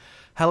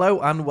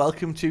Hello and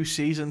welcome to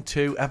Season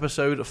 2,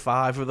 Episode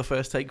 5 of the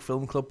First Take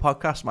Film Club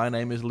podcast. My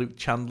name is Luke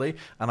Chandley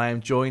and I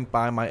am joined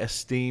by my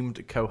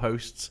esteemed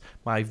co-hosts,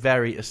 my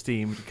very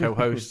esteemed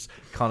co-hosts,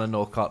 Connor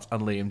Norcott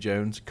and Liam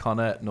Jones.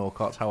 Connor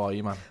Norcott, how are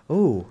you, man?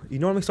 Oh, you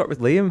normally start with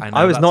Liam? I know,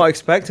 I was not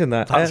expecting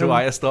that. That's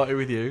why I started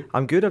with you.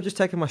 I'm good. I've just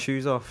taken my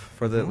shoes off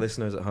for the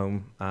listeners at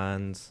home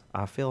and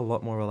I feel a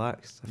lot more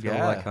relaxed. I feel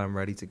like I'm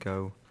ready to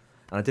go.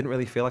 And I didn't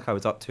really feel like I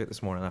was up to it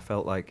this morning. I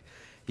felt like,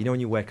 you know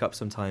when you wake up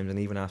sometimes and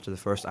even after the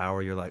first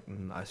hour you're like,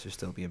 I should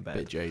still be in bed.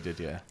 Bit jaded,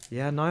 yeah.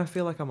 Yeah, now I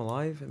feel like I'm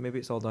alive. Maybe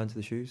it's all down to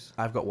the shoes.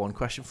 I've got one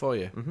question for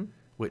you,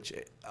 which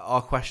our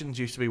questions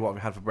used to be what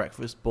we had for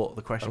breakfast, but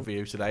the question for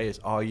you today is,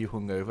 are you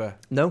hungover?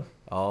 No.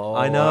 Oh,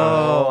 I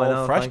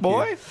know. Fresh Thank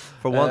boy. you.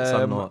 For once,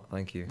 I'm not.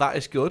 Thank you. That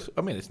is good.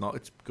 I mean, it's not.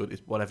 It's good.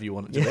 It's whatever you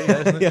want it to be,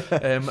 isn't it?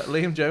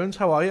 Liam Jones,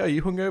 how are you? Are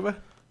you hungover?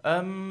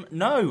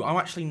 No, I'm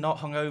actually not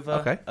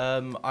hungover. Okay.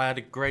 I had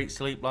a great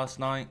sleep last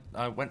night.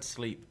 I went to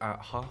sleep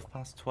at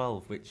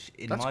 12:30, which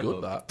in That's my good,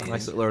 book that. is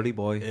Nice little early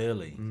boy.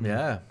 early.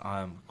 Yeah,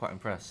 I'm quite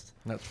impressed.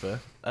 that's fair.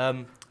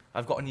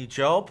 I've got a new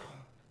job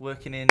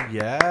working in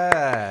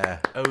Yeah.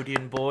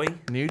 Odeon Boy.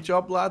 New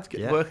job, lad.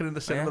 Yeah. Working in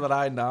the cinema that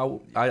I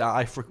now,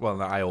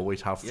 I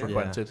always have Yeah.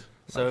 frequented.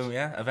 So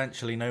yeah,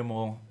 eventually no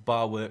more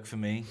bar work for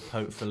me,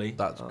 hopefully.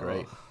 That's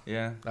great.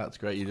 Yeah. That's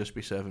great. You just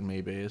be serving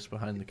me beers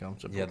behind the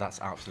counter. Yeah, that's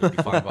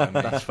absolutely fine by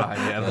me. That's fine.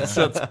 Yeah,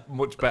 that's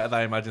much better than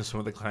I imagine some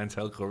of the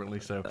clientele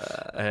currently. So, No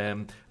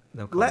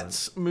comment.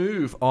 let's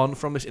move on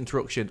from this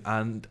introduction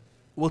and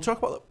we'll talk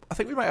about. I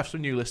think we might have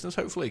some new listeners,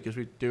 hopefully, because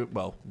we do.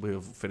 Well,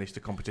 we'll finish the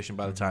competition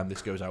by the time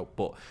this goes out,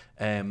 but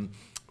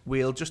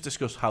we'll just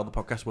discuss how the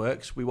podcast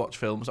works. We watch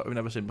films that we've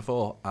never seen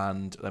before,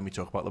 and then we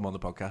talk about them on the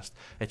podcast.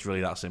 It's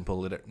really that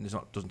simple.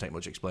 Doesn't take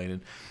much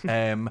explaining.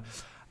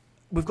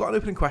 We've got an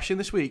opening question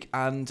this week,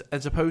 and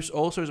as opposed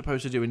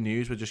to doing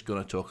news, we're just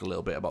going to talk a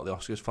little bit about the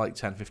Oscars for like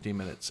 10-15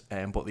 minutes.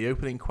 But the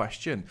opening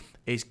question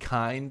is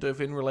kind of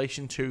in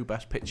relation to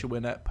Best Picture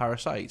winner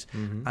Parasite,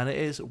 and it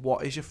is,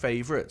 what is your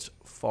favourite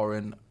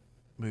foreign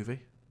movie?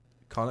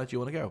 Connor, do you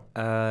want to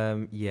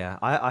go? Yeah,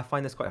 I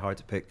find this quite hard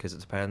to pick because it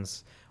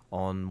depends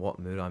on what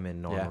mood I'm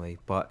in normally.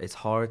 But it's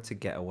hard to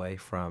get away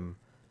from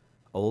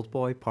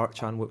Oldboy, Park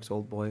Chan-wook's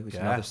Oldboy, which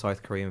is another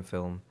South Korean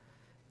film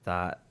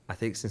that I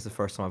think since the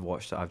first time I've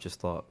watched it, I've just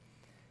thought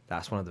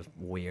that's one of the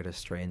weirdest,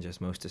 strangest,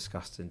 most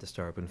disgusting,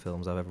 disturbing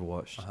films I've ever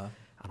watched.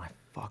 And I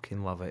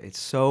fucking love it. It's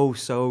so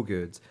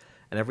good.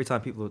 And every time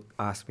people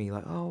ask me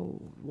like, "Oh,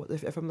 what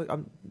if I'm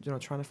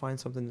trying to find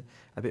something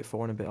a bit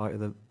foreign, a bit out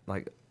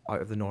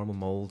of the normal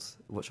mold,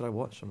 what should I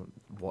watch?"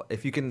 What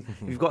if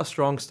you've got a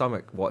strong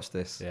stomach, watch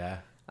this. Yeah.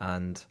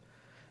 And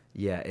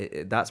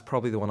yeah, that's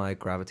probably the one I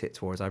gravitate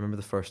towards. I remember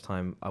the first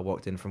time I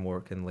walked in from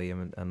work and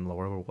Liam and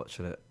Laura were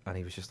watching it, and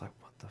he was just like,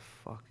 "What the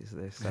fuck is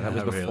this?" And that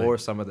was before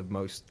some of the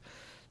most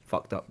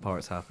fucked up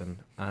parts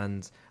happened.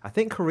 And I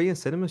think Korean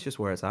cinema is just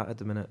where it's at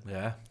the minute.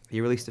 Yeah. He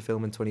released a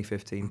film in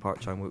 2015, Park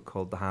Chan-wook,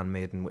 called The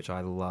Handmaiden, which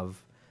I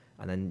love.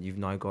 And then you've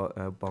now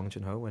got Bong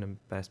Joon-ho winning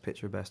Best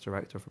Picture, Best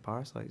Director for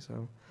Parasite.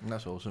 So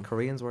That's awesome.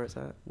 Korean's where it's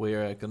at.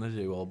 We're going to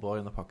do Oldboy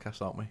on the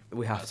podcast, aren't we?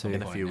 We have to.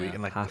 In a few weeks.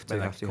 Have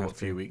a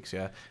few weeks,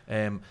 yeah.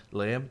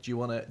 Liam, do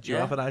you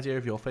have an idea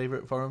of your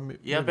favourite foreign movie?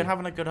 Yeah, I've been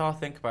having a good hard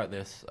think about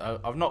this.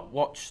 I've not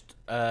watched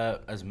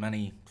as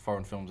many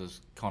foreign films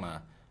as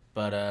Connor,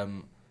 but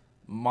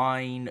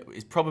mine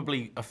is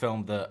probably a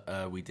film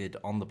that we did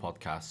on the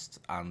podcast,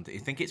 and I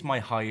think it's my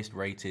highest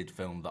rated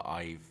film that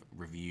I've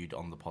reviewed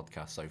on the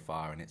podcast so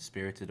far, and it's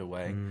Spirited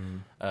Away,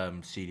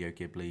 Studio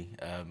Ghibli.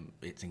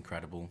 It's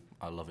incredible.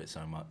 I love it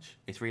so much.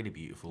 It's really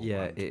beautiful.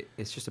 Yeah,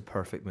 it's just a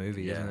perfect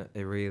movie, isn't it?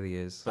 It really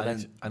is. But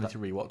I need to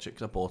rewatch it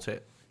because I bought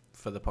it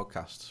for the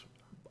podcast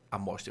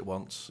and watched it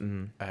once.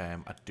 I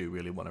do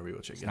really want to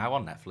rewatch it It's again. now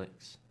on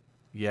Netflix.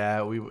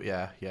 Yeah,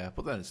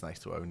 but then it's nice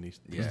to own these.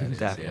 Yeah, things,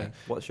 Definitely. yeah.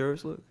 What's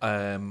yours, Luke?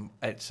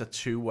 It's a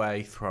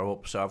two-way throw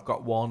up. So I've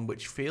got one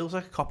which feels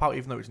like a cop out,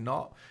 even though it's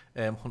not.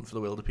 Hunt for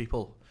the Wilder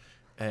People.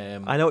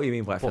 I know what you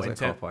mean by it feels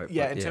like a cop out.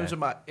 Yeah, in terms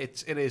of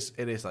it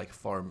is like a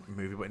foreign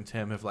movie, but in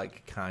terms of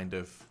like kind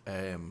of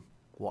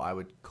what I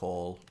would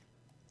call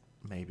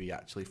maybe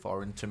actually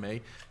foreign to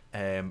me,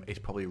 it's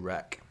probably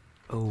Wreck.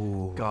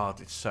 Oh God,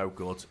 it's so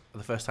good.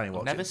 The first time you watch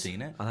I've never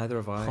seen it. neither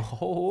have I.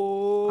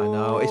 Oh, I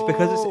know. It's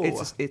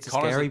because it's a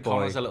scary boy.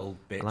 Connor's a little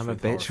bitch. And I'm a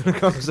with bitch horror when it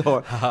comes to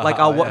horror. Like,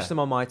 I'll watch Yeah. them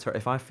on my turn.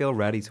 If I feel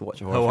ready to watch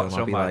a I horror watch film, I'll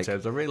on be my like,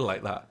 terms. I really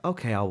like that.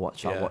 okay, I'll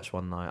watch Yeah.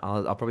 one now.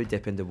 I'll probably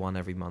dip into one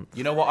every month.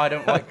 You know what I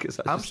don't like? 'Cause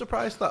I'm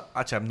surprised that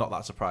actually I'm not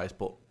that surprised,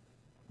 but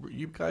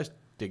you guys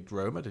digged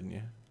Roma, didn't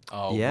you?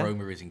 Oh, Yeah.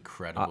 Roma is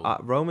incredible.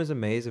 Rome is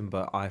amazing,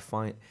 but I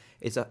find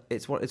it's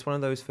one of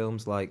those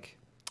films like,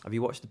 have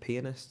you watched The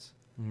Pianist?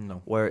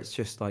 No. Where it's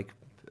just like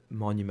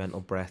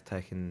monumental,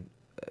 breathtaking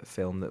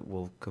film that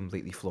will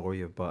completely floor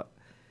you, but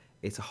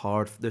it's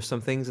there's some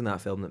things in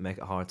that film that make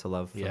it hard to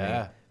love for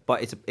me.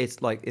 But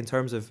it's like, in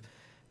terms of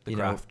The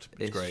craft,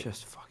 it's it's great.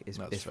 just it's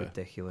fair.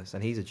 ridiculous,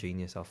 and he's a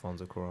genius,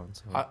 Alfonso Cuarón.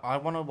 So. I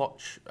want to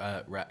watch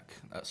Wreck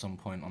at some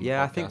point on the podcast.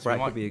 I think Wreck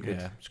would be a good.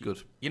 Yeah, it's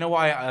good. You know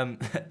why?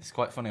 It's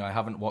quite funny. I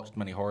haven't watched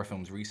many horror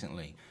films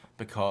recently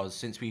because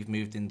since me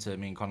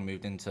and Connor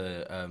moved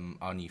into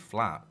our new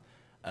flat,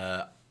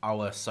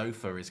 our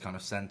sofa is kind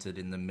of centered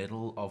in the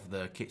middle of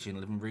the kitchen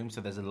living room, so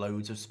there's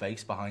loads of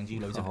space behind you,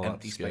 loads of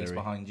empty space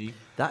behind you.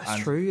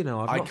 That's true, you know.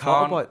 I've not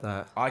thought about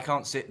that. I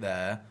can't sit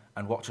there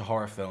and watch a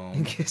horror film.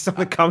 In case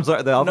something comes out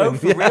of the oven. No,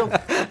 for real.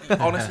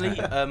 Honestly,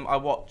 I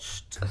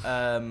watched.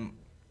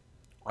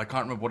 I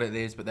can't remember what it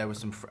is, but there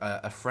was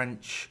a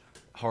French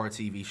horror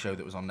TV show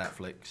that was on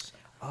Netflix.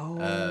 Oh,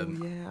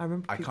 yeah, I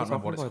remember. I can't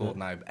remember what it's called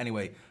now. But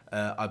anyway,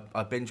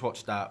 I binge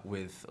watched that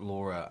with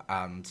Laura,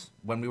 and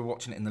when we were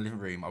watching it in the living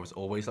room, I was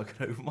always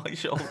looking over my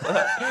shoulder,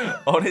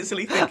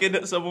 honestly thinking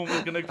that someone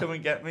was going to come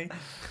and get me.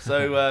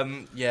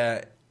 So,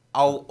 yeah,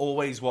 I'll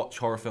always watch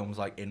horror films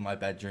like in my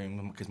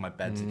bedroom because my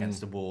bed's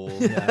against the wall.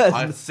 Yeah.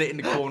 I sit in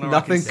the corner.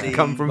 Nothing can can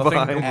come from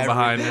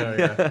behind.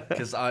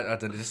 Because I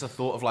don't know. Just a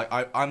thought of like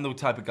I'm the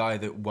type of guy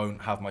that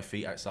won't have my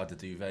feet outside the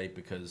duvet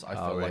because I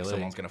feel like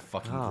someone's going to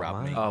fucking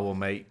grab me. Oh well,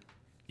 mate.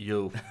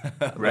 You'll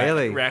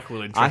really? Wreck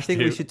will interest I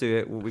think you. we should do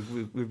it.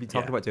 We've been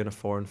talking about doing a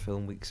foreign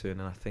film week soon,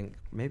 and I think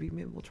maybe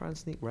we'll try and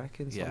sneak Wreck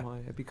in somehow.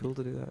 It'd be cool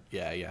to do that.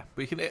 Yeah.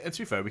 We can. And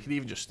to be fair, we can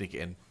even just sneak it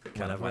in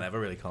whenever,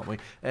 really, can't we?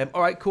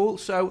 All right, cool.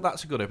 So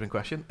that's a good opening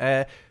question.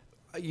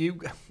 You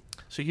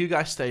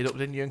guys stayed up,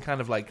 didn't you, and kind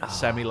of like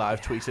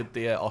semi-live tweeted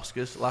the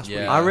Oscars last week?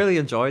 I really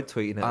enjoyed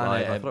tweeting it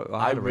live.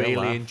 I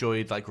really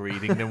enjoyed like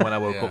reading them when I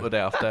woke up the day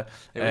after.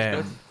 It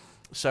was good.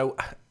 So,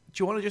 do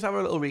you want to just have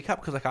a little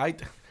recap? Because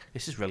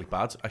this is really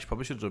bad. I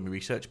probably should have done my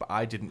research, but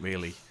I didn't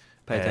really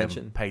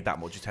paid that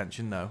much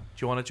attention. No.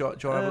 Do you want to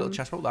have a little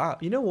chat about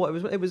that? You know what?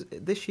 It was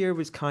this year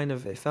was kind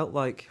of. It felt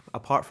like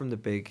apart from the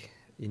big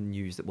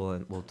news that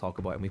we'll talk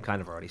about, and we've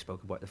kind of already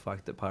spoke about the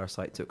fact that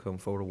Parasite took home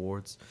 4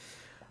 awards.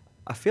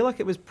 I feel like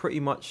it was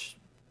pretty much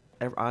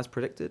as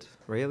predicted.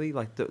 Really,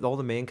 like all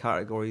the main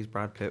categories: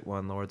 Brad Pitt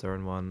won, Laura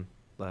Dern won,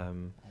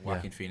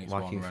 Joaquin Phoenix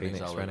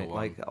won,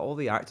 like all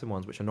the acting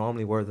ones, which are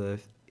normally where the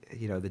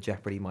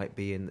jeopardy might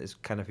be, and is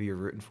kind of who you're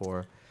rooting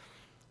for.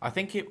 I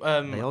think it.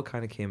 They all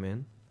kind of came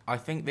in. I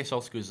think this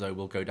Oscars though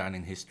will go down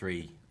in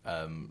history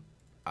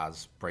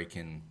as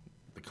breaking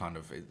the kind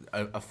of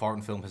a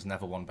foreign film has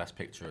never won Best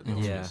Picture at the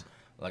Oscars. Yeah.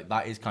 Like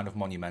that is kind of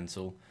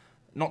monumental.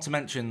 Not to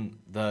mention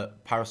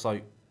that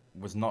Parasite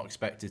was not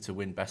expected to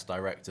win Best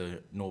Director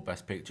nor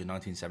Best Picture.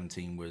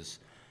 1917 was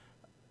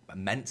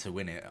meant to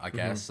win it, I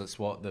guess. That's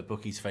what the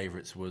bookies'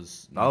 favourites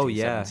was. Oh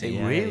yeah,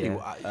 really?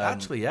 Yeah.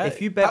 Actually, yeah.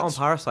 If you bet on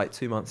Parasite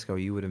 2 months ago,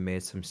 you would have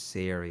made some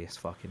serious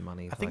fucking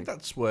money. I think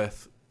that's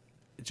worth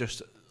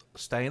just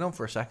staying on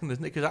for a second,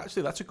 isn't it? Because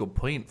actually, that's a good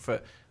point.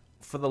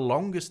 For the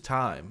longest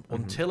time,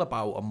 until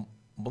about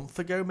a month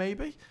ago,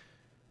 maybe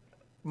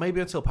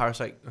until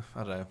Parasite,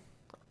 I don't know,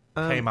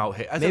 came out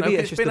here. Maybe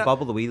it's just the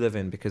bubble that we live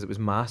in because it was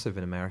massive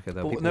in America.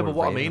 Though. But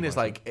what I mean is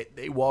like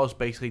it was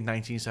basically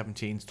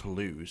 1917's to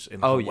lose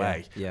in a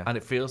way, and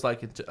it feels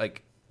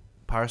like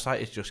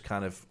Parasite is just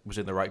kind of was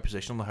in the right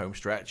position on the home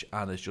stretch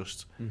and has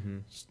just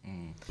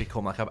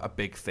become like a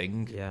big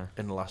thing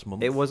in the last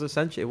month. It was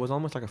essentially, it was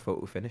almost like a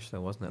photo finish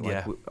though, wasn't it?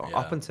 Like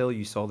up until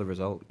you saw the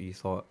result, you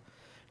thought,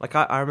 like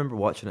I remember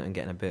watching it and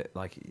getting a bit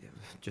like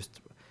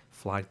just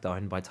flagged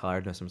down by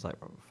tiredness and was like,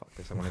 oh, fuck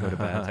this, I want to go to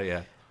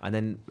bed. And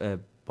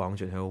then Bong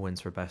Joon-ho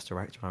wins for Best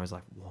Director, and I was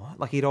like, what?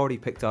 Like he'd already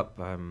picked up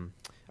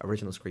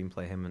original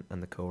screenplay, him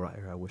and the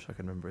co-writer, I wish I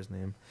could remember his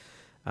name.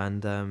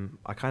 And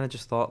I kind of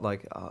just thought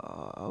like,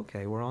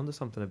 okay, we're on to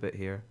something a bit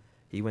here.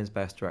 He wins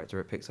Best Director,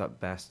 it picks up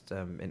Best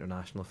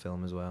International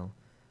Film as well.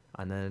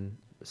 And then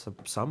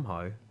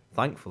somehow,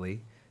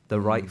 thankfully, the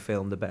right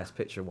film, the Best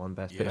Picture, won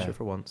Best Picture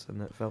for once,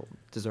 and it felt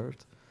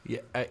deserved. Yeah,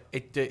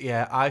 it did.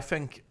 Yeah, I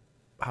think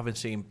having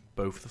seen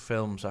both the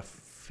films, I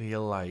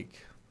feel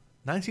like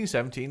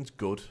 1917's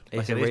good.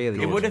 It's like, really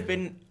good. It would have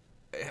been.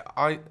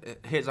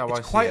 Here's how I see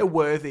it. Quite a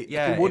worthy.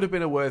 Yeah, it would have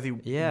been a worthy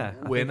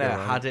winner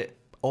right. had it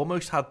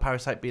almost had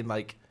Parasite been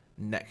like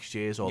next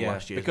year's or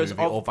last year's because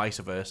movie, or vice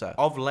versa.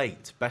 Of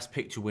late, Best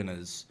Picture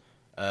winners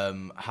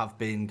have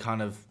been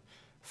kind of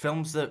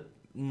films that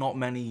not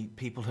many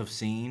people have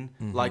seen.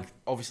 Like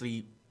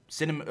obviously,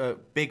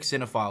 big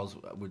cinephiles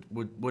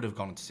would have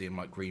gone to see them,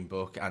 like Green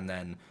Book, and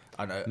then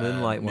I know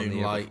Moonlight won the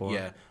year before.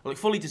 Yeah, like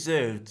fully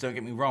deserved. Don't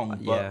get me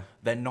wrong, but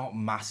they're not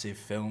massive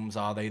films,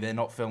 are they? They're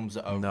not films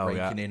that are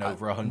raking in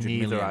over 100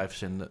 million. Neither I've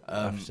seen.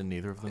 I've seen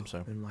neither of them.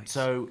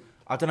 So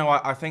I don't know.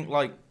 I think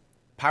like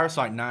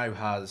Parasite now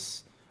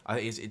has.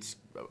 I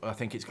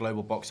think its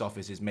global box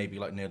office is maybe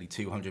like nearly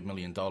 $200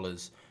 million,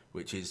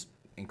 which is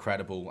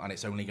incredible, and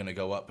it's only going to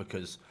go up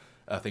because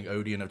I think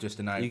Odeon have just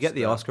announced. You get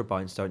the Oscar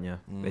bounce, don't you?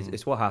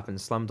 It's what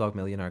happens. Slumdog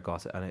Millionaire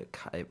got it, and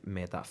it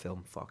made that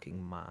film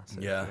fucking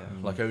massive. Yeah,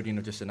 like Odeon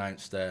have just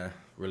announced they're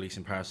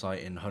releasing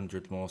Parasite in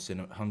hundreds more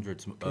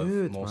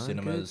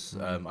cinemas.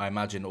 I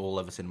imagine all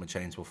other cinema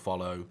chains will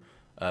follow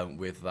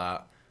with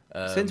that.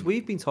 Since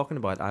we've been talking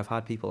about it, I've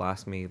had people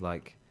ask me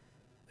like,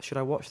 should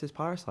I watch this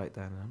Parasite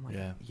then? And I'm like,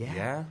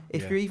 yeah.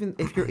 If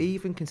you're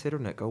even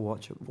considering it, go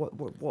watch it.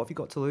 What have you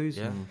got to lose?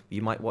 Yeah.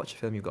 You might watch a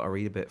film you've got to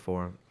read a bit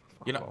for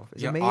You know, off.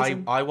 It's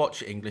amazing. I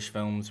watch English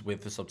films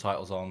with the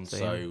subtitles on,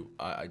 so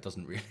it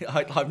doesn't really.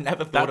 I've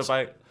never thought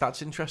about.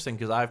 That's interesting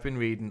because I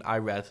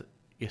read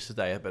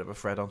yesterday a bit of a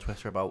thread on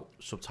Twitter about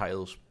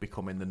subtitles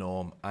becoming the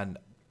norm, and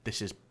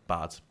this is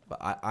bad.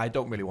 But I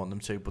don't really want them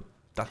to. But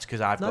that's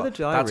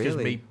because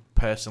me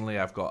personally,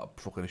 I've got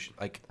a fucking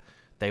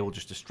they will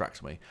just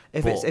distract me.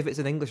 If it's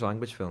an English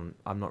language film,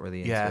 I'm not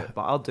really into it.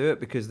 But I'll do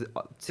it because the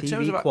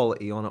TV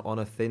quality on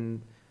a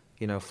thin,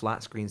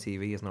 flat screen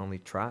TV is normally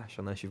trash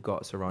unless you've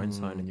got surround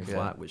sound in your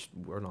flat, which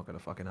we're not going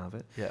to fucking have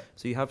it. Yeah.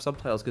 So you have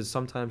subtitles because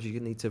sometimes you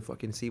need to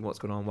fucking see what's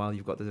going on while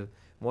you've got the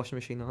washing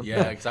machine on.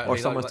 Yeah, exactly. Or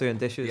someone's doing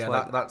dishes.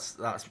 Yeah, that's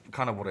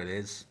kind of what it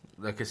is.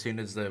 Like as soon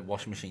as the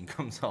washing machine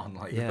comes on,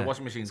 if the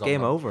washing machine's it's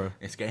game over.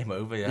 It's game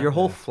over. Yeah. Your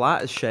whole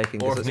flat is shaking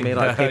because it's made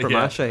out of paper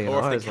mache.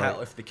 Or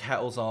if the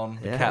kettle's on,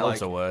 the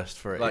kettle's the worst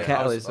for it.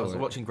 I was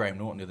watching Graham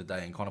Norton the other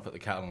day, and Connor put the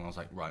kettle on, and I was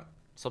like, right,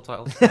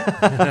 subtitles.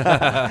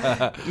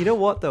 You know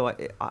what though?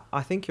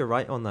 I think you're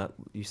right on that.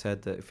 You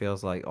said that it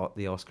feels like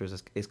the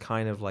Oscars is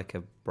kind of like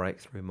a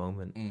breakthrough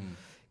moment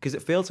because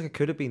it feels like it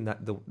could have been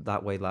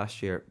that way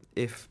last year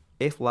if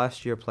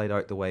last year played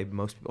out the way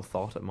most people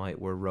thought it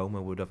might, where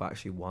Roma would have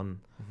actually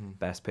won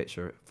Best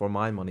Picture. For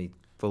my money,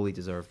 fully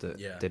deserved it.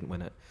 Yeah. Didn't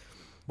win it.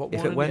 What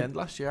won in the end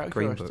last year? Out of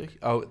curiosity?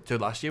 Oh, dude,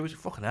 last year was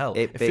fucking hell.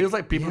 It feels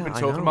like people have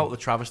been talking about the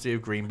travesty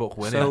of Green Book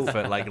winning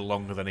for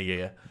longer than a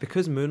year.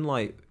 Because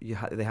Moonlight,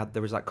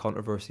 there was that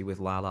controversy with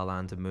La La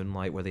Land and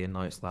Moonlight where they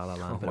announced La La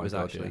Land, but it was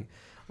actually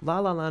La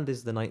La Land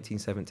is the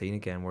 1917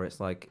 again, where it's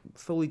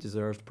fully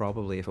deserved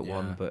probably if it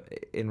won, but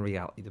in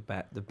reality,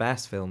 the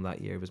best film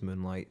that year was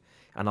Moonlight.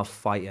 And I'll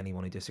fight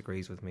anyone who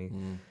disagrees with me.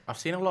 I've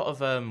seen a lot of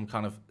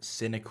kind of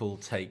cynical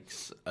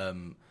takes,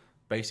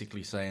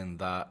 basically saying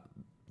that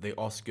the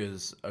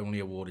Oscars only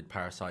awarded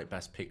Parasite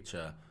Best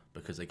Picture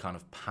because they kind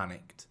of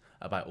panicked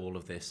about all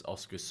of this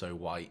Oscars so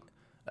white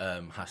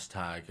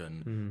hashtag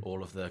and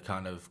all of the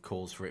kind of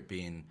calls for it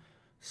being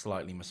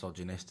slightly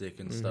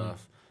misogynistic and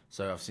stuff.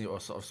 So I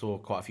saw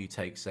quite a few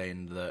takes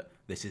saying that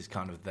this is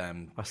kind of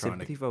them a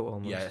sympathy vote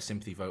almost. Yeah, a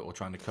sympathy vote, or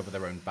trying to cover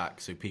their own back,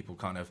 so people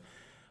kind of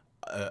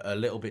a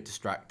little bit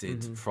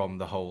distracted from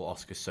the whole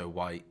Oscar so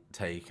white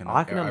take, and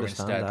I can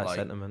understand that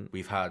sentiment.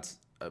 We've had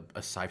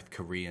a South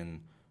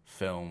Korean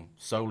film,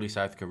 solely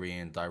South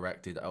Korean,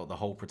 directed. The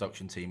whole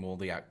production team, all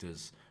the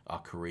actors are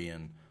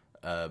Korean,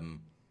 and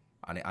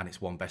it's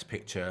won Best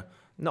Picture.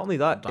 Not only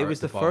that, it was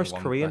the first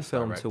Korean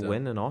film to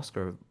win an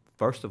Oscar.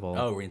 First of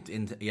all,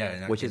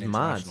 which is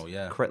mad.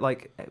 Yeah.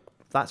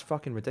 That's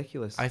fucking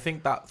ridiculous. I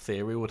think that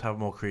theory would have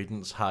more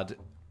credence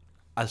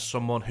as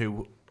someone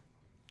who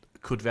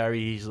could very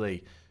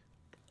easily,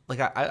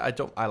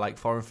 I like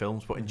foreign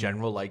films, but in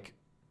general, like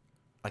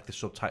the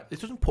subtitle,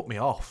 it doesn't put me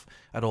off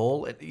at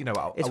all.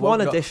 It's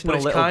one additional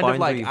little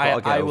boundary you've got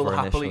to get over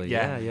initially.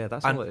 Yeah,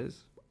 that's all it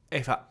is.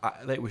 If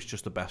it was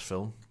just the best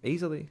film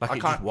easily,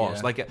 it just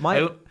was.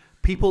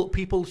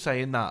 People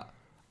saying that,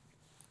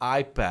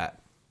 I bet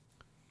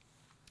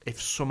if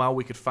somehow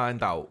we could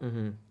find out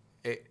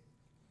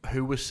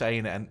who was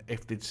saying it and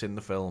if they'd seen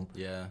the film,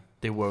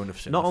 they won't have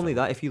seen. Not only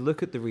that, if you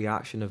look at the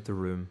reaction of the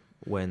room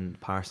when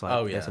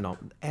Parasite gets an op,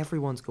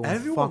 everyone's going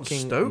fucking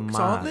stoked, mad.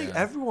 Aren't they? Yeah.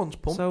 Everyone's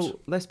pumped. So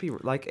let's be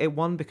it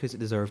won because it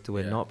deserved to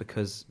win, not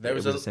because there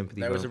was a sympathy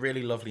vote. There was a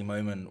really lovely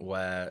moment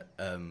where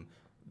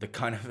the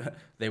kind of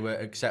they were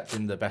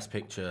accepting the Best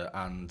Picture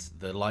and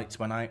the lights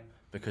went out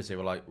because they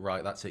were like,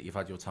 right, that's it, you've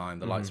had your time.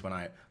 The lights went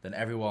out. Then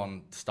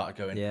everyone started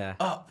going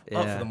up for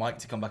the mic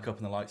to come back up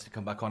and the lights to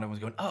come back on. Everyone's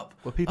going up.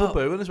 Were people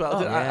booing as well?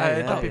 I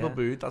heard that people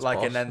booed. That's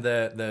boss. And then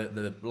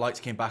the lights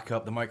came back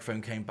up, the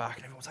microphone came back,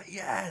 and everyone was like,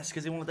 yes,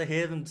 because they wanted to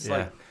hear them.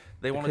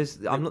 They wanted.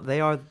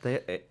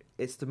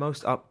 It's the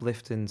most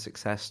uplifting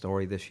success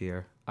story this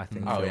year, I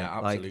think. Oh yeah,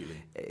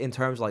 absolutely. In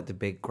terms of the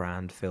big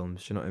grand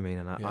films, do you know what I mean?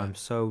 And I'm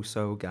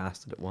so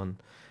gassed that it won.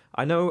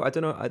 I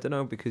don't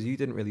know because you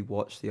didn't really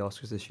watch the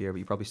Oscars this year, but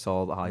you probably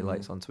saw the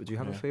highlights on Twitter. Do you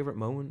have a favorite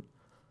moment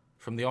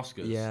from the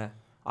Oscars? Yeah,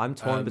 I'm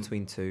torn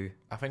between two.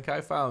 I think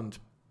I found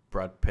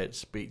Brad Pitt's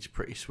speech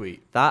pretty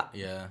sweet. That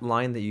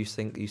line that you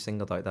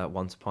singled out, that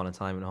 "Once Upon a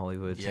Time in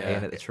Hollywood,"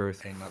 ain't it the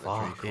truth? Ain't that the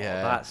truth?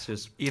 Yeah, that's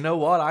just. You know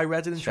what? I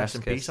read an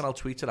interesting piece and I'll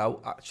tweet it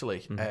out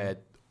actually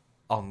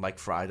on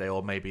Friday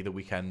or maybe the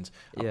weekend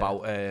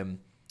about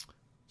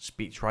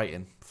speech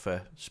writing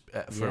for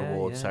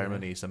award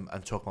ceremonies and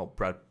talking about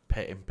Brad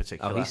Pitt in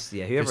particular.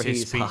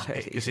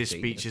 Because his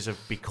speeches have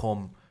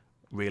become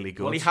really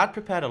good. Well, he had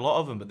prepared a lot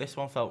of them, but this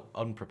one felt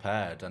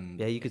unprepared, and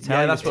you could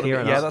tell. That's what I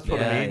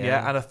mean.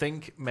 Yeah, and I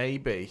think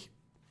maybe.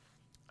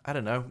 I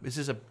don't know. This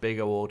is a big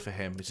award for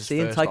him.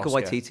 Seeing Taika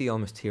Waititi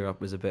almost tear up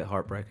was a bit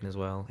heartbreaking as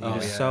well. He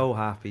was so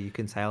happy. You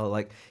can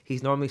tell.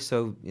 He's normally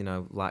so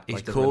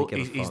he's cool.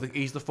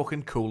 He's the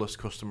fucking coolest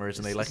customer,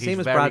 isn't he? Same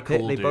as Brad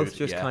Pitt. They both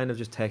just kind of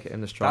just take it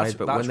in the stride.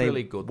 But when they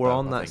really good, were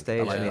on that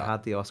stage and they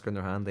had the Oscar in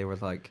their hand, they were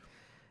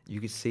you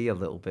could see a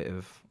little bit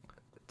of.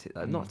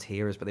 Not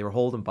tears, but they were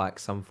holding back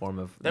some form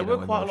of. There were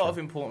quite a lot of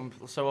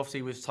important. So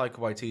obviously, with Taika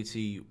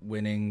Waititi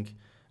winning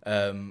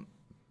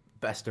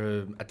Best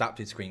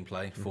Adapted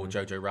Screenplay for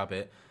Jojo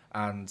Rabbit,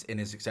 and in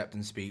his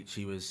acceptance speech,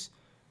 he was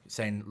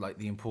saying like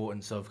the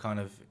importance of kind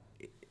of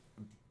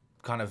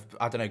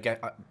I don't know,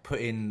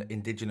 putting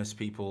indigenous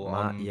people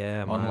on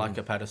like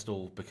a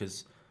pedestal,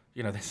 because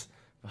there's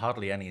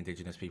hardly any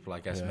indigenous people, I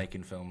guess,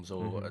 making films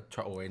or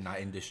in that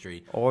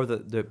industry, or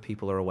that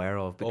people are aware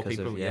of because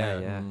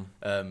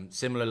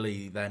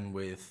similarly then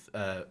with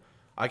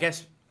I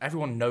guess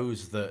everyone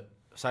knows that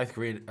South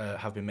Korea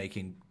have been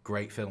making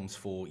great films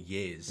for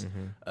years,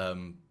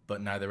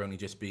 but now they're only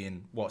just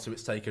being so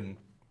it's taken,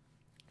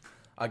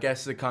 I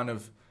guess, the kind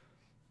of,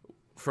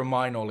 from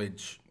my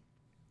knowledge,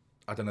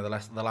 I don't know,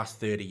 the last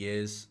 30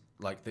 years,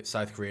 like that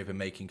South Korea have been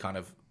making kind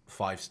of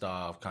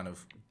 5-star kind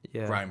of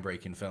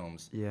groundbreaking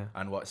films,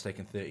 and it's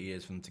taken 30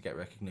 years for them to get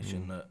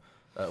recognition at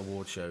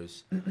award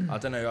shows. I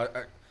don't know.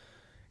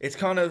 It's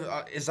kind of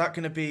is it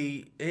going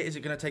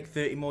to take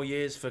 30 more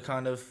years for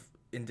kind of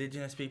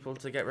indigenous people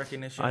to get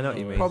recognition? I know what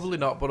you mean. Probably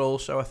not, but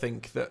also I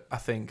think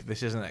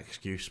this isn't an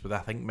excuse, but I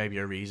think maybe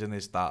a reason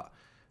is that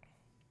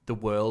the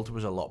world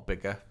was a lot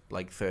bigger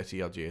like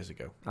 30 odd years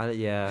ago.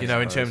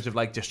 In terms of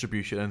like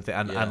distribution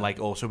and like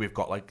also we've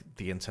got like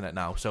the internet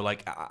now, so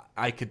like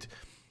I could,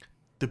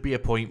 there'd be a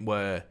point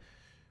where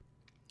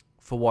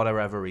for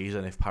whatever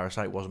reason, if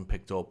Parasite wasn't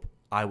picked up,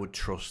 I would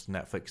trust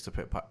Netflix to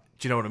pick. Do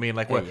you know what I mean?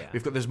 Like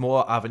there's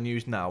more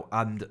avenues now,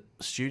 and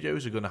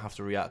studios are going to have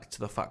to react to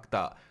the fact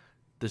that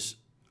there's.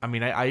 I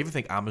mean, I even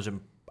think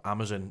Amazon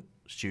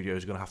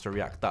Studios are going to have to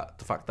react to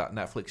the fact that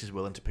Netflix is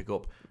willing to pick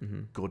up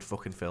good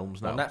fucking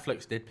films now. Well,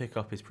 Netflix did pick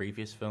up his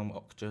previous film,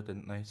 Okja,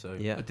 didn't they? So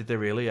did they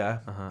really? Yeah.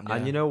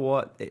 And you know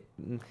what?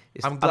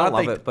 I'm glad I don't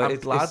love it,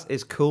 but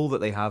it's cool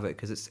that they have it,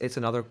 because it's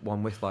another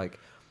one with like,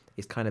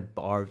 it's kind of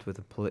barbed with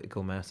a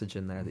political message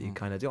in there that you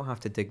kind of don't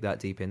have to dig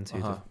that deep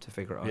into to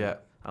figure it out. Yeah.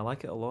 I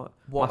like it a lot.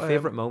 My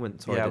favourite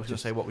moment. I was going to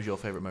say, what was your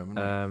favourite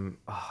moment?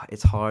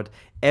 It's hard.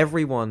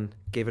 Everyone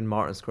giving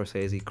Martin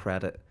Scorsese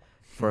credit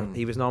for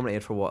he was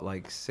nominated for what,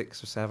 like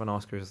 6 or 7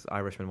 Oscars.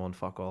 Irishman won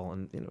fuck all,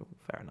 and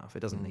fair enough. It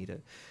doesn't need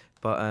it.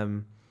 But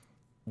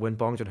when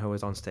Bong Joon-ho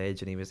was on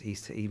stage and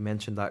he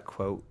mentioned that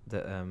quote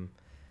that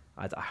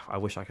I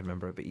wish I could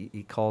remember it, but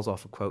he calls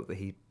off a quote that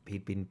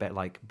he'd been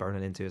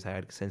burning into his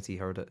head since he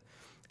heard it.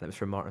 And it was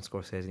from Martin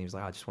Scorsese, and he was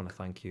like, "I just want to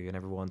thank you," and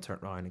everyone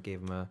turned around and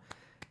gave him a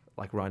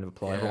round of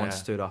applause. Everyone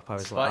stood up. I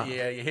was like,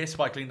 you hear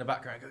Spike Lee in the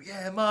background go,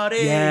 "Yeah, Marty."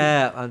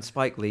 Yeah, and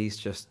Spike Lee's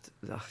just,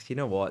 you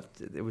know what?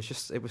 It was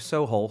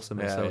so wholesome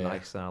and so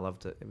nice, and I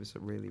loved it. It was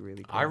really,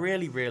 really cool. I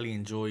really, really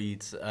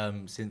enjoyed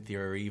Cynthia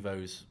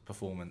Erivo's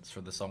performance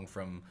for the song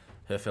from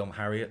her film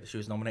Harriet that she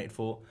was nominated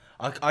for.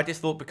 I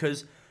just thought,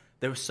 because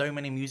there were so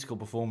many musical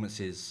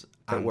performances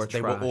and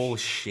they were all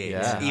shit.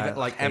 Yeah, even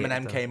like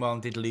Eminem came on,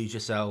 did Lose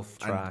Yourself,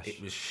 and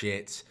it was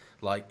shit.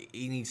 Like,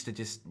 he needs to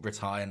just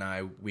retire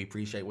now. We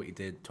appreciate what you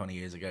did 20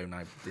 years ago.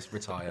 Now, just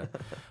retire.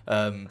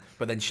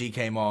 But then she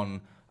came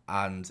on,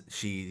 and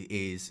she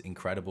is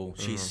incredible.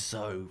 She's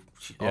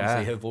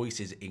honestly, her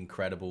voice is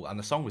incredible, and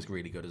the song was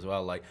really good as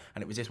well. Like,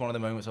 and it was just one of the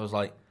moments I was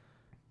like,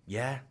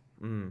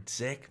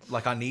 sick.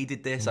 Like, I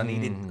needed this. I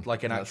needed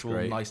like an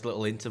actual nice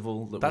little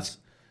interval.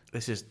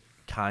 This is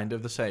kind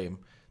of the same.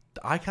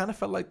 I kind of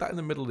felt like that in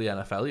the middle of the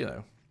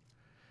NFL,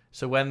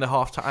 So when the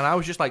halftime, and I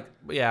was just like,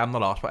 I'm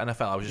not arsed about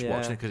NFL. I was just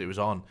watching it because it was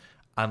on,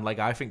 and like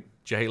I think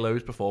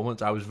J-Lo's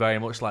performance, I was very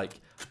much like,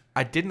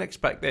 I didn't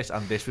expect this,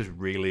 and this was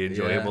really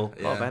enjoyable.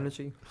 A lot of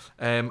energy.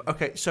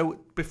 Okay, so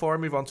before I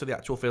move on to the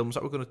actual films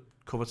that we're going to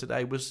cover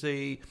today,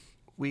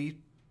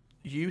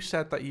 you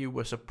said that you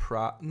were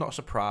not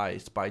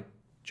surprised by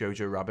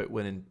Jojo Rabbit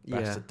winning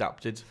Best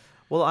Adapted.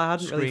 Well, I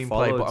hadn't really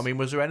followed. But I mean,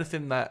 was there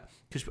anything that?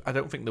 Because I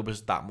don't think there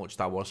was that much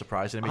that was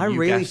surprising. I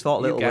really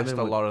thought Little Women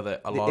a lot of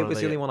it. It was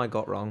the only one I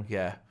got wrong.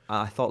 Yeah,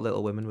 I thought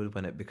Little Women would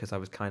win it because I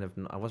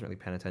wasn't really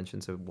paying attention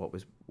to what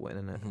was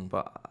winning it.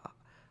 But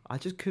I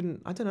just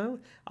couldn't. I don't know.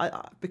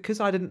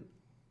 Because I didn't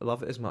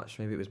love it as much.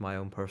 Maybe it was my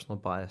own personal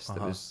bias that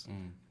was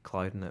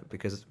clouding it.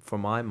 Because for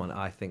my money,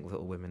 I think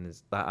Little Women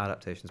that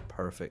adaptation is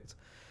perfect.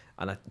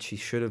 And she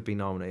should have been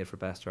nominated for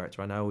Best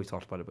Director. I know we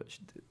talked about it, but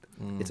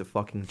it's a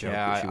fucking joke.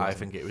 Yeah, I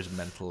think it was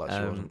mental that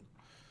she wasn't.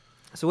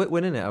 So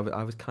winning it,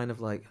 I was kind of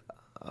like,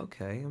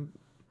 okay,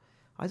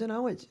 I don't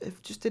know. It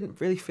just didn't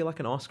really feel like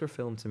an Oscar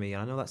film to me.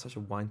 And I know that's such a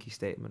wanky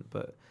statement,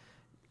 but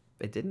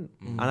it didn't.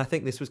 And I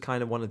think this was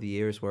kind of one of the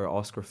years where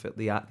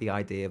the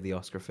idea of the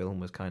Oscar film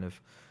was kind of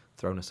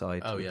thrown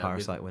aside.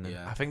 Parasite winning.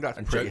 I think that's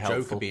and pretty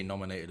helpful. Joker being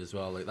nominated as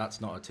well. Like,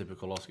 that's not a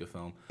typical Oscar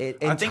film.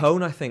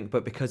 I think,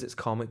 but because it's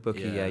comic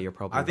booky, you're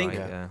probably right. I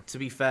think, to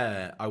be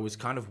fair, I was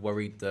kind of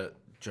worried that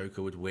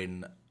Joker would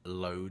win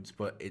loads,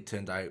 but it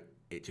turned out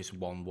it just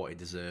won what it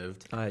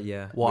deserved.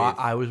 Well,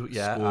 I was it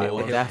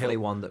definitely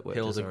won that.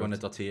 Hilda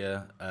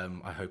Guanadotia,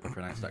 I hope I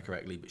pronounced that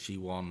correctly, but she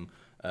won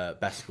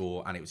best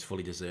score, and it was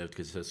fully deserved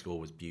because her score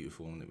was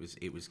beautiful, and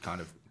it was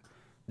kind of.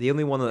 The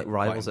only one that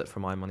rivals it for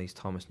my money is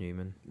Thomas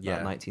Newman.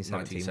 Yeah,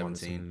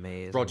 1917.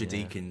 Amazing. Roger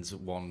Deakins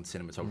won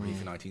cinematography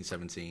for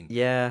 1917.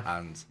 Yeah,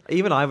 and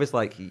even I was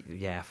like,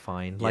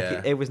 fine.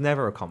 Like it was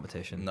never a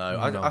competition. No,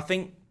 I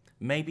think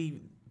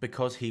maybe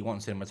because he won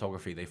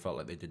cinematography, they felt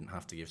like they didn't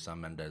have to give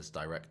Sam Mendes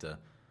director,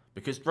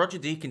 because Roger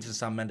Deakins and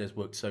Sam Mendes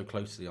worked so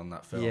closely on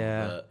that film.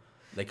 Yeah.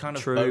 They kind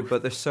of True,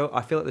 both... but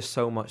I feel like there's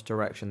so much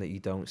direction that you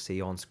don't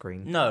see on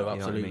screen. No, You know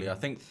absolutely. what I mean? I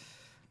think...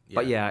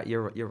 But yeah,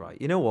 you're right.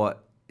 You know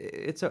what?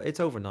 It's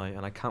over now,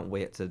 and I can't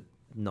wait to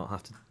not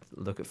have to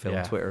look at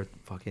film Twitter.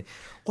 Fucking,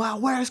 wow,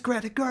 where's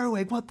Greta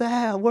Gerwig? What the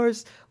hell?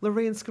 Where's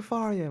Lorraine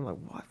Scafaria? I'm like,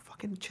 what?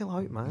 Fucking chill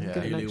out, man. Yeah.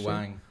 Get it Lu next year.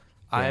 Wang.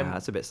 Yeah,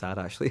 that's a bit sad,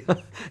 actually.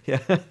 Yeah.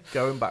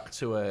 Going back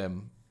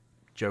to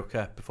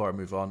Joker before I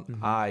move on,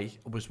 I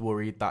was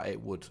worried that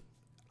it would.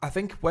 I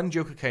think when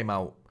Joker came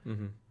out,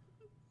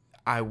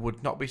 I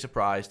would not be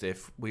surprised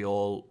if we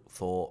all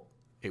thought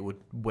it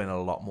would win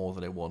a lot more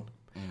than it won.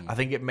 I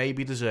think it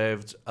maybe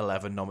deserved 10,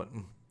 11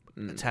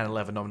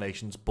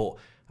 nominations, but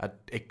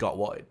it got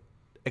what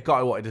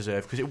it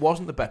deserved because it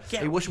wasn't the best.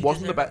 It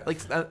wasn't the best,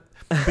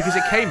 because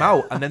it came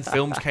out and then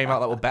films came out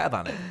that were better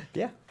than it.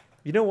 Yeah.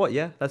 You know what?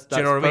 Yeah, that's Do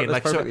you know what I mean?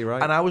 That's perfectly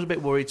right. And I was a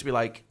bit worried to be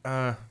like,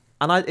 and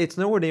it's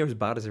nowhere near as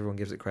bad as everyone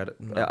gives it credit,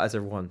 as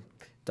everyone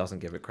doesn't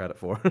give it credit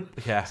for.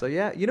 yeah. So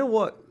yeah, you know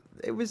what?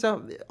 It was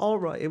all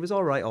right. It was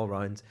all right all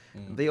round.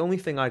 The only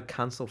thing I'd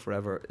cancel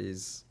forever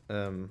is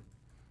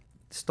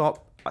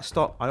stop.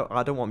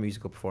 I don't want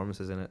musical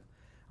performances in it.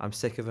 I'm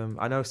sick of them.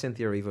 I know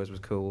Cynthia Erivo's was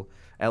cool.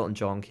 Elton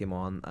John came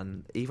on,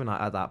 and even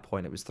at that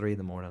point, it was 3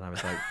 a.m. I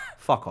was like,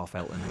 "Fuck off,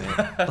 Elton,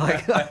 mate!"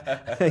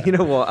 Like, you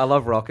know what? I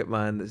love Rocket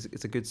Man.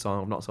 It's a good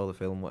song. I've not saw the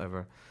film,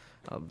 whatever.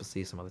 I'll see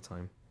you some other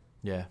time.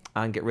 Yeah.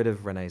 And get rid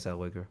of Renee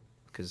Zellweger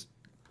because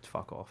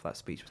fuck off. That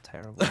speech was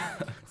terrible.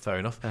 Fair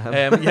enough.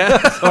 Yeah.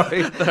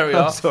 Sorry. There we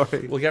I'm are.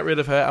 sorry. We'll get rid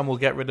of her, and we'll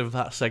get rid of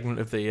that segment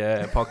of the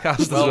podcast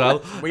as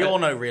well. We all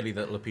know really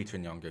that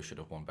Lupita Nyong'o should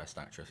have won Best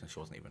Actress, and she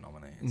wasn't even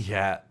nominated.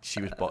 Yeah,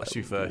 she was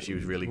first. She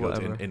was really good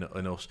Whatever.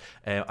 in Us.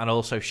 And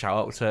also shout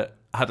out to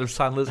Adam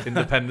Sandler's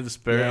Independent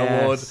Spirit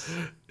Yes. Award.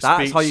 That's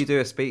speech, how you do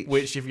a speech.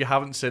 Which, if you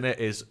haven't seen it,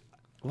 is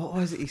What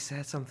was it? He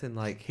said something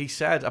like, he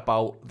said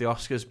about the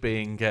Oscars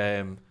being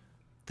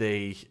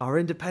 "Our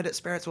independent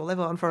spirits will live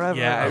on forever."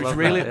 Yeah, I it was love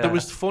really that, yeah. There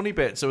was funny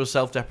bits, there was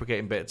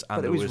self-deprecating bits, and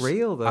But there it was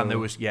real, though. and there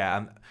was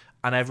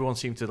and everyone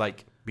seemed to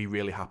like be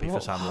really happy for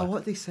Sandler.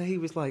 What did they say? He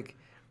was like,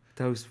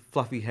 "Those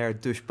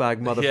fluffy-haired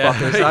douchebag motherfuckers."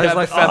 Yeah, I was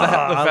like,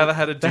 the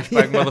feather-headed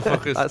douchebag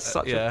motherfuckers. That's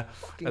such a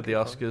at the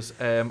Oscars.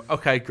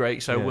 Okay,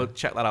 great. So we'll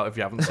check that out if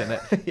you haven't seen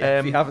it.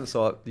 if you haven't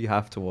saw it, you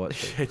have to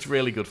watch it. It's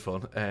really good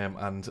fun,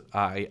 and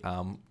I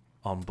am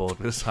on board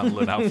with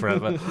Sandler now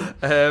forever.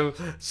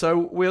 So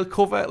we'll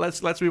cover.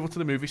 Let's move on to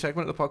the movie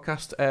segment of the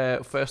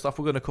podcast. First off,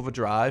 we're going to cover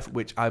Drive,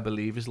 which I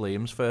believe is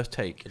Liam's first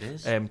take. It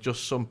is.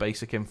 Just some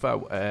basic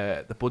info.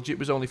 The budget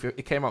was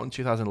it came out in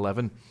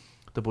 2011.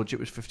 The budget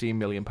was £15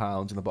 million,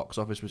 and the box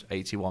office was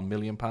 £81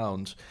 million.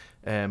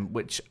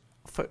 Which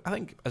I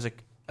think, as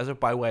a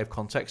by way of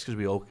context, because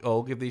we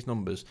all give these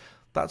numbers,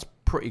 that's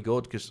pretty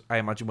good. Because I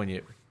imagine when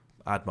you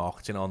add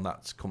marketing on,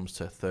 that comes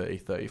to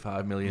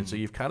 35 million. So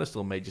you've kind of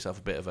still made yourself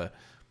a bit of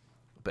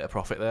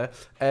profit there.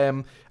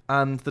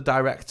 And the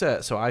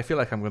director, so I feel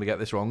like I'm going to get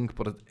this wrong,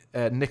 but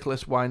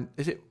Nicholas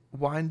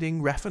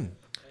Winding Refn?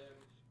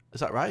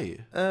 Is that right?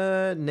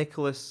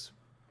 Nicholas.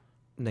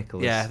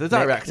 Yeah, the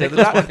director.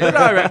 The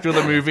director of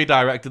the movie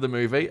directed the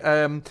movie.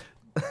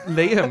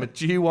 Liam,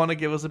 do you want to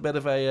give us a bit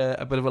of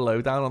a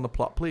lowdown on the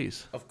plot,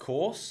 please? Of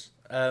course.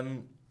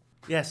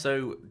 Yeah,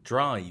 so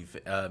Drive,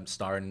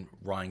 starring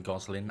Ryan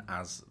Gosling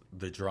as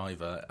the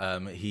driver.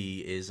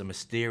 He is a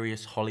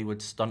mysterious Hollywood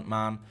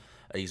stuntman.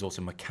 He's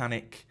also a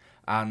mechanic,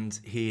 and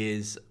he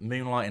is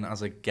moonlighting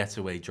as a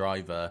getaway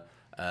driver,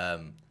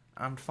 and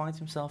finds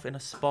himself in a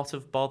spot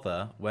of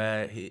bother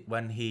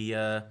when he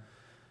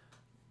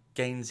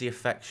gains the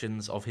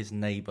affections of his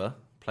neighbour,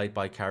 played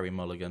by Carey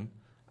Mulligan.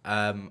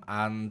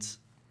 And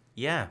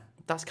yeah,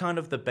 that's kind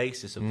of the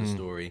basis of the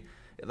story.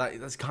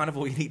 That's kind of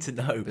all you need to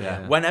know.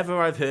 Yeah.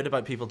 Whenever I've heard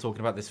about people talking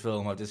about this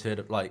film, I've just heard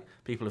of,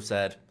 people have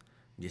said,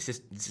 this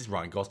is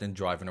Ryan Gosling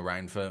driving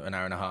around for an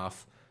hour and a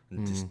half,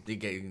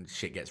 and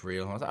shit gets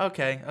real. I was like,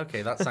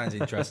 okay, that sounds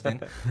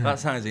interesting. That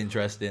sounds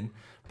interesting.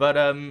 But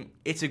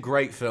it's a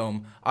great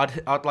film. I'd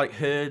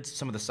heard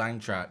some of the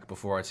soundtrack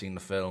before I'd seen the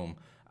film,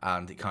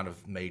 and it kind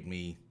of made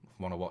me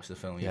want to watch the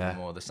film even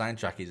more. The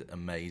soundtrack is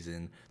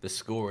amazing. The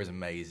score is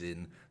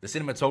amazing. The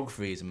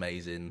cinematography is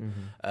amazing.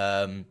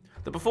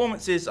 The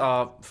performances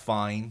are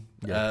fine,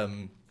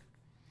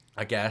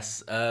 I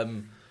guess.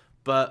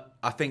 But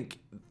I think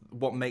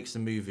what makes the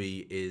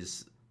movie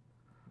is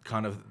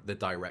kind of the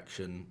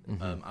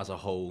direction as a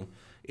whole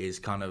is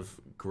kind of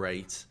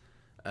great.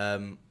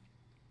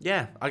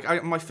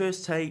 My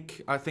first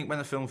take, I think when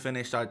the film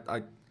finished,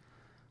 I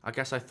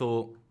guess I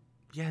thought,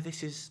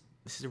 this is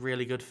a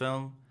really good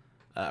film.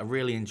 I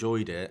really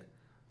enjoyed it.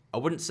 I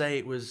wouldn't say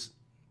it was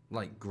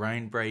like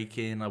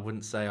groundbreaking. I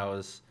wouldn't say I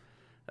was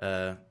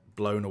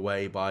blown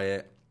away by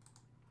it.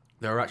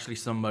 There are actually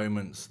some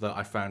moments that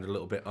I found a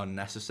little bit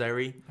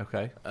unnecessary.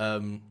 Okay.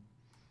 And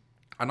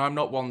I'm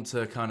not one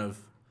to kind of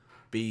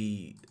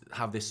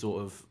have this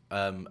sort of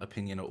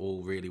opinion at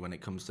all, really, when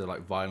it comes to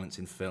like violence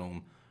in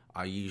film.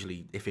 I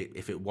usually, if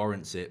it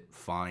warrants it,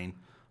 fine.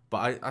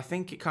 But I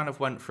think it kind of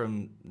went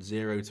from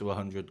 0 to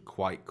 100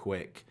 quite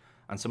quick.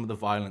 and some of the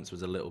violence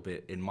was a little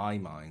bit, in my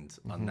mind,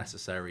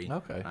 unnecessary.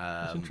 Okay,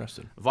 that's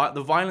interesting.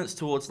 The violence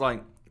towards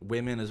like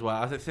women as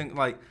well. I think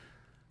like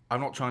I'm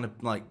not trying to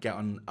like get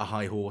on a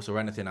high horse or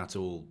anything at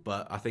all,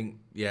 but I think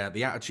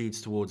the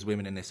attitudes towards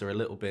women in this are a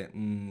little bit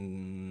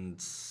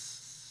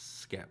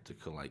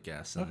skeptical, I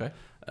guess. And, Okay.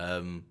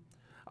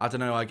 I don't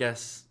know. I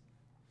guess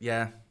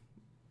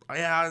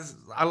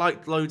I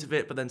liked loads of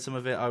it, but then some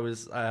of it I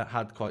was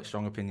had quite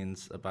strong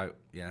opinions about.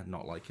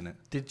 Not liking it.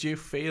 Did you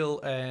feel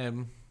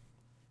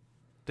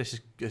this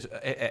is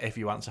if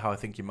you answer how I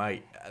think you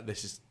might?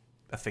 This is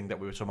a thing that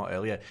we were talking about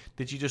earlier.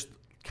 Did you just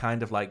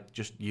kind of like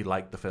you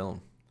liked the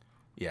film?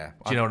 Yeah.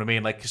 Do you know what I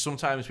mean? Like, 'cause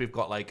sometimes we've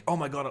got like, oh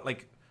my god,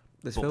 like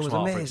This film was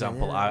Booksmart, amazing. for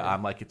example. Yeah.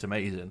 I'm like, it's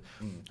amazing.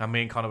 And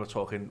me and Connor were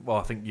talking. Well,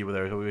 I think you were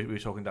there. We were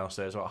talking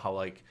downstairs about how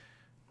like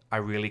I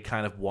really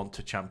kind of want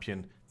to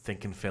champion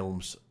thinking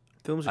films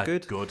Films are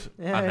good.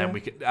 Yeah, and then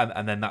we can,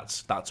 and then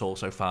that's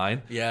also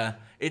fine. Yeah.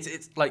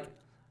 It's like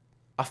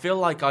I feel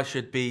like I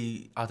should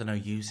be, I don't know,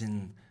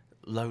 using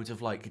loads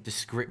of like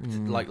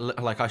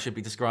like I should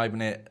be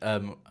describing it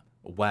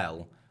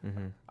well,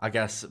 I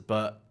guess,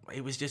 but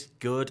it was just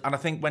good. And I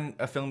think when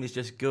a film is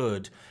just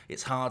good,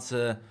 it's hard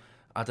to,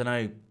 I don't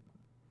know,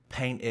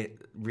 paint it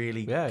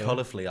really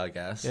colourfully, I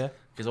guess. Yeah.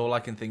 Because all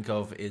I can think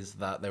of is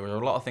that there were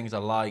a lot of things I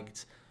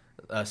liked,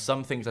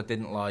 some things I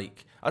didn't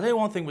like. I think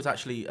one thing was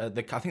actually, I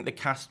think the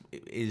cast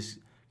is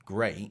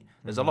great.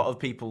 There's a lot of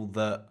people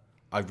that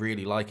I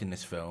really like in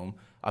this film.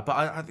 But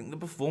I think the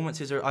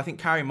performances are... I think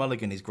Carey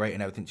Mulligan is great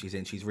in everything she's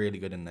in. She's really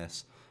good in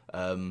this.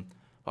 But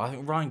I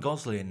think Ryan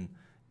Gosling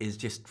is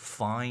just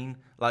fine.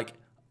 Like,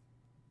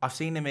 I've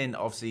seen him in,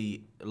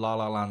 obviously, La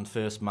La Land,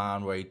 First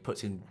Man, where he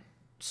puts in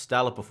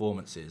stellar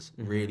performances.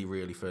 Really,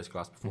 really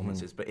first-class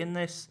performances. But in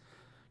this,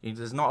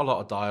 there's not a lot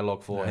of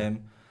dialogue for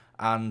him.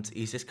 And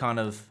he's just kind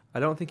of... I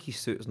don't think he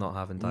suits not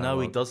having dialogue. No,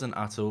 he doesn't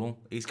at all.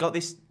 He's got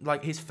this...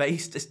 Like, his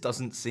face just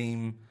doesn't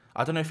seem...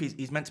 I don't know if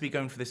he's meant to be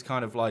going for this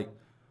kind of, like...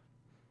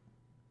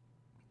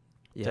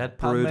 Deadpan,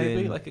 brooding.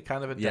 maybe? Like a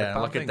kind of a deadpan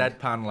like thing? a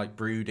deadpan, like,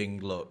 brooding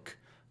look.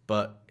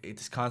 But it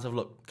just kind of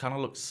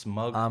looks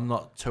smug. I'm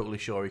not totally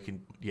sure he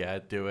can,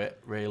 do it,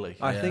 really.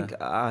 I think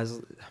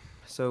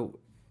so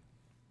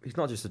he's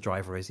not just a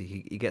driver, is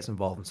he? He gets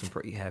involved in some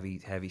pretty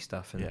heavy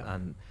stuff,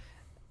 and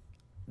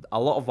a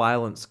lot of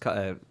violence.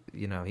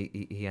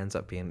 He ends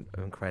up being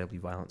incredibly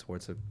violent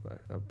towards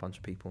a bunch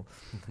of people,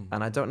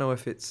 and I don't know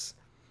if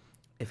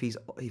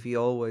he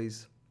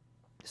always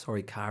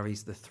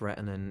carries the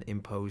threatening,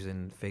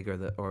 imposing figure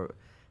that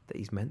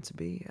he's meant to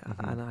be,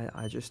 and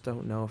I just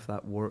don't know if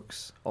that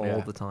works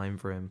all the time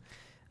for him.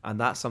 And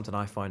that's something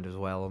I find as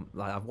well.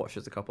 Like, I've watched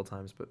it a couple of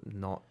times, but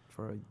not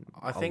for a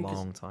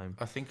long time.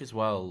 I think as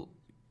well,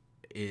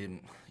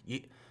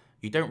 you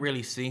don't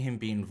really see him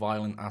being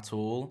violent at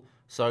all.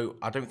 So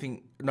I don't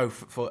think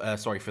for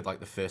like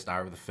the first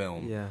hour of the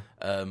film. Yeah.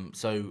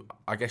 So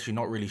I guess you're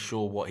not really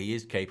sure what he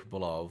is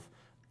capable of,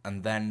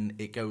 and then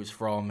it goes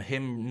from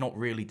him not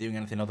really doing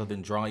anything other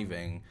than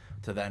driving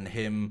to then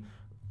him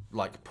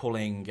like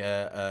pulling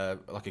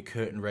like a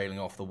curtain railing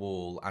off the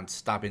wall and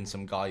stabbing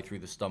some guy through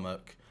the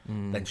stomach,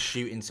 then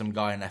shooting some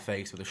guy in their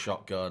face with a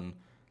shotgun.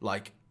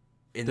 Like,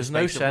 there's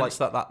no sense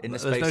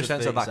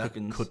that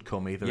could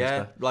come either.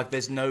 Yeah, like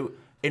there's no.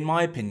 In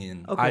my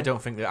opinion, I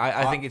don't think that.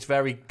 I think it's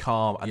very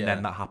calm, and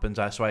then that happens.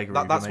 So I agree.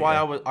 That's why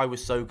I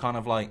was so kind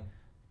of like.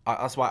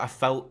 That's why I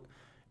felt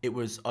it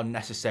was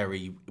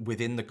unnecessary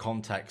within the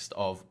context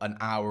of an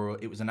hour.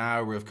 It was an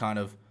hour of kind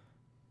of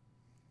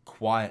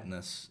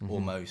quietness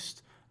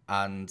almost,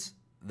 and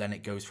then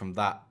it goes from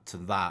that to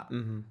that.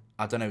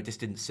 I don't know. It just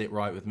didn't sit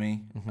right with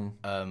me.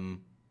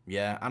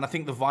 Yeah, and I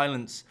think the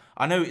violence.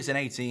 I know it's an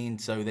 18,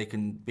 so they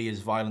can be as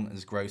violent and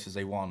as gross as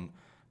they want,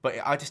 but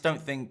I just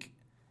don't think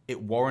it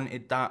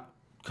warranted that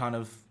kind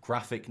of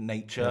graphic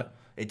nature.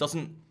 It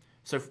doesn't.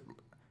 So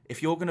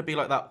if you're going to be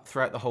like that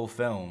throughout the whole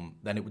film,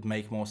 then it would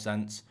make more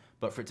sense.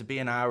 But for it to be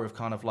an hour of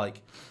kind of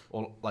like,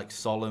 or like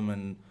solemn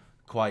and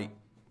quite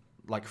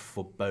like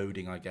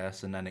foreboding, I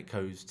guess, and then it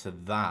goes to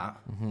that.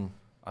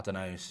 I don't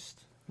know.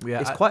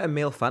 It's quite a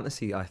male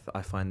fantasy. I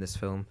find this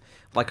film.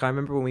 Like, I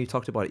remember when we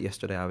talked about it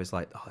yesterday, I was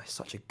like, "Oh, it's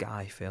such a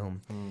guy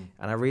film,"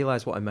 and I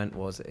realized what I meant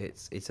was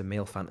it's a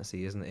male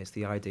fantasy, isn't it? It's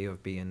the idea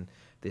of being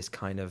this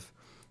kind of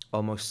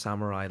almost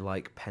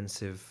samurai-like,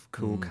 pensive,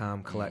 cool,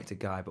 calm, collected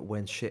guy, but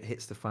when shit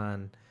hits the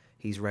fan,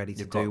 he's ready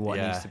to do what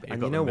needs to be.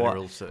 And you know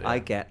what? I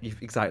get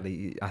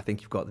exactly. I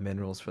think you've got the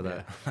minerals for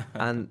that,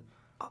 and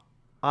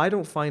I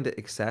don't find it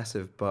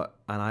excessive, and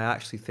I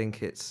actually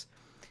think it's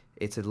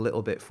a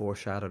little bit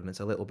foreshadowed and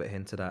it's a little bit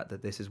hinted at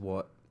that this is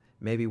what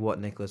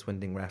Nicholas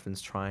Winding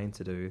Refn's trying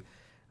to do,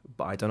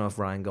 but I don't know if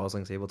Ryan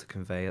Gosling's able to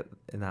convey it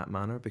in that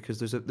manner, because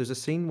there's a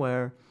scene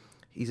where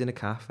he's in a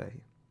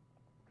cafe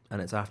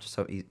and it's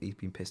after he's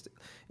been pissed.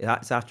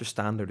 It's after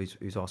Standard,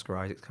 who's Oscar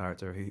Isaac's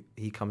character, who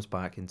he comes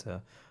back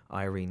into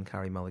Irene,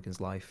 Carey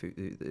Mulligan's life.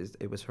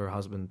 It was her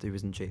husband who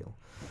was in jail,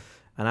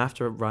 and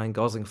after Ryan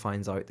Gosling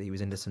finds out that he was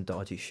into some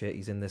dodgy shit,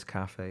 he's in this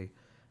cafe,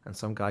 and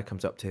some guy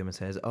comes up to him and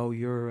says, "Oh,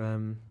 you're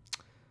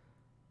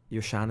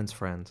Shannon's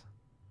friend,"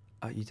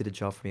 you did a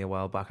job for me a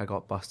while back. I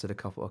got busted a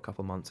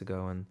couple months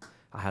ago, and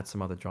I had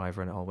some other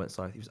driver, and it all went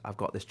south. I've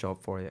got this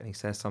job for you, and he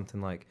says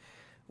something like,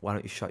 "Why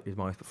don't you shut your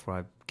mouth before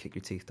I kick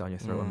your teeth down your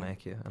throat and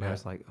make you?" And I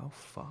was like, "Oh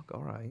fuck,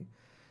 all right."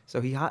 So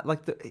he had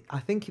like I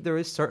think there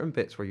is certain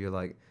bits where you're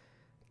like,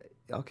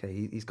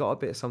 okay, he's got a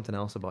bit of something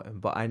else about him,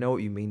 but I know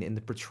what you mean. In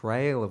the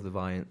portrayal of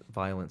the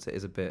violence, it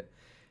is a bit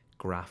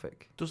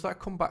graphic. Does that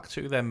come back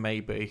to then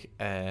maybe?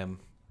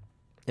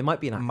 It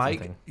might be an acting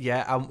thing.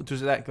 Yeah.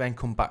 Does that then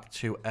come back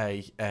to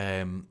a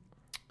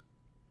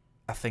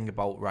thing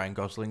about Ryan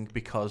Gosling?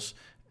 Because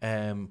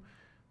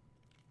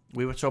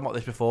we were talking about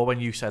this before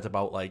when you said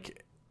about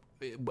like,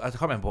 I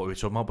can't remember what we were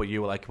talking about, but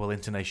you were like, well,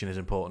 intonation is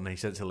important. And he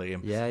said to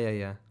Liam,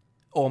 Yeah.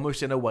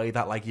 Almost in a way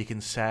that like you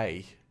can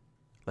say,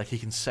 like he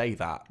can say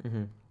that,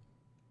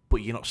 but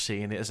you're not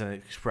seeing it as an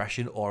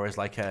expression or as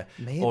like a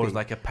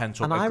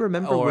pent up, and I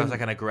remember or as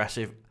like an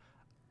aggressive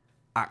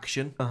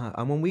action.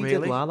 And when we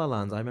did La La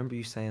Land, I remember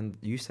you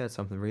said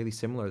something really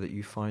similar, that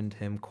you find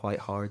him quite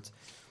hard,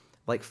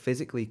 like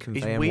physically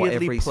conveying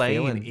whatever he's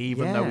playing, feeling,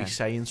 even though he's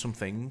saying some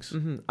things.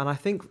 And I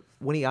think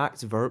when he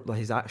acts,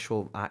 his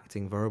actual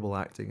acting, verbal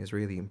acting, is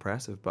really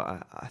impressive.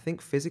 But I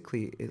think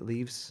physically it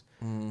leaves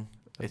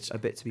it's a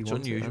bit to be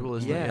wanted. Unusual,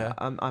 isn't it?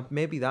 Yeah.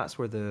 Maybe that's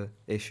where the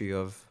issue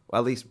of,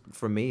 well, at least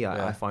for me,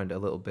 I find it a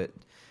little bit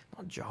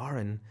not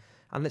jarring.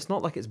 And it's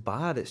not like it's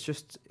bad. It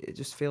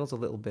just feels a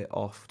little bit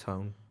off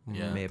tone.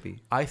 Yeah,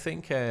 maybe. I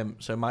think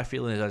so. My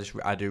feeling is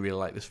I do really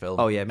like this film.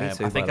 Oh yeah, me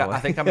too. I think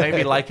I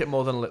maybe like it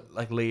more than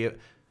like Leo.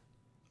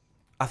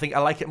 I think I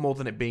like it more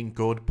than it being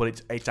good,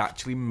 but it's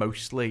actually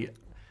mostly.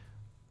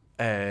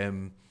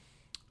 I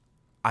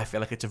feel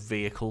like it's a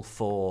vehicle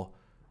for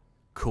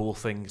cool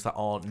things that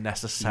aren't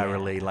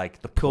necessarily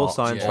like the cool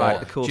plot soundtrack,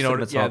 the cool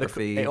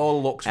cinematography. It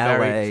all looks LA.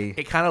 very.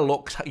 It kind of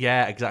looks,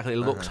 exactly. It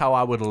looks how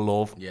I would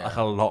love like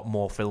a lot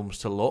more films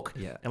to look,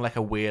 in like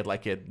a weird,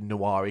 like a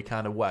noir-y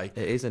kind of way.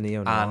 It is a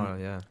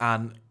neo-noir,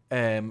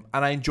 and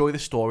I enjoy the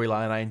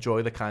storyline. I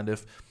enjoy the kind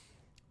of.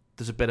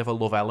 There's a bit of a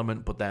love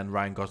element, but then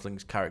Ryan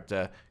Gosling's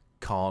character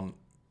can't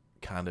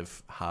kind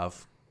of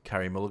have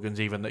Carey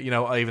Mulligan's, even though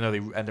they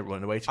end up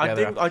running away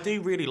together. I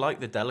do really like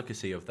the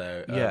delicacy of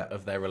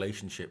their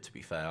relationship. To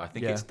be fair, I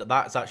think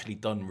that's actually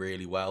done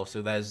really well.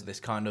 So there's this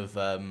kind of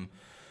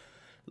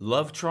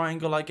love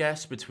triangle, I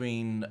guess,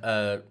 between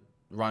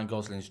Ryan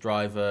Gosling's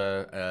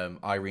driver,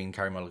 Irene,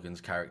 Carey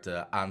Mulligan's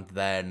character, and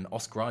then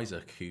Oscar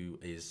Isaac, who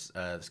is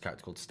this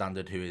character called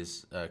Standard, who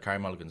is Carey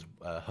Mulligan's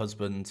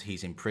husband.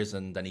 He's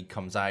imprisoned, and he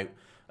comes out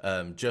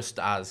just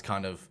as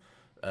kind of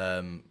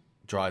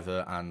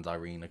driver and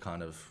Irene are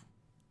kind of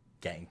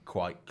getting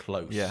quite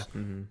close. Yeah.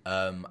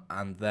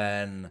 And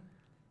then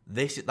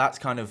that's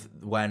kind of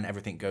when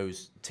everything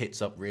goes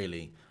tits up,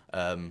 really,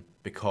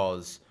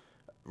 because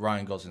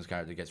Ryan Gosling's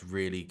character gets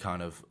really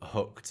kind of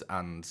hooked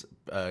and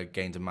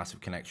gained a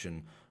massive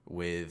connection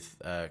with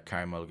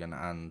Carey Mulligan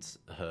and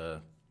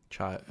her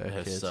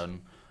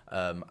son.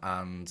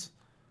 And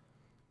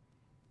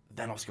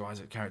then Oscar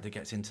Isaac's character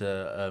gets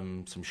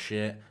into some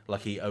shit, like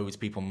he owes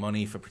people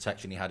money for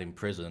protection he had in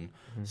prison.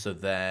 So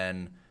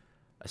then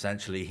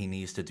essentially he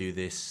needs to do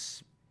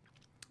this.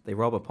 They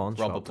rob a pawn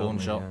shop.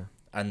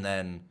 And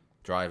then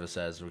driver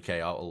says,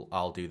 okay,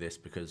 I'll do this,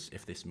 because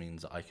if this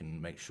means that I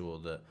can make sure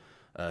that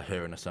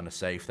her and her son are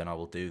safe, then I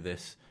will do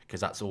this,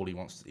 because that's all he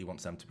wants. He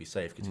wants them to be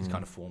safe, because he's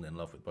kind of fallen in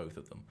love with both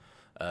of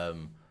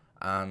them.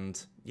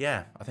 And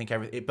yeah, I think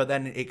but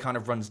then it kind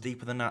of runs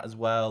deeper than that as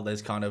well.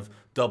 There's kind of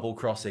double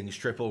crossings,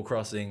 triple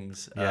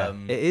crossings.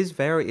 It's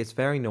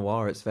very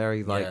noir. It's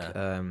very like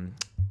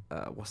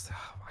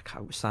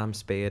Sam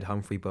Spade,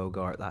 Humphrey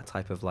Bogart, that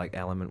type of like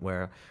element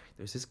where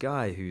there's this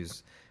guy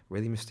who's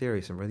really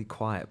mysterious and really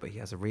quiet, but he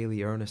has a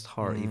really earnest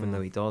heart, even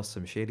though he does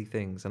some shady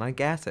things. And I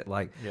get it.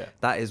 Like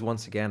that is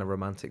once again a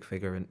romantic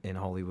figure in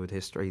Hollywood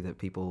history that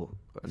people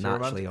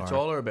naturally are. It's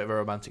all a bit of a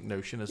romantic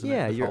notion, isn't it?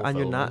 Yeah,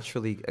 you're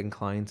naturally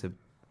inclined to,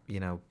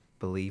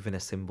 believe in a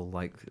symbol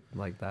like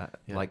that,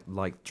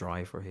 like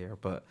Driver here.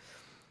 But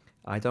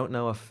I don't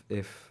know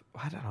if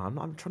I don't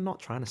know. I'm not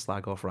trying to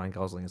slag off Ryan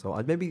Gosling as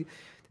well. Maybe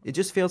it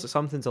just feels that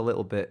something's a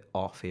little bit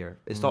off here.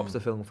 It stops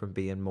the film from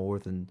being more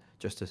than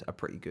just a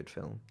pretty good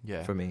film.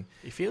 Yeah, for me,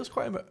 it feels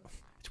quite.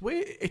 It's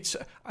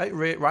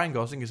weird. Ryan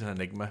Gosling is an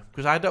enigma,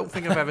 because I don't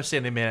think I've ever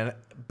seen him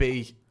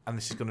be, and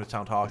this is going to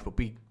sound harsh, but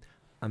be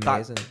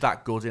amazing,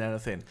 that good in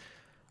anything.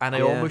 And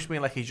I almost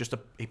mean like he's just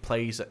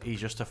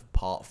a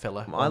part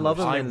filler. I love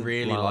him. I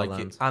really like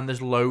it. And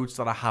there's loads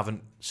that I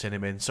haven't seen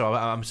him in. So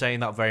I'm saying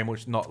that very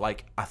much not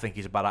like I think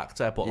he's a bad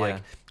actor, but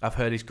like I've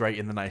heard he's great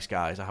in The Nice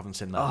Guys. I haven't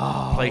seen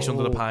that. Place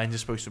Under the Pines is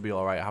supposed to be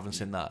all right. I haven't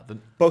seen that.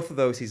 Both of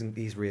those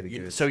he's really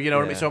good. So you know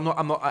what I mean.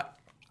 So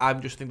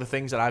I'm just thinking the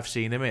things that I've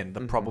seen him in.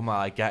 The problem that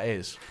I get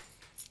is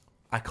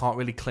I can't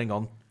really cling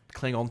on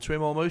to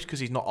him almost,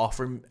 because he's not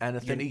offering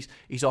anything.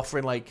 He's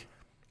offering like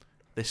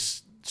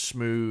this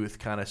smooth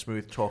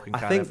talking.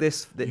 I think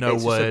this no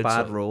words, just a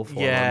bad role for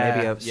him.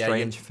 Maybe a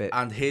strange fit.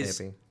 And his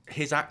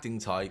his acting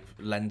type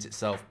lends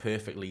itself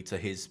perfectly to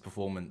his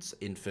performance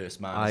in First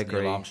Man I as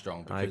agree. Neil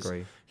Armstrong, I because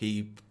agree.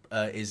 he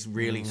is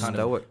really kind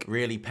stoic. of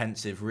really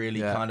pensive, really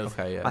Yeah, kind of.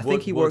 okay, yeah. I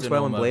think he works wooden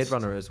well in Blade almost.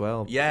 Runner as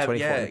well. Yeah, 2040,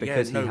 yeah,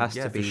 because he has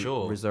to for be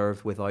sure.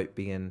 reserved without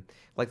being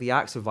like the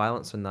acts of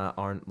violence in that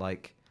aren't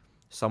like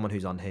someone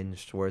who's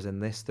unhinged, whereas in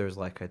this there's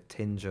like a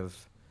tinge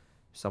of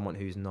someone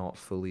who's not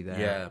fully there.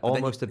 Yeah, but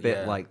then almost you- a bit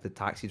yeah. like the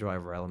Taxi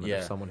Driver element Yeah.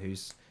 of someone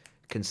who's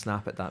can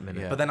snap at that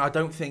minute. Yeah. But then I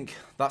don't think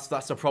that's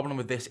the problem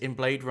with this. In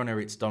Blade Runner,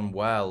 it's done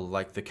well.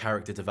 Like the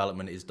character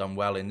development is done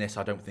well. In this,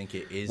 I don't think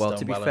it is. Well, done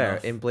to be well fair,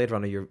 enough. in Blade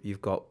Runner,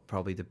 you've got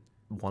probably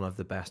one of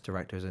the best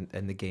directors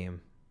in the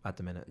game at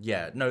the minute.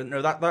 Yeah,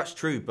 no, that's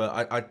true.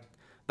 But I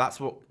that's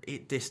what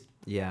this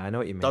Yeah, I know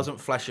what you mean. doesn't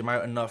flesh him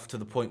out enough to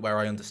the point where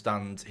I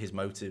understand his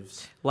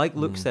motives. Like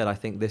Luke said, I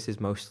think this is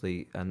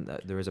mostly, and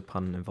there is a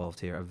pun involved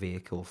here, a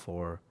vehicle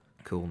for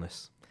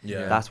coolness.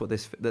 Yeah. That's what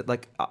this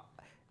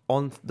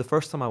on the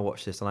first time I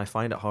watched this, and I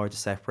find it hard to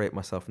separate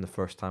myself from the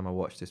first time I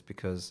watched this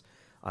because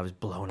I was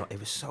blown up. It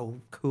was so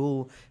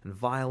cool and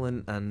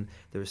violent, and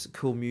there was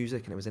cool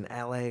music, and it was in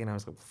LA, and I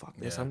was like, "Fuck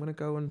this! Yeah. I'm gonna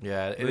go and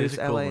Yeah, it move is a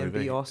to cool LA movie. and be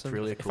It's awesome."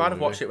 really a If cool I'd have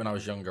movie. watched it when I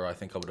was younger, I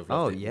think I would have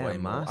loved it way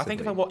more. I think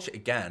if I massively. watch it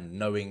again,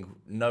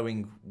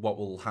 knowing what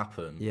will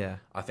happen, Yeah,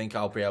 I think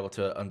I'll be able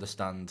to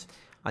understand.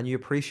 and you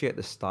appreciate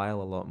the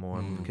style a lot more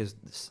Mm. because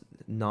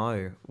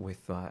now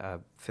with a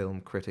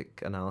film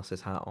critic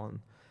analysis hat on,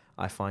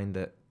 I find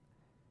that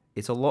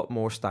it's a lot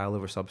more style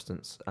over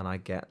substance, and I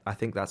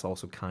think that's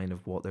also kind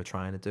of what they're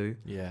trying to do.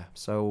 Yeah.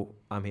 So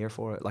I'm here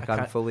for it. Like I I'm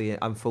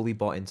can't- fully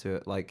bought into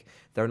it. Like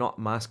they're not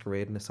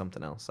masquerading as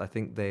something else. I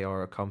think they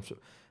are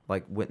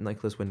like with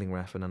Nicholas Winding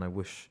Refn, and I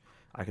wish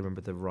I could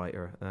remember the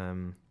writer,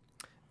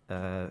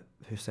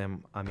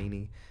 Hussein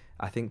Amini.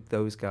 I think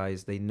those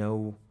guys they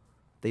know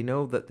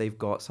that they've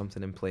got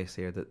something in place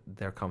here that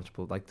they're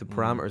comfortable. Like the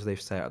parameters they've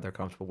set, they're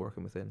comfortable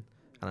working within,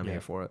 and I'm Yeah.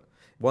 here for it.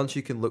 Once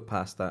you can look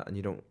past that and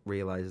you don't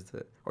realize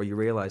that, or you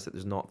realize that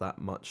there's not that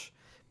much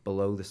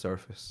below the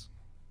surface,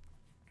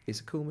 it's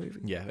a cool movie.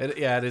 Yeah,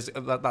 it is.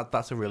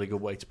 That's a really good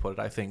way to put it.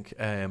 I think.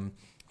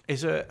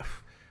 Is it?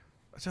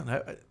 I don't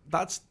know.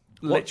 That's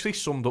literally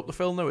summed up the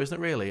film, though, isn't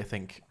it? Really, I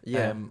think.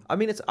 Yeah, I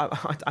mean, it's.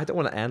 I don't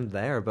want to end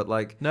there, but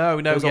like, No,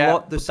 there's yeah, a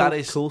lot. There's but some that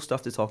is cool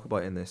stuff to talk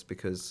about in this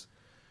because,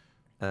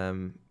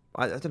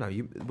 I don't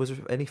know. Was there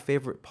any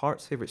favorite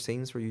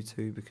scenes for you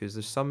two? Because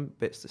there's some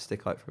bits that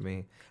stick out for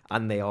me,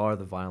 and they are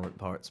the violent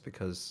parts.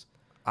 Because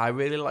I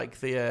really like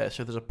the.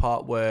 So there's a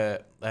part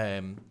where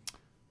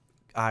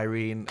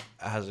Irene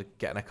has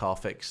getting a car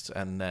fixed,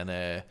 and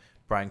then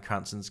Bryan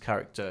Cranston's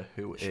character,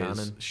 who is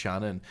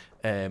Shannon,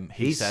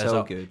 He's says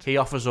so good. He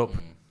offers up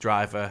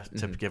driver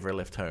to give her a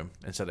lift home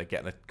instead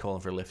of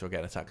calling for a lift or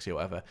getting a taxi or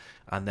whatever,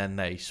 and then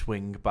they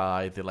swing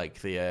by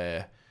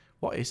the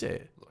what is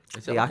it?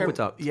 Is the it like a-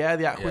 aqueduct. Yeah,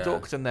 the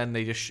aqueduct, and then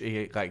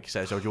he like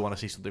says, "Oh, do you want to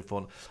see something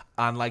fun?"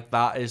 And like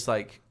that is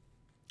like,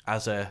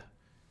 as a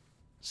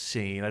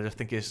scene, I just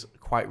think is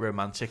quite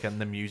romantic, and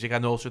the music,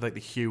 and also like the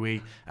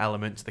huey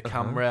element to the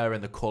camera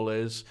and the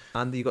colours.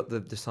 And you got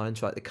the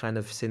soundtrack, the kind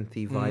of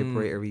synthy,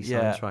 vibratory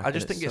Yeah, soundtrack. I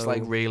just think it's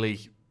like really,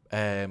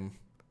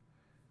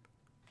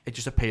 it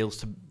just appeals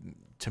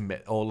to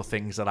all the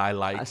things that I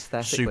like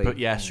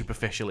Aesthetically.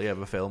 superficially of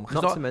a film.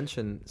 'Cause Not to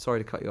mention, sorry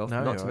to cut you off. No,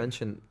 not you're to right.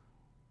 mention,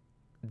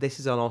 this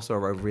is also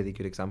a really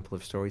good example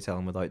of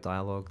storytelling without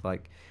dialogue.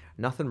 Like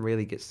nothing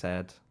really gets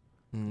said.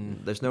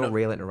 There's no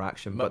real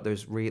interaction, but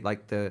there's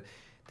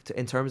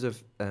in terms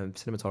of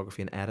cinematography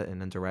and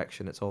editing and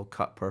direction, it's all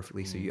cut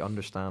perfectly, so you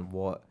understand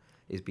what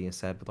is being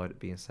said without it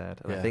being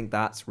said. And I Yeah. think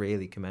that's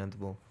really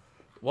commendable.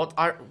 What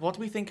do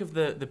we think of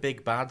the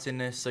big bads in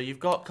this? So you've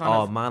got kind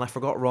Oh of man, I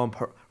forgot Ron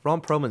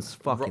Perlman's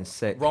fucking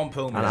sick. Ron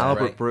Perlman and is Albert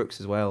great. Brooks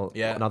as well.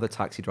 Yeah. Another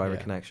Taxi Driver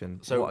Yeah. connection.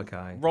 So what a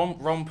guy. Ron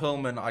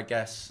Perlman, I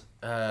guess,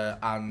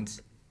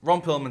 and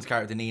Ron Perlman's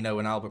character Nino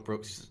and Albert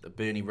Brooks,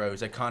 Bernie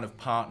Rose, they're kind of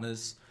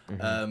partners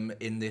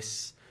in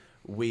this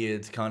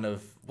weird kind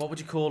of, what would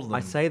you call them?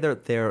 I'd say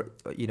they're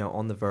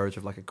on the verge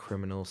of like a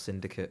criminal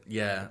syndicate.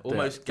 Yeah,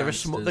 almost they're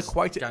gangsters.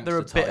 they're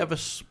a bit of a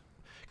type.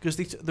 because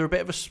they're a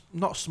bit of a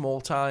not small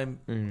time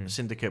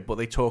syndicate, but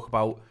they talk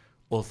about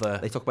other.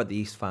 They talk about the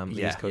East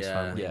family, Yeah. East Coast Yeah,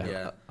 family.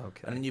 yeah.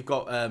 Okay. And then you've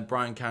got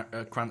Bryan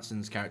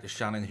Cranston's character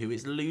Shannon, who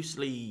is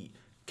loosely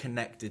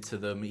connected to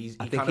them. He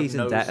I think kind he's of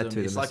knows indebted them. to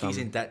them. It's like he's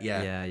in debt.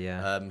 Yeah,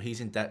 Yeah. He's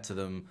in debt to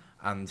them,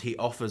 and he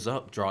offers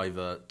up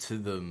Driver to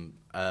them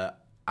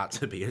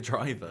to be a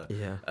driver.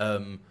 Yeah.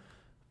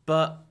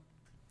 But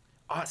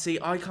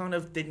I kind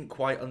of didn't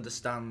quite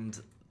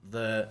understand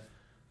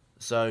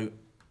so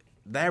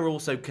they're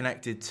also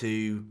connected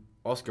to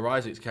Oscar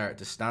Isaac's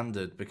character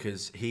Standard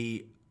because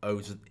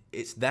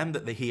it's them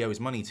that he owes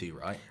money to,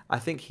 right? I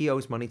think he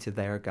owes money to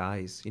their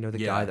guys. You know, the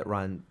Yeah. guy that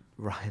Ryan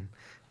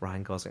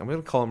Gosling. I'm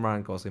going to call him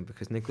Ryan Gosling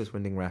because Nicholas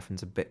Winding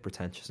Refn's a bit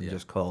pretentious and Yeah.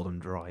 just called him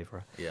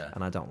Driver. Yeah.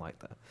 And I don't like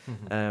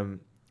that.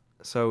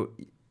 So,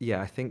 yeah,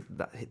 I think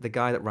that the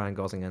guy that Ryan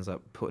Gosling ends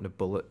up putting a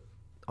bullet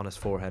on his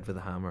forehead with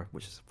a hammer,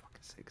 which is a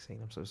fucking sick scene.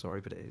 I'm so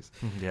sorry, but it is.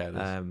 yeah, it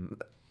is.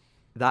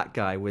 That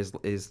guy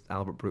is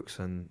Albert Brooks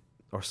and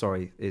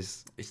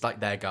It's like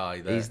their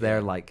guy. He's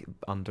their like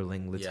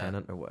underling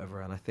lieutenant or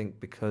whatever. And I think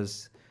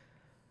because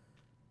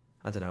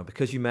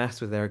you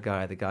mess with their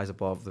guy, the guys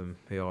above them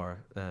who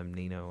are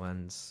Nino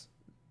and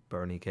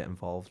Bernie get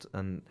involved,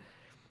 and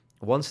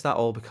once that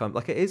all becomes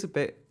like, it is a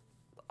bit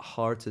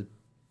hard to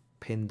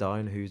pin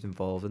down who's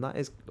involved, and that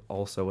is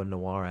also a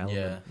noir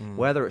element.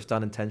 Whether it's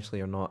done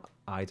intentionally or not,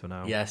 I don't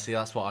know. Yeah, see,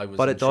 that's what I was.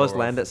 But it does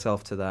lend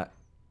itself to that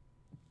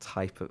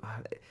type of.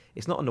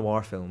 It's not a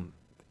noir film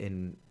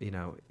in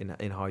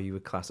how you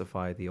would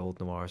classify the old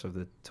noirs of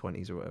the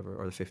 20s or whatever,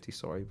 or the 50s.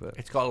 Sorry, but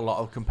it's got a lot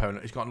of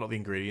components. It's got a lot of the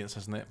ingredients,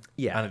 hasn't it?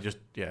 Yeah, and it just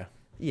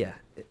yeah,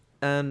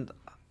 and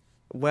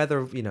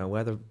whether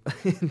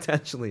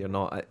intentionally or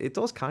not, it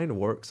does kind of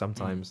work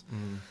sometimes.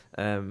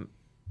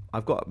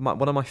 I've got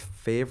one of my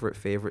favorite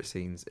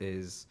scenes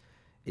is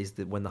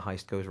when the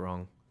heist goes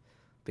wrong,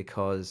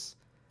 because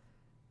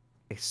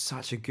it's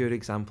such a good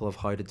example of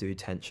how to do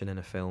tension in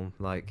a film.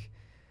 Like,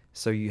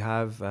 so you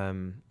have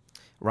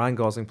Ryan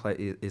Gosling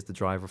is the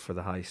driver for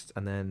the heist,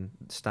 and then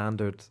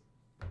Standard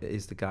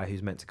is the guy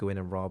who's meant to go in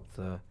and rob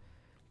the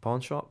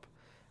pawn shop.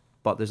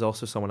 But there's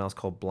also someone else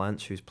called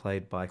Blanche who's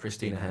played by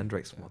Christina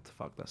Hendricks. Yeah. What the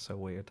fuck? That's so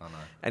weird. I know.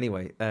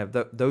 Anyway,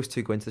 those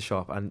two go into the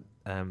shop, and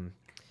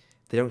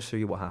they don't show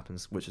you what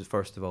happens, which is,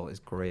 first of all, is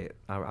great.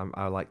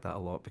 I like that a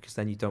lot, because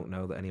then you don't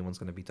know that anyone's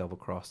going to be double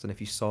crossed. And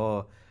if you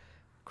saw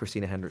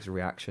Christina Hendricks'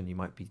 reaction, you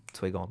might be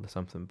twig on to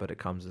something, but it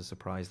comes as a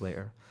surprise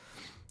later.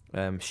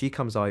 She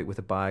comes out with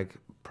a bag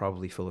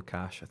probably full of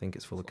cash. I think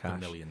it's full of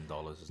cash. $1 million.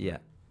 Yeah,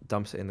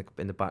 dumps it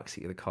in the back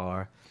seat of the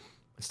car.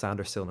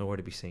 Stander's still nowhere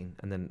to be seen,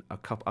 and then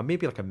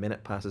maybe like a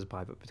minute passes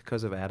by, but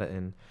because of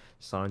editing,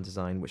 sound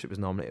design, which it was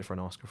nominated for an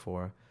Oscar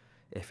for,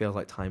 it feels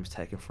like time's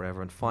taking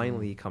forever. And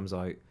finally, he comes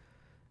out,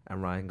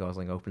 and Ryan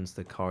Gosling opens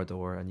the car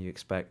door, and you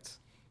expect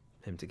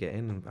him to get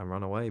in and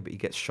run away, but he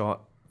gets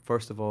shot.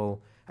 First of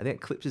all, I think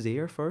it clips his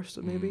ear first,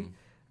 maybe,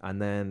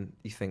 and then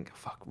you think,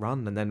 "Fuck,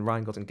 run!" And then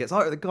Ryan Gosling gets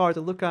out of the car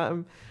to look at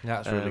him. Yeah,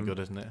 that's really good,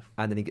 isn't it?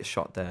 And then he gets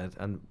shot dead.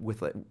 And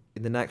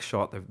in the next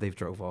shot, they've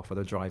drove off, or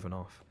they're driving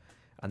off.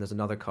 And there's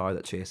another car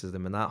that chases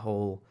them, and that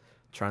whole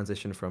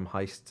transition from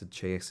heist to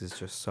chase is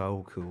just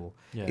so cool.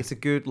 Yeah. It's a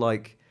good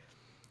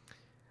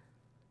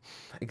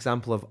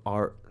example of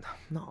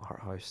not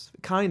art house,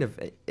 kind of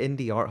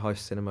indie art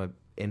house cinema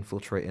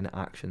infiltrating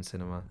action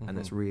cinema, and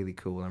it's really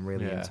cool. I'm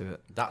really into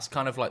it. That's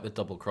kind of like the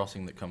double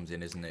crossing that comes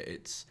in, isn't it?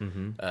 It's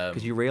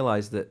because you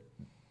realise that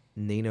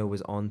Nino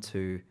was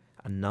onto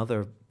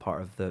another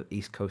part of the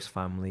East Coast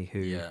family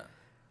who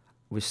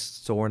was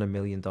storing $1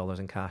 million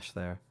in cash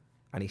there.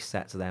 And he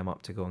sets them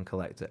up to go and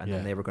collect it, and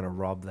then they were going to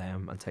rob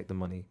them and take the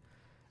money,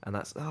 and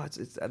that's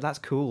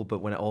cool. But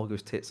when it all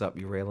goes tits up,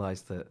 you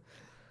realise that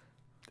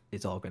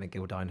it's all going to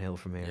go downhill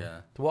from here.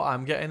 Yeah. What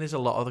I'm getting is a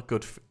lot of the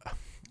good.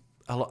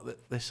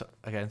 This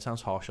again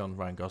sounds harsh on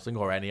Ryan Gosling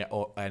or any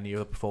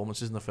other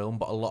performances in the film,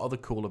 but a lot of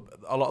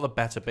the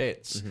better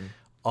bits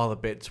are the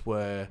bits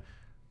where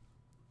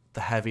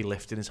the heavy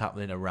lifting is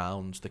happening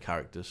around the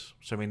characters.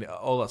 So I mean,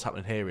 all that's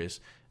happening here is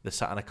they're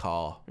sat in a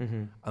car,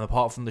 and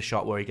apart from the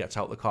shot where he gets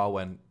out the car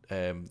when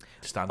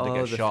Stander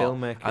gets shot,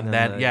 and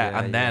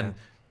then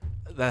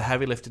the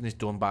heavy lifting is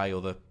done by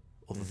other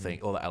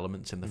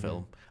elements in the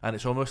film, and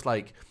it's almost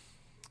like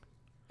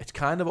it's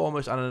kind of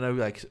almost, I don't know,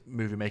 like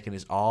movie making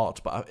is art,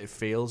 but it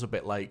feels a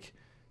bit like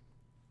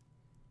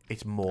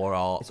it's more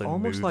art than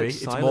movie. Like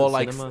it's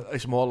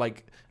more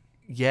like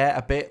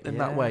a bit in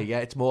that way. Yeah,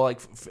 it's more like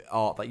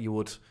art that you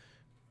would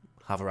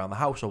have around the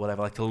house or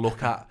whatever, like to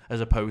look at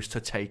as opposed to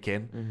take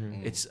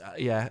in. It's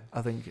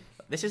I think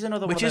this is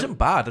another which one isn't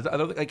bad. I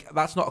don't think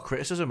that's not a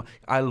criticism.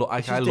 I love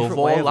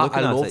all that.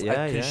 I love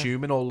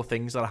consuming all the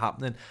things that are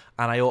happening,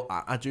 and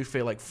I do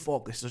feel like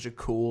fuck, this is such a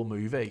cool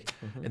movie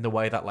in the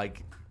way that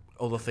like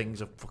other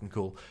things are fucking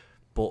cool.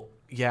 But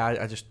I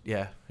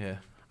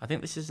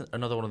think this is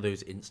another one of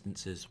those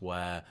instances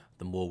where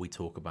the more we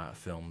talk about a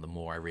film, the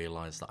more I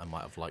realise that I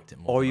might have liked it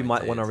more. Or you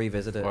might want to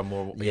revisit it. Or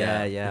more,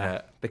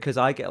 Because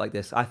I get like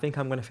this. I think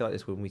I'm going to feel like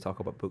this when we talk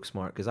about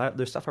Booksmart, because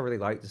there's stuff I really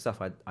liked, there's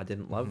stuff I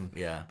didn't love.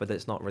 But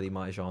it's not really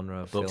my genre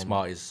of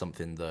Booksmart film. is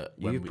something that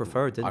you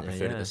preferred, didn't you? I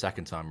preferred it the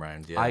second time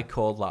round. Yeah. I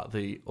called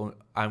that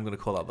I'm going to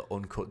call that the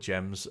uncut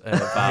gems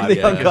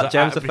the uncut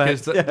gems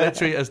effect. Because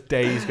literally as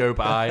days go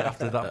by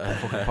after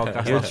that fucking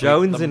podcast, you're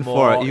jonesing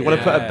for it. You want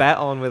to put a bet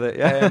on with it.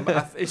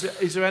 Yeah.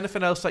 Is there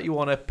anything else that you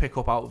want to pick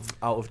up out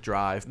of Drive?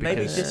 Because,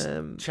 maybe just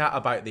chat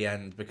about the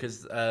end,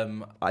 because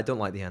I don't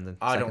like the ending.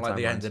 I don't like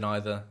the ending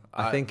either.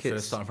 I think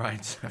it's first time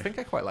round. I think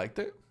I quite liked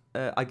it.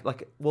 Not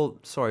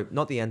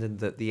the ending.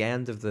 The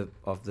end of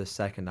the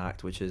second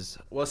act, which is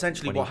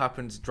essentially what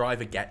happens.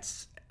 Driver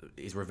gets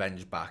his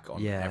revenge back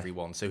on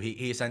everyone. So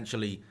he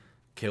essentially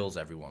kills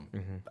everyone.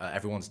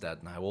 Everyone's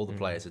dead now. All the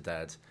players are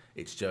dead.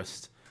 It's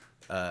just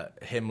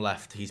him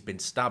left. He's been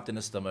stabbed in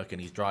the stomach,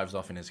 and he drives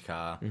off in his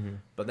car.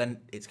 But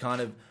then it's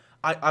kind of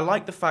I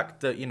like the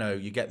fact that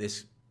you get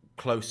this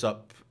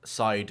close-up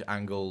side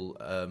angle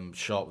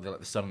shot with like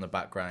the sun in the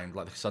background,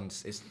 like the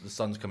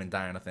sun's coming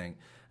down, I think,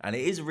 and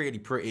it is really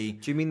pretty.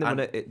 Do you mean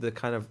the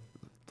kind of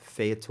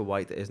fade to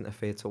white that isn't a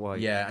fade to white.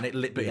 Yeah, and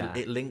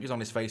it lingers on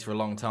his face for a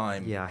long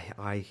time. Yeah,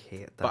 I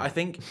hate that. But I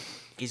think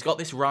he's got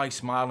this wry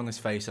smile on his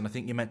face, and I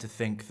think you're meant to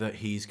think that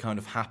he's kind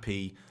of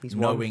happy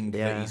knowing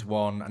that he's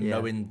won and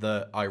knowing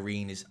that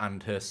Irene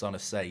and her son are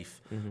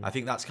safe. Mm-hmm. I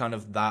think that's kind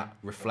of that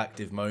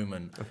reflective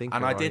moment.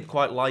 I did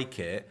quite like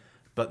it,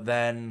 but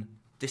then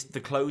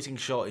the closing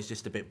shot is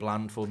just a bit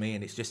bland for me,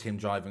 and it's just him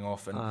driving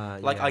off. And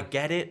I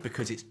get it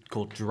because it's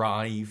called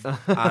Drive,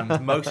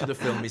 and most of the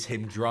film is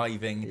him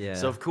driving. Yeah.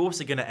 So of course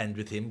they're going to end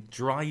with him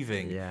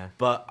driving. Yeah.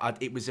 But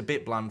it was a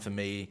bit bland for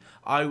me.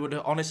 I would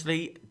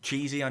honestly,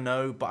 cheesy, I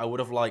know, but I would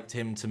have liked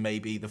him to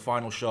maybe the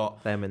final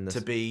shot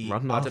to be, I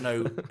don't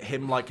know,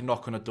 him like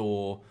knock on a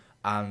door.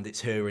 And it's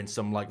her in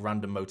some like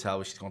random motel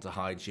where she's gone to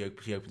hide. She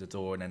opens the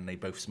door and then they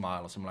both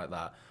smile or something like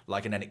that.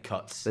 Like, and then it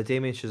cuts. The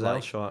Damien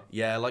Chazelle shot.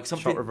 Yeah, like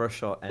something. Shot reverse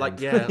shot. Like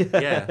yeah.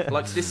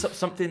 Like this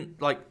something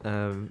like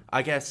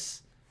I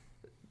guess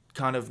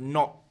kind of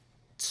not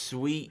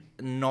sweet,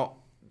 not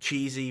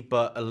cheesy,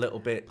 but a little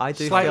bit. I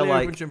do slightly feel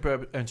like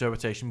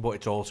interpretation, but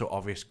it's also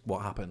obvious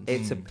what happens.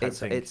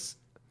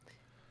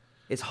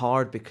 It's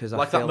hard because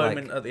like I feel that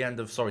moment at the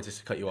end of, sorry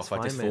to cut you off,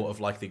 I just thought of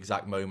like the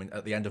exact moment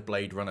at the end of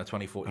Blade Runner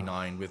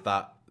 2049 with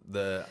that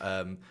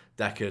the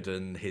Deckard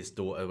and his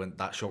daughter, when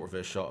that short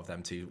reverse shot of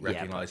them two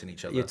recognizing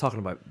each other. You're talking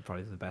about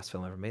probably the best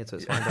film ever made, so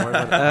it's fine. Don't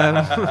worry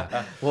about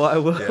it. Well, I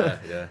will.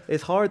 Yeah.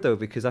 It's hard though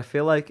because I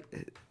feel like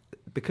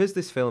because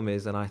this film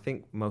is, and I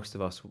think most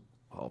of us,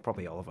 well,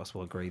 probably all of us,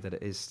 will agree that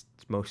it is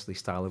mostly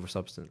style over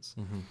substance.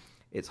 Mm-hmm.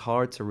 It's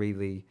hard to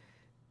really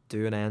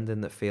do an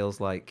ending that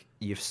feels like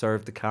you've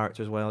served the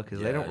characters well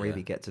because they don't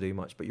really get to do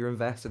much, but you're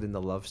invested in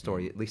the love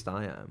story. At least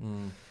I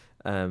am.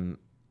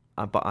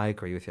 But I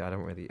agree with you. I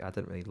didn't really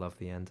love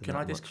the ending. Can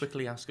I just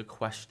quickly ask a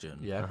question?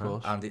 Yeah, of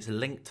course. And it's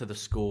linked to the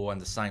score and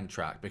the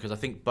soundtrack because I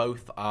think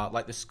both are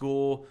like the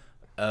score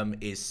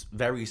is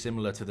very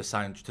similar to the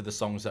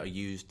songs that are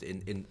used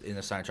in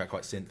the soundtrack,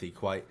 quite synthy,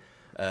 quite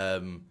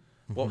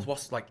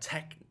what's like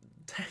tech.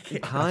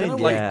 I don't know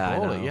what you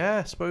call it. Yeah,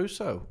 I suppose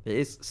so. It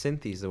is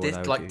synthy, the word I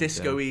would like use,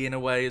 disco-y in a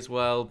way as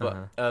well.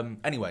 But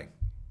anyway,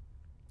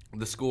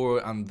 the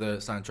score and the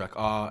soundtrack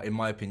are, in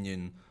my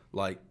opinion,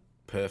 like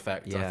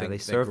perfect. Yeah, I think they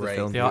serve the great.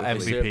 film. They are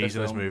beautifully. MVPs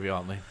in this movie,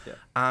 aren't they? Yeah.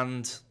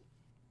 And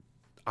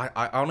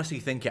I honestly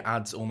think it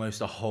adds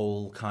almost a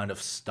whole kind of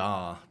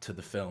star to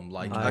the film.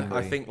 Like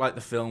I think like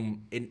the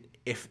film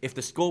if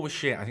the score was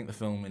shit, I think the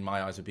film in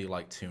my eyes would be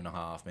like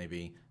 2.5,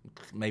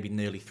 maybe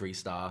nearly 3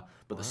 star.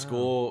 But the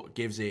score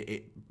gives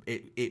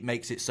it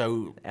makes it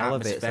so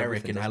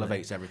atmospheric and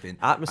elevates everything.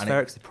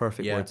 Atmospheric's the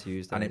perfect word to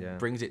use. And it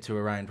brings it to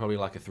around probably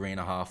like a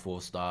 3.5,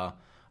 4 star.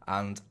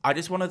 And I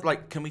just want to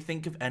like, can we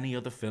think of any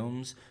other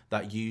films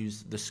that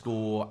use the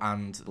score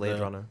and Blade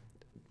Runner?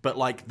 But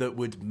like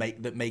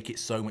that make it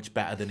so much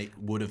better than it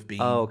would have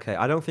been. Oh, okay.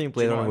 I don't think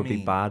Blade Runner would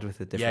be bad with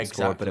a different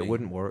score, but it exactly.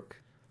 wouldn't work.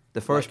 The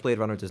first Blade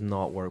Runner does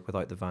not work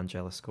without the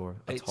Vangelis score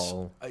at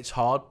all. It's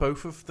hard.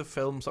 Both of the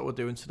films that we're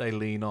doing today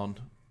lean on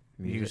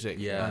music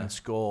and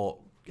score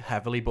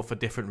heavily, but for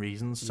different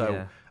reasons.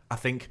 So I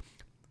think,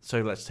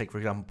 so let's take, for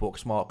example,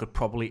 Booksmart could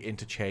probably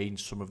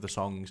interchange some of the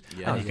songs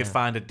and you could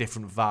find a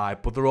different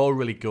vibe, but they're all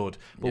really good.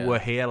 But we're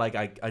here, like,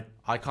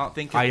 I can't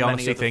think of I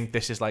honestly think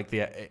this is like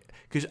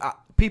because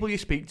people you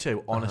speak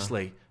to,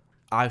 honestly,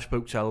 I've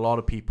spoke to a lot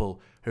of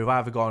people who've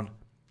either gone,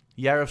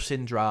 yeah, I've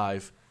seen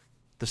Drive,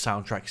 the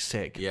soundtrack's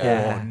sick,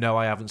 or no,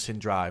 I haven't seen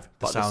Drive,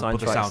 but the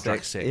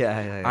soundtrack's sick.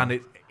 Yeah. And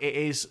it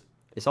is...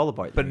 It's all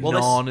about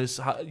bananas.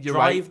 You're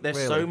Drive, right.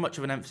 There's so much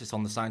of an emphasis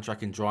on the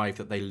soundtrack in Drive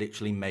that they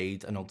literally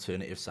made an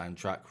alternative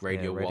soundtrack.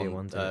 Radio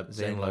 1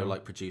 Zane Lowe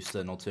like produced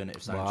an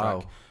alternative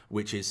soundtrack,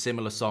 which is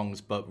similar songs,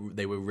 but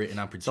they were written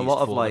and produced a lot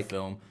of for like the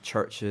film.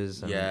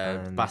 Churches,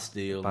 and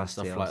Bastille and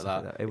stuff like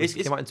that. It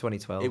came out in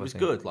 2012. It was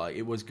good, like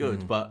it was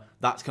good, but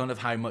that's kind of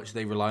how much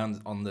they rely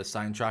on the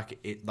soundtrack.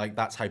 It like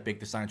that's how big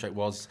the soundtrack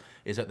was.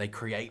 Is that they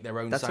create their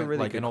own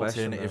an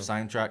alternative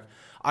soundtrack.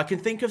 I can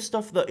think of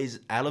stuff that is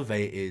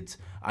elevated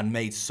and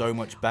made so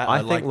much better.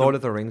 I think Lord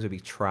of the Rings would be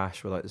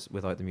trash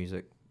without the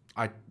music.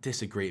 I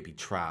disagree. It'd be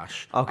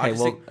trash. Okay,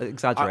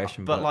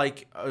 exaggeration. But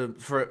like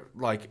Avengers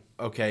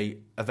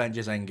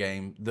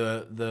Endgame,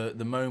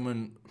 the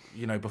moment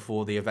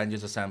before the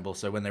Avengers assemble,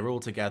 so when they're all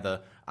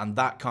together, and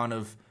that kind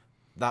of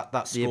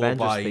that score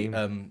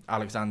by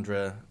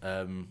Alexandra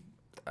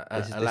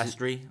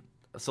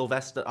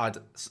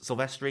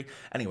Silvestri.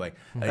 Anyway,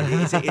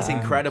 it's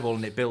incredible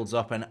and it builds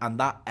up and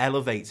that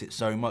elevates it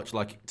so much,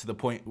 like to the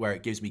point where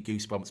it gives me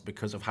goosebumps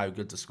because of how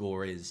good the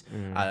score is,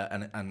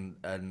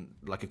 and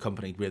like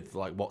accompanied with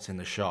like what's in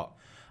the shot.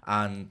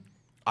 And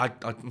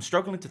I'm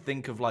struggling to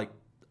think of like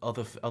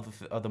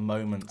other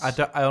moments.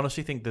 I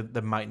honestly think that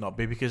there might not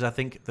be, because I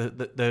think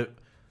the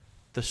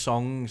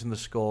songs and the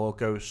score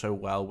go so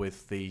well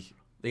with the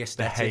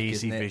aesthetic,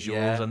 hazy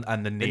visuals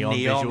and the neon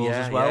visuals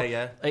as well.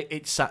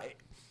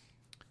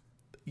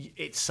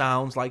 It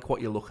sounds like what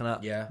you're looking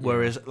at. Yeah.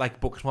 Whereas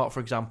like Booksmart, for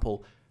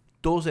example,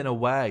 does in a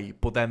way,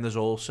 but then there's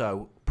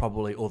also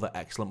probably other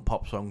excellent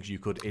pop songs you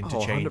could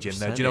interchange in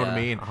there. Do you know what I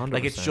mean? 100%.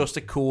 Like it's just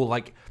a cool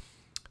like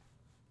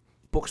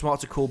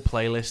Booksmart's a cool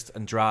playlist,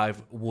 and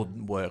Drive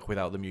wouldn't work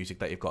without the music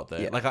that you've got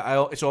there. Yeah. Like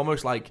it's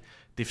almost like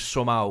they've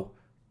somehow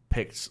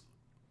picked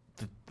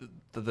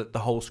the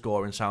whole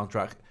score and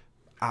soundtrack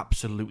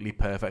absolutely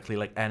perfectly.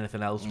 Like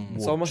anything else,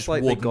 It's almost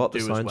like they got the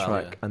soundtrack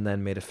well. and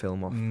then made a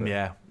film off of it.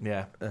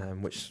 Yeah.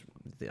 Which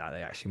they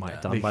actually might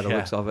have done by the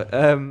looks of it.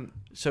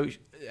 So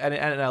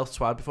anything else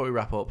to add before we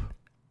wrap up?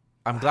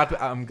 I'm glad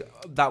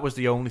that was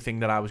the only thing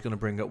that I was going to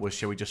bring up was,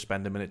 shall we just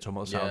spend a minute talking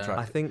about the soundtrack?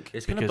 I think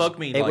it's going to bug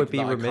me. It would be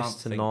that remiss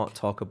to not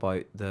talk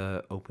about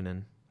the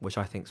opening, which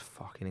I think is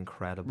fucking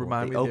incredible.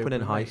 Remind me the of the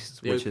opening opening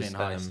heist, The which opening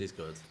heist is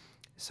good.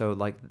 So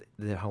like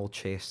the whole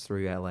chase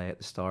through LA at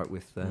the start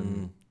with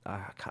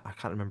I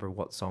can't remember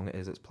what song it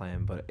is it's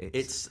playing, but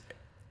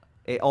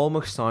it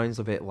almost sounds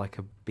a bit like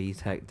a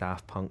B-Tech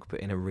Daft Punk,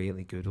 but in a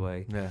really good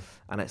way. Yeah.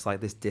 And it's like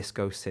this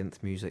disco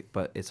synth music,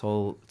 but it's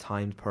all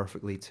timed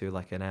perfectly to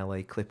like an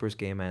LA Clippers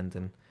game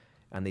ending,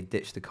 and they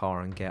ditch the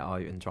car and get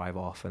out and drive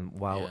off, and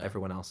while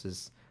everyone else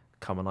is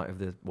coming out of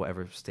the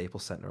whatever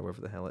Staples Center or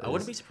whatever the hell it is. I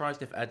wouldn't be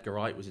surprised if Edgar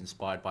Wright was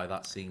inspired by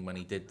that scene when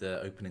he did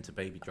the opening to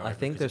Baby Driver. I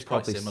think there's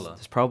quite probably similar.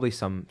 there's probably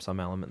some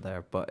element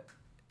there, but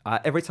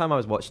every time I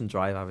was watching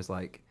Drive, I was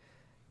like,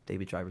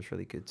 Baby Driver's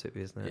really good too,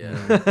 isn't it?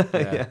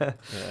 Yeah.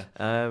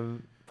 Yeah.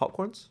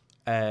 Popcorns?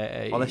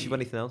 Unless you've got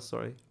anything else,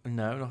 sorry.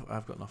 No,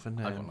 I've got nothing.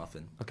 I've got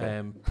nothing.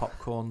 Okay.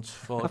 Popcorns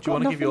for. I've Do you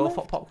want to got give your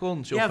nothing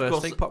popcorns? Your Yeah, of first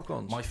course. steak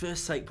popcorns. My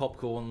first steak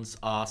popcorns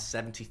are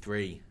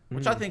 73,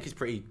 which I think is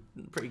pretty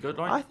good,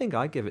 right? I think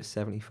I give it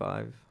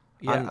 75.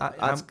 Yeah, And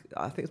I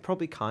think it's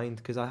probably kind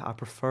because I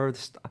prefer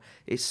the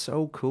it's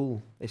so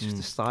cool. It's just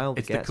the style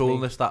that It's gets the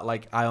coolness that,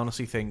 like, I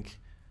honestly think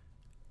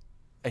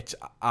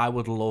I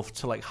would love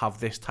to, like, have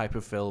this type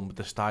of film with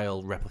the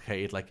style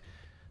replicated, like,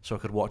 so I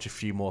could watch a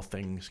few more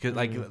things. Because,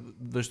 like,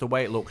 there's the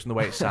way it looks and the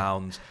way it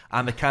sounds,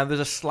 and there's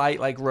a slight,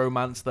 like,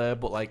 romance there,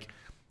 but, like,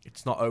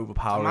 it's not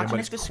overpowering. Imagine But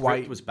if the it's script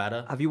quite was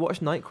better. Have you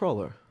watched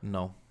Nightcrawler?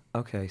 no.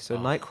 Okay, so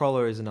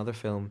Nightcrawler is another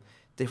film,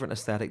 different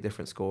aesthetic,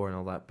 different score and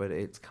all that, but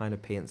it kind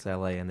of paints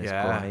LA in this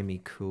grimy,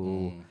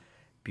 cool,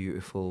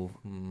 beautiful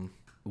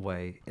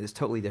way. It's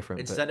totally different.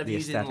 Instead but of the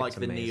using like aesthetic's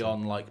the amazing.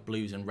 neon like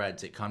blues and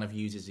reds, it kind of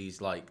uses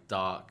these like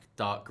dark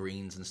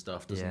greens and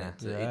stuff, doesn't Yeah.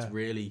 it? Yeah. It's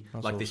really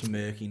That's like awesome. this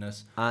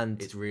murkiness. And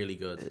It's really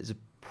good. it's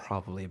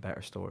probably a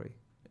better story.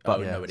 Oh,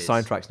 But no, it is.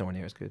 soundtrack's nowhere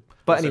near as good.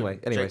 But Also, anyway,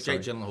 Jake sorry.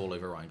 Gyllenhaal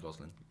over Ryan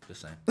Gosling.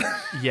 Just saying.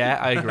 Yeah,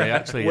 I agree,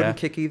 actually, yeah. Wouldn't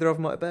kick either of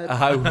them out of bed.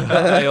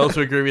 I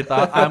also agree with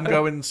that. I'm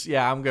going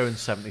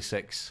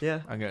 76.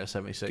 Yeah. I'm going to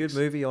 76. Good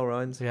movie all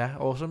round. Yeah,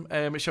 awesome.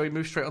 Shall we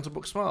move straight on to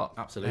Booksmart?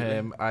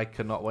 Absolutely. I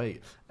cannot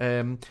wait.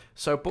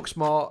 So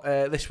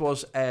Booksmart, this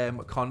was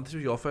Con. This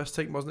was your first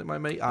take, wasn't it, my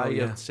mate? I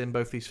yeah. had seen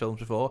both these films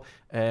before.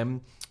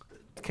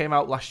 Came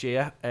out last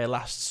year,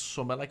 last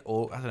summer, like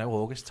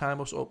August time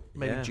or so,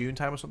 maybe Yeah. June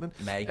time or something.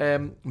 May.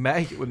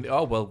 May.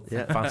 Oh well,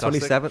 Yeah,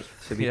 fantastic.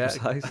 27th to be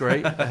precise.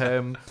 Great.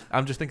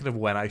 I'm just thinking of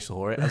when I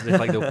saw it, as if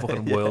like the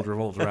fucking world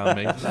revolves around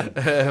me.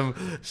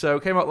 So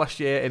it came out last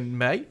year in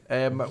May.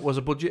 Was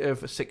a budget of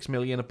 $6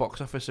 million, a box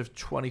office of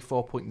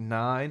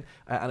 24.9,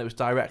 and it was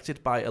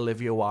directed by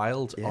Olivia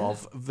Wilde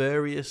of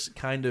various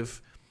kind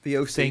of The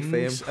OC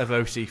things fame. of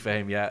OC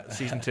fame. Yeah,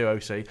 season 2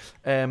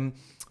 OC.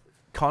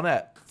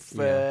 Connor,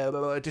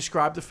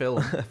 describe the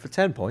film. For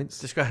 10 points.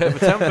 Describe for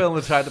 10 film,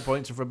 describe the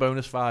points, and for a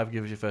bonus 5,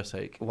 give us your first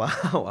take. Wow,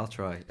 I'll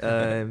try.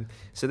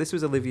 So this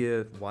was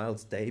Olivia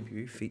Wilde's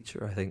debut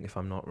feature, I think, if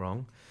I'm not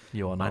wrong.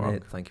 You are not And wrong.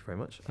 thank you very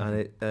much. And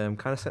it kind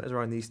of centers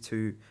around these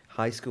two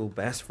high school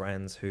best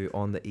friends who,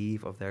 on the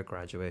eve of their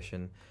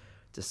graduation,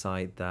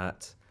 decide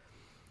that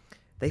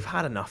they've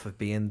had enough of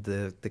being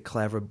the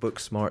clever,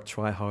 book-smart,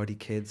 try-hardy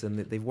kids, and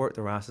they've worked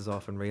their asses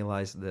off and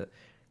realized that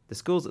the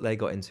schools that they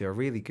got into are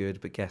really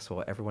good, but guess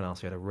what? Everyone else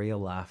who had a real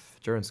laugh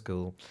during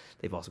school,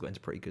 they've also got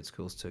into pretty good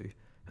schools too.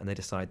 And they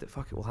decide that,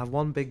 fuck it, we'll have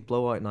one big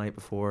blowout night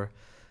before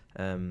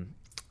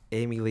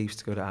Amy leaves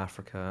to go to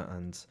Africa,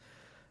 and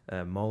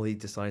Molly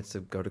decides to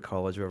go to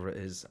college, wherever it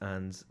is,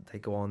 and they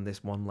go on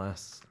this one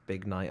last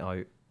big night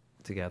out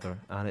together.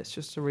 And it's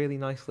just a really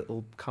nice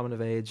little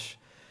coming-of-age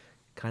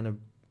kind of,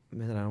 I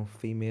don't know,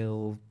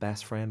 female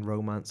best friend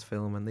romance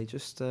film, and they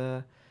just...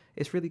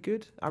 it's really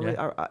good.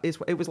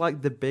 It was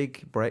like the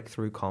big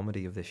breakthrough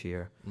comedy of this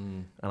year,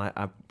 and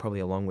I probably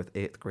along with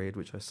 8th Grade,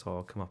 which I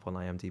saw come up on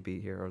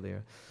IMDb here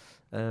earlier.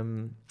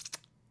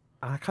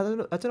 I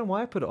don't know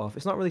why I put it off.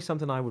 It's not really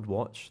something I would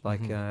watch.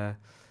 Like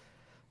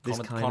this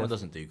Connor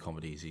doesn't do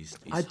comedies. He's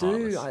I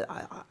do,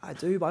 heartless. I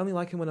do, but I only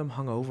like him when I'm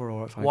hungover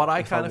or if I. What I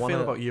if kind of wanna...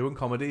 feel about you and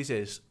comedies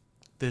is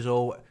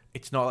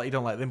it's not that you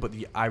don't like them, but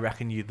I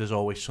reckon there's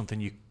always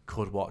something you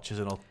could watch as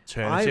an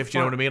alternative. Do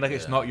you know what I mean? Like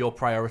it's not your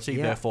priority,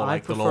 therefore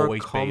like there'll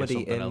always comedy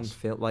be something in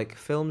else. like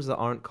films that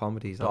aren't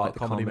comedies. I like the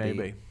comedy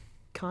maybe.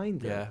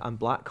 Kind of. Yeah. And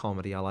black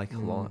comedy I like a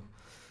lot.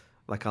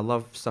 Like I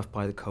love stuff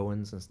by the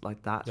Coens and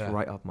like that's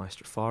right up my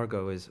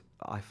Fargo is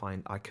I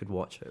find I could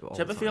watch it all Do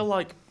you ever the feel time.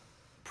 like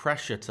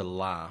pressure to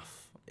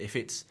laugh If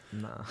it's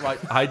Nah. like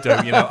I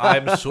don't,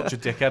 I'm such a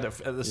dickhead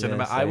at the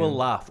cinema. I will same.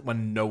 laugh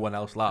when no one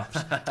else laughs.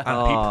 And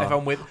Oh. if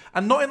I'm with,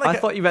 and not in like I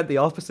thought you meant the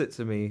opposite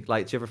to me.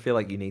 Like, do you ever feel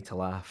like you need to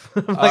laugh?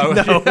 I'm oh,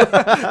 like, no.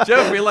 yeah. Do you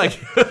ever feel like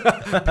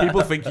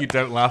people think you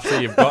don't laugh, so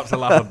you've got to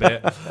laugh a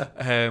bit?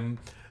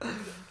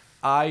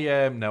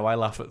 No, I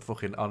laugh at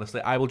fucking,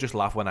 honestly. I will just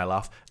laugh when I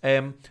laugh.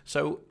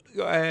 So.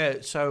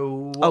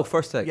 Oh,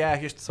 first take.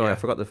 Yeah, Sorry, I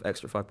forgot the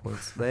extra 5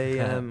 points. They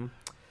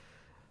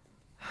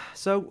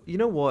So you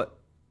know what?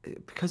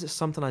 Because it's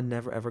something I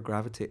never ever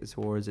gravitated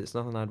towards. It's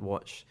nothing I'd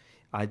watch.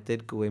 I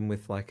did go in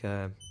with like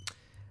a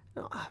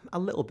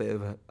little bit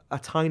of a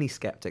tiny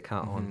skeptic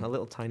hat on, a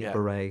little tiny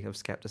beret of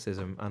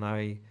skepticism,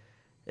 and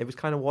it was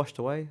kind of washed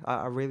away.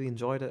 I really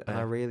enjoyed it, and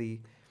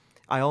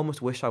I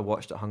almost wish I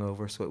watched it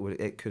hungover, so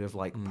it could have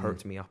like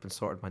perked me up and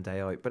sorted my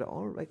day out. But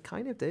it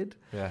kind of did.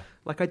 Yeah.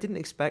 Like I didn't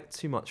expect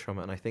too much from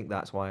it, and I think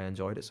that's why I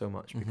enjoyed it so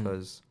much,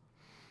 because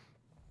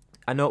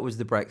I know it was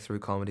the breakthrough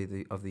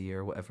comedy of the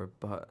year or whatever,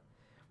 but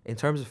in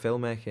terms of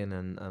filmmaking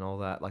and all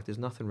that, like there's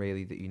nothing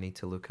really that you need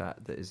to look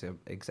at that is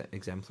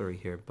exemplary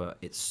here, but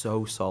it's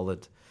so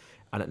solid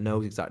and it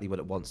knows exactly what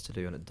it wants to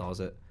do and it does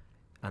it,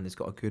 and it's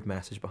got a good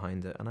message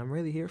behind it, and I'm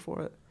really here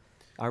for it.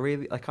 I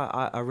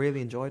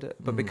really enjoyed it,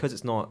 but because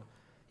it's not,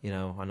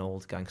 an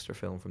old gangster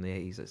film from the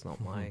 80s, it's not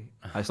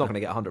it's not going to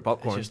get 100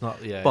 popcorn. It's just not,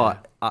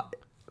 but I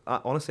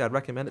honestly, I'd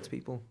recommend it to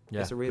people.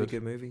 Yeah, it's a really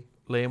good movie.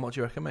 Liam, what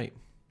do you reckon, mate?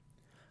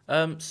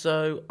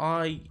 So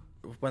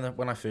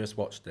when I first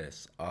watched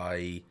this,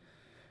 I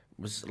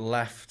was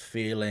left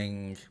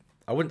feeling,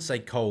 I wouldn't say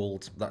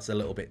cold, that's a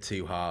little bit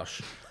too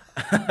harsh.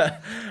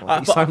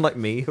 You sound like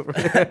me.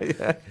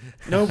 Yeah.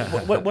 No,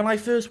 when I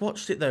first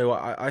watched it though,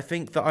 I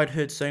think that I'd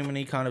heard so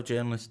many kind of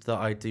journalists that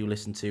I do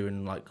listen to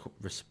and like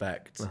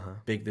respect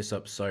big this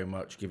up so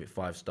much, give it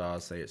 5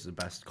 stars, say it's the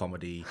best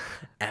comedy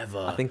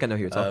ever. I think I know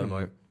who you're talking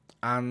about.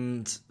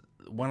 And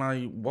when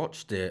I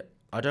watched it,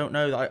 I don't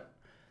know,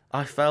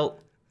 I felt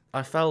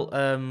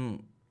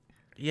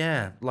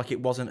like it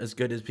wasn't as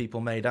good as people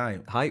made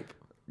out. Hype.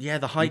 Yeah,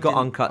 the hype. You got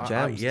uncut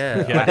gems.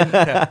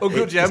 Yeah.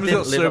 Uncut gems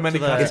got so many.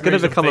 It's going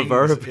to become a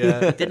verb.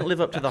 Yeah. It didn't live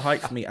up to the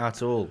hype for me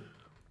at all.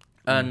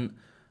 And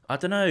I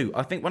don't know.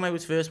 I think when I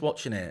was first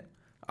watching it,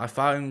 I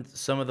found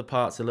some of the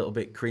parts a little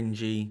bit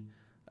cringy.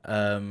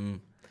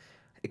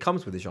 It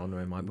comes with the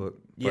genre in my book.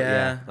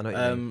 Yeah, I know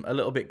what you mean. a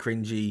little bit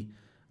cringy.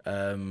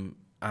 And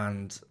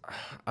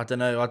I don't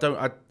know.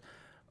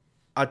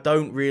 I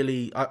don't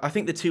really. I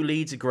think the 2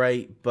 leads are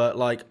great, but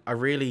like I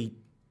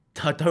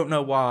don't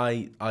know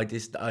why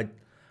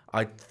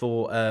I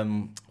thought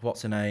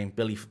what's her name,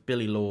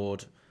 Billy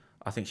Lord.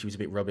 I think she was a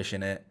bit rubbish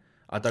in it.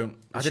 Did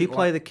she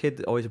play the kid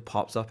that always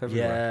pops up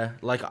everywhere? Yeah,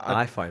 like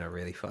I find her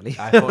really funny.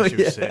 I thought she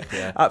was sick.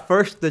 Yeah. At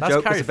first, the That's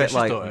joke Carrie was a bit Fisher's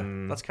like,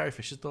 daughter. That's Carrie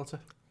Fisher's daughter.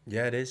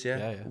 Yeah, it is.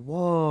 Yeah.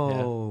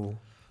 whoa.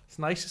 It's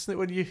nice, isn't it,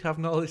 when you have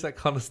knowledge that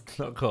Connor's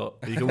not caught,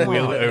 you can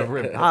wheel it over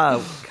him.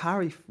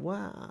 Carrie,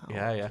 wow.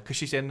 Yeah, because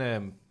she's in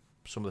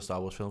some of the Star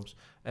Wars films.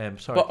 Sorry,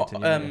 But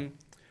continue.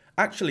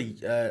 actually,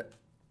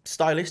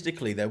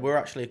 stylistically, there were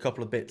actually a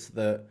couple of bits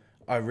that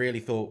I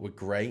really thought were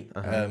great.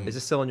 Is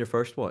this still on your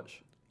first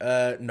watch?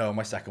 No,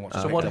 my second watch.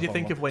 So what did you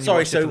think of when you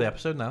watched it for the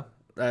episode now?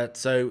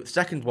 So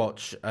second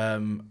watch,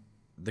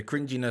 the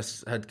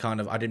cringiness had kind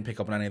of, I didn't pick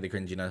up on any of the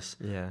cringiness.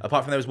 Yeah.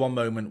 Apart from there was one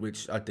moment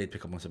which I did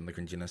pick up on some of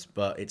the cringiness,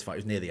 but it's fine. It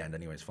was near the end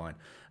anyway. It's fine.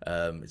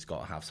 It's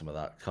got to have some of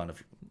that kind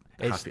of.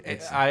 I agree Has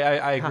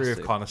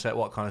with to.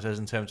 what Connor says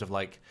in terms of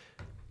like.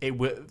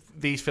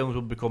 These films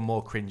will become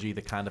more cringy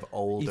the kind of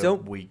older. You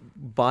don't we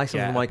buy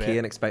something get from a IKEA bit.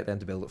 and expect them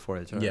to build it for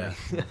you. Do you know what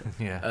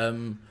I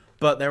mean? Yeah.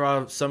 But there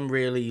are some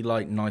really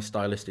like nice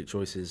stylistic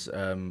choices.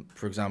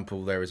 For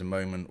example, there is a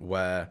moment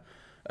where,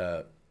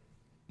 I'll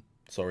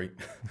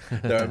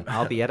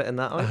be editing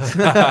that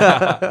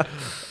out.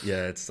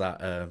 yeah, it's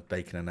that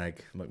bacon and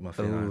egg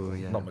McMuffin. Ooh,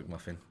 yeah. Not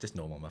McMuffin, just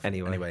normal muffin.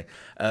 Anyway.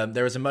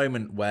 There is a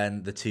moment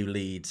when the 2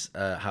 leads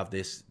have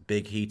this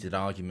big heated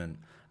argument,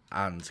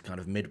 and kind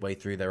of midway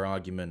through their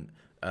argument,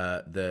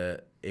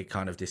 the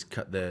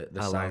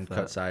sound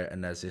cuts out,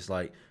 and there's this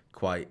like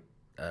quite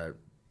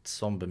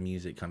somber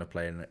music kind of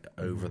playing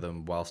over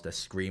them whilst they're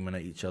screaming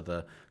at each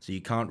other. So you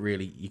can't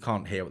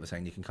hear what they're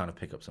saying. You can kind of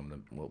pick up some of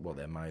them, what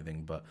they're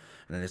mouthing, and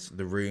then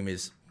the room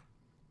is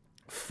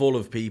full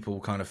of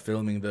people kind of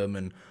filming them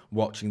and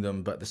watching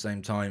them, but at the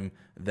same time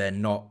they're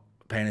not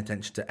paying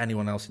attention to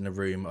anyone else in the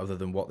room other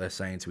than what they're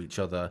saying to each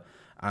other.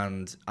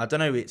 And I don't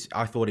know,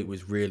 I thought it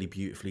was really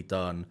beautifully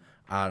done,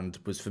 and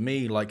was for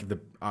me like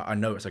I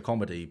know it's a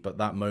comedy, but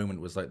that moment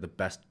was like the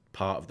best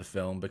part of the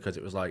film, because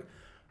it was like,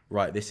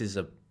 right, this is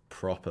a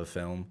proper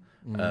film.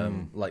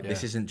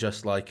 This isn't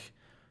just like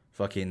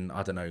fucking,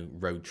 I don't know,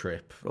 road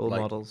trip. Role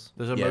models.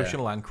 There's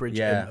emotional anchorage.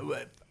 Yeah.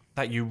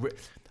 That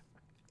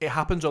it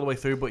happens all the way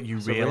through, but you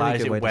It's a really realise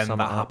good it way to when sum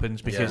that it up.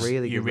 happens, because It's a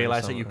really you good way to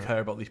realise sum that you it up. care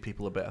about these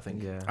people a bit, I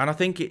think. Yeah. And I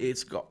think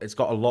it's got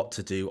a lot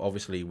to do,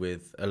 obviously,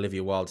 with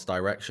Olivia Wilde's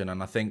direction.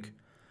 And I think,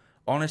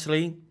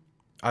 honestly,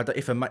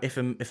 if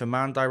a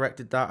man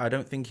directed that, I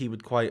don't think he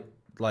would quite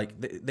like.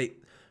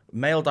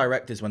 Male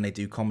directors, when they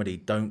do comedy,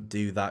 don't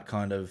do that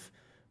kind of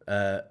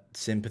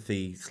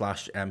sympathy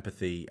 /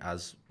 empathy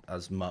as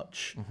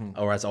much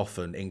or as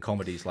often in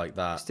comedies like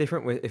that. It's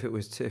different if it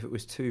was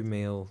two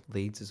male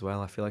leads as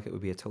well. I feel like it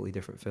would be a totally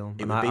different film.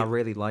 It And would be- I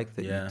really like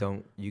that Yeah.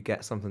 you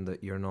get something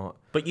that you're not.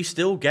 But you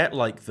still get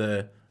like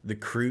the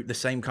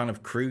same kind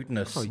of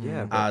crudeness Oh,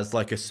 yeah, but- as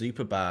like a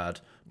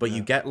Superbad, but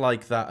you get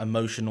like that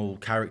emotional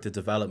character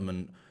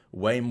development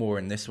way more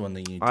in this one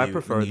than you do, I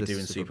prefer than you this do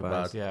in to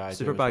Superbad. Yeah, I do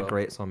as Superbad well.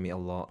 grates on me a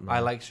lot. Now. I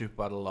like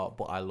Superbad a lot,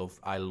 but I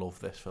love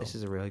this film. This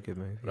is a really good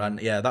movie.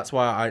 And yeah, that's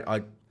why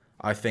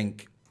I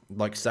think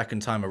like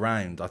second time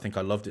around, I think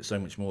I loved it so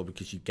much more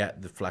because you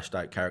get the fleshed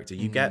out character.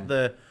 You get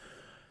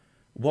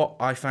what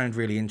I found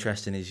really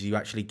interesting is you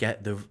actually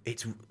get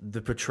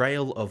the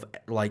portrayal of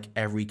like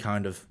every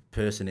kind of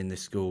person in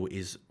this school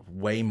is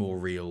way more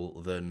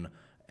real than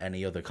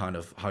any other kind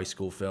of high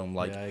school film.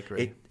 Like, Yeah, I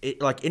agree.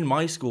 It like in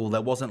my school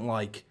there wasn't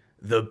like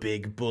the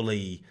big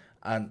bully,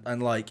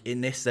 and like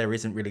in this there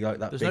isn't really like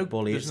that big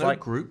bully. There's It's no like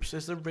groups,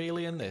 is there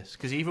really in this?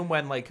 Because even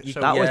when like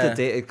That was yeah. the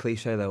dated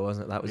cliche, though,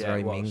 wasn't it? That was Yeah,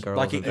 very it was. Mean Girls,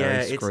 Like, and yeah, very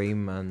it's-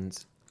 Scream,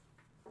 and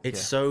it's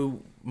Yeah.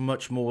 so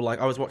much more like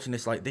I was watching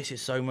this like this is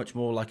so much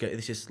more like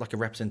this is like a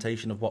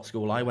representation of what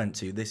school I went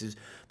to.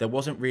 There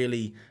wasn't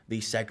really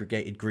these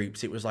segregated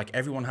groups. It was like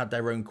everyone had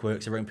their own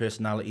quirks, their own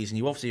personalities, and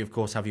you obviously of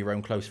course have your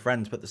own close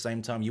friends, but at the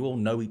same time you all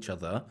know each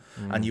other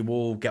and you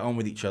all get on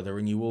with each other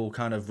and you all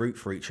kind of root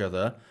for each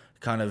other,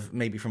 kind of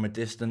maybe from a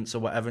distance or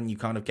whatever, and you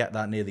kind of get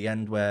that near the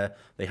end where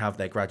they have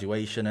their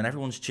graduation and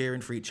everyone's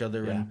cheering for each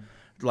other and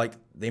like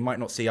they might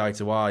not see eye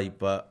to eye,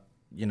 but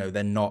you know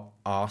they're not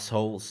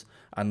arseholes.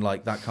 And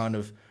like that kind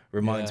of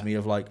reminds me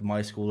of like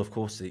my school. Of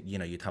course, you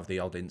know, you'd have the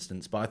odd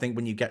instance, but I think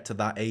when you get to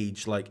that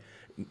age, like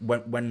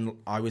when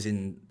I was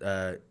in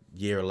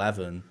year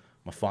 11,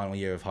 my final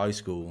year of high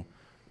school,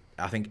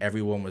 I think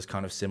everyone was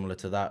kind of similar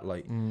to that.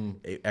 Like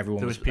everyone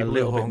there was a people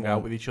little who bit hung more,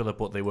 out with each other,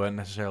 but they weren't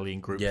necessarily in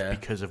groups Yeah.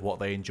 because of what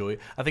they enjoy.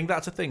 I think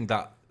that's a thing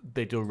that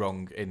they do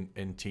wrong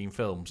in teen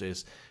films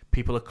is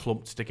people are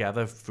clumped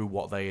together through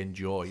what they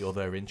enjoy or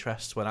their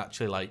interests, when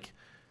actually like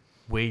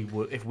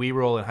if we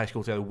were all in high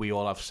school together, we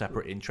all have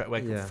separate interests.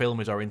 Like film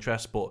is our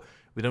interest, but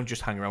we don't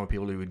just hang around with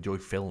people who enjoy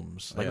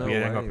films. Like No we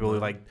hang around way, with people who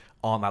man. like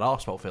aren't that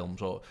arsed about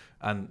films.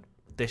 And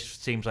this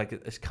seems like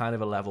it's kind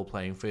of a level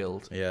playing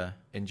field. yeah.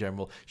 In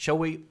general. Shall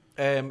we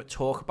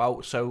talk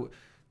about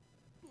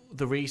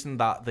the reason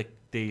that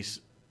these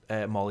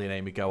Molly and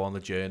Amy go on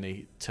the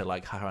journey to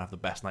like have the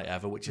best night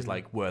ever, which is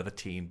like where the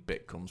teen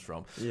bit comes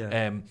from,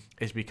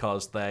 is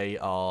because they're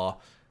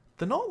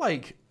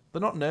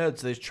not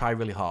nerds. They just try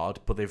really hard,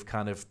 but they've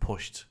kind of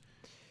pushed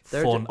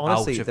fun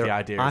honestly, out of they're the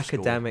idea of school.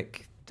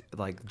 academic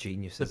like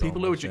geniuses. The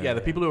people almost,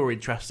 the people who are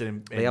interested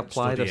in they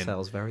apply studying,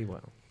 themselves very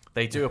well.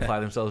 They do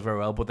apply themselves very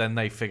well, but then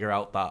they figure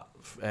out that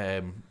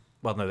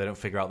well, no, they don't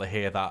figure out. They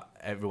hear that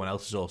everyone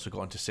else has also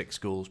gone to 6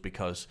 schools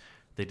because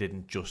they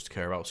didn't just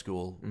care about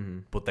school,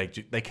 but they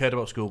cared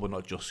about school, but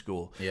not just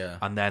school. Yeah.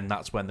 And then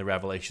that's when the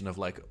revelation of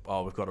like,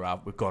 oh, we've got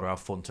to have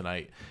fun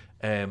tonight.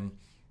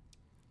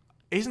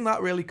 Isn't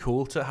that really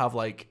cool to have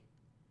like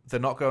they're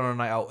not going on a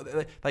night out,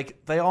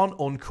 like they aren't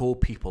uncool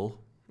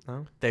people.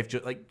 No? They've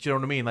just like, do you know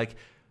what I mean? Like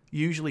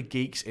usually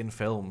geeks in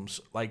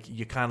films, like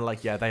you kind of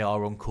like, yeah, they are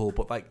uncool,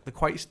 but like they're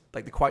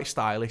quite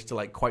stylish, they're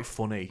like quite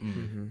funny.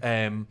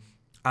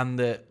 And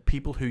the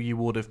people who you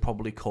would have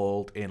probably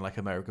called in like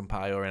American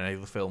Pie or in any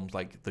other films,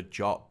 like the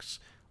jocks,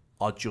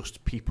 are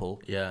just people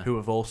who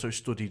have also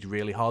studied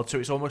really hard. So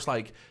it's almost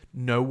like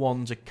no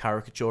one's a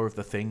caricature of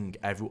the thing.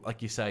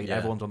 Like you say,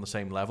 everyone's on the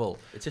same level.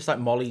 It's just like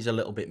Molly's a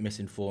little bit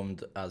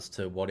misinformed as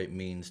to what it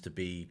means to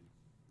be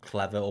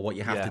clever or what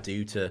you have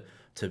to do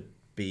to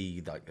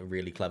be like a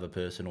really clever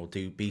person or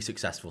be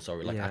successful.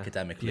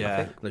 Academically.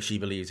 Yeah. Like she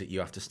believes that you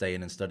have to stay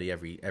in and study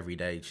every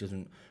day. She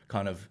doesn't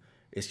kind of.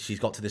 She's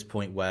got to this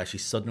point where she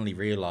suddenly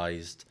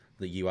realised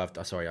that you have.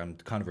 Sorry, I'm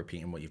kind of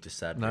repeating what you've just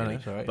said. No, really.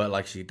 it's all right. But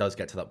like she does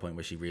get to that point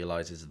where she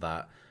realises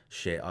that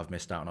shit, I've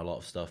missed out on a lot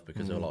of stuff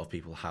because a lot of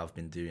people have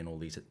been doing all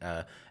these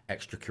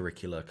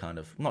extracurricular kind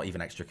of, not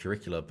even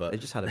extracurricular, but They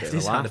just had a they bit of a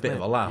just had laugh, a bit of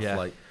mate. a laugh. Yeah.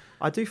 Like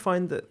I do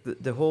find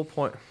that the whole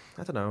point.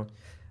 I don't know.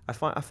 I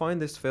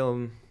find this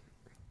film,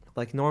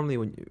 like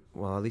normally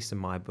at least in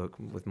my book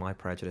with my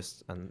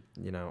prejudice, and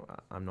you know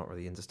I'm not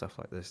really into stuff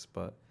like this,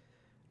 but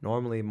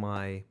normally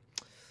my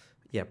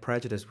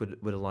prejudice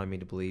would allow me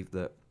to believe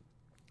that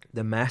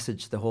the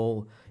message, the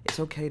whole it's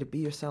okay to be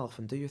yourself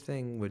and do your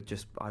thing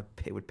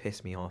it would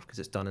piss me off because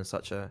it's done in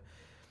such a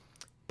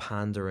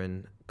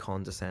pandering,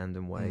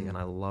 condescending way, and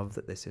I love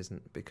that this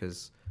isn't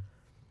because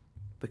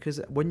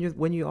when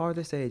you are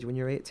this age, when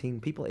you're 18,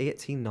 people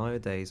 18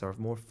 nowadays are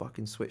more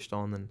fucking switched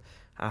on than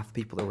half the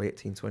people that were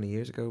 18 20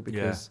 years ago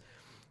because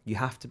you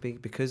have to be,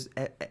 because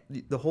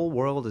the whole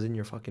world is in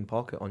your fucking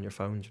pocket on your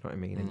phone, do you know what I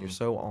mean? And you're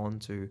so on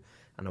to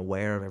and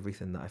aware of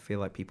everything that I feel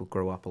like people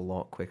grow up a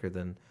lot quicker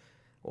than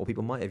what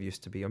people might have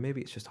used to be, or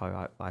maybe it's just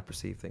how I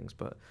perceive things.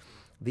 But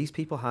these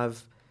people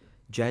have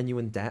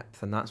genuine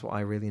depth, and that's what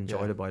I really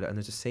enjoyed about it. And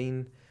there's a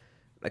scene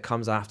that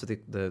comes after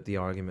the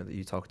argument that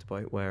you talked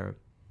about where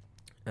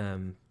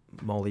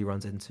Molly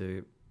runs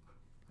into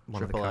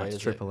one of the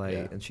characters,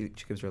 AAA, and she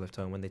gives her a lift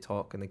home. When they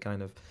talk, and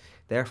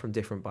they're from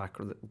different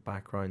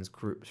backgrounds,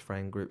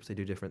 friend groups. They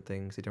do different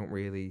things. They don't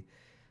really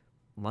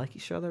like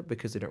each other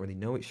because they don't really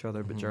know each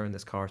other. But during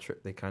this car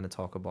trip, they kind of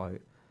talk about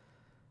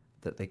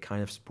that they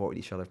kind of supported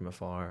each other from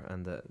afar,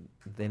 and that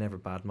they never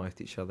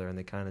badmouthed each other, and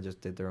they kind of just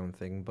did their own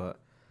thing. But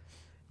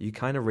you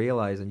kind of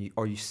realize,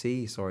 you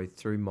see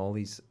through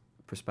Molly's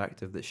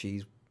perspective, that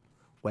she's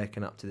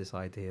waking up to this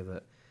idea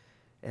that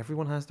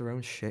everyone has their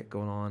own shit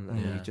going on, and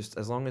you just,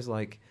 as long as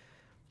like,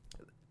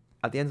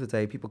 at the end of the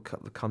day, people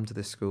come to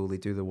this school, they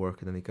do the work,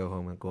 and then they go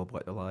home and go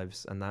about their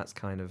lives, and that's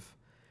kind of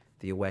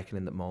the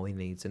awakening that Molly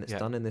needs, and it's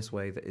done in this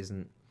way that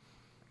isn't,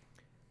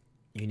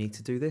 you need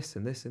to do this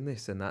and this and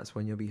this, and that's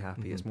when you'll be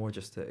happy. It's more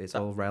just it's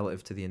all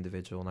relative to the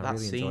individual, and I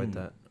really enjoyed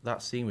that.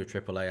 That scene with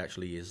AAA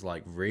actually is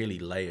like really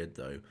layered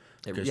though.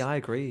 I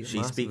agree.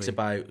 She speaks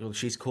about,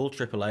 she's called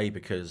AAA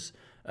because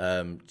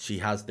she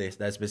has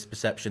there's this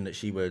perception that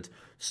she would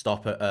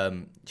stop at,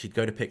 she'd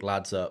go to pick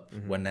lads up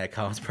when their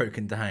car's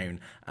broken down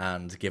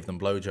and give them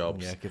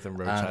blowjobs. Yeah, give them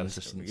roadside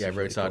assistance. Yeah,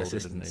 roadside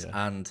assistance.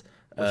 And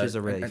which is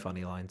a really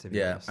funny line, to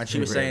be honest. And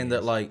she was saying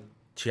that like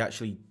she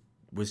actually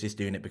was just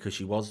doing it because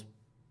she was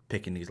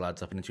picking these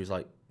lads up, and then she was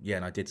like, yeah,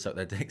 and I did suck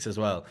their dicks as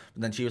well.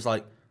 But then she was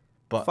like,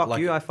 but fuck like,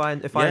 you, I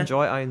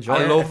enjoy it, I enjoy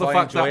it. I love the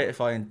fact that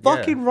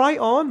fucking right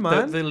on,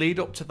 man. The lead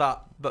up to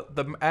that,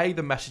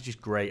 the message is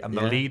great, and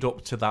the lead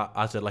up to that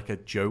as a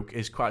joke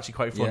is actually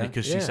quite funny,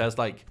 because she says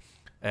like,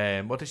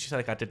 what did she say?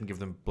 Like, I didn't give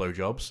them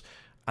blowjobs,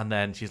 and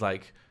then she's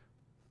like,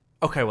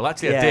 okay, well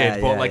actually I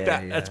did, but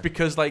it's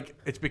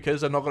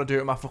because I'm not gonna do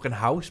it in my fucking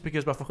house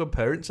because my fucking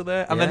parents are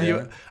there, and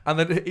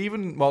then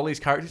even Molly's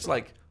character's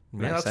like,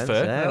 yeah, that's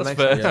fair. Yeah, that's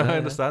fair. I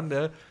understand.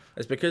 Yeah,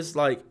 it's because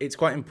like it's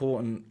quite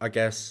important, I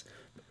guess.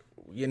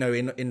 You know,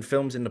 in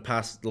films in the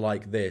past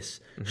like this,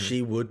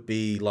 she would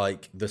be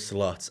like the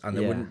slut, and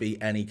there wouldn't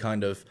be any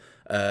kind of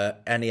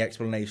any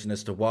explanation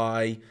as to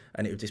why,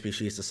 and it would just be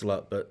she's the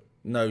slut. But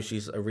no,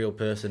 she's a real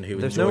person who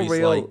enjoys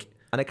like.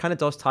 And it kind of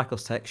does tackle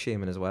sex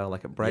shaming as well.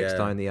 Like, it breaks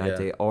down the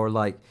idea, or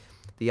like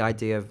the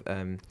idea of,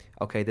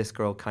 okay, this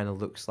girl kind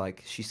of looks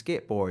like she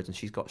skateboards and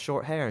she's got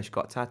short hair and she's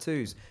got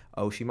tattoos.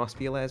 Oh, she must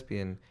be a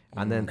lesbian.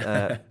 And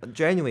then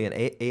genuinely,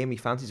 and Amy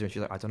fancies her, and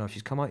she's like, I don't know if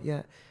she's come out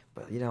yet,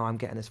 but I'm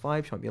getting this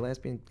vibe. She might be a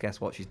lesbian. Guess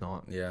what? She's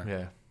not.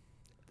 Yeah.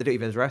 They don't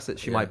even address it.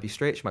 She might be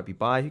straight. She might be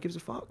bi. Who gives a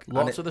fuck?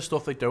 Lots of the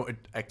stuff they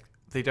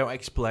don't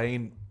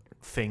explain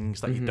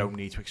things that you don't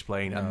need to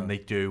explain, and they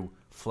do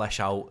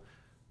flesh out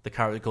the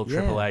character called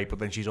AAA, but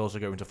then she's also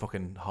going to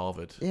fucking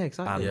Harvard. Yeah,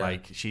 exactly. And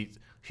like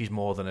she's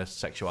more than a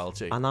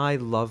sexuality. And I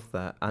love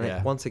that.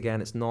 And once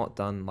again, it's not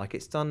done like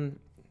it's done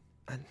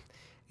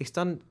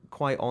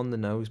quite on the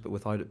nose, but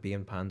without it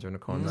being pandering or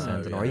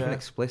condescending or even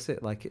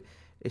explicit. Like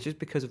it's just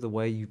because of the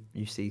way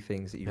you see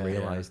things that you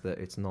realize that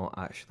it's not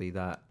actually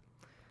that.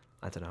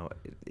 I don't know.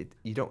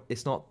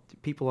 It's not.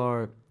 People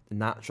are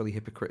naturally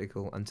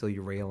hypocritical until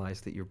you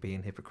realize that you're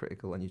being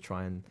hypocritical, and you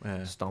try and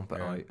stomp it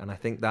out. And I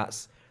think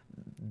that's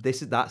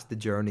the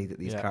journey that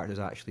these characters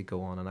actually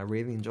go on, and I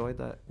really enjoyed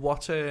that.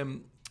 What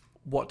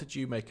did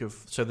you make of?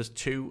 So there's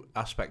two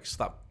aspects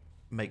that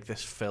make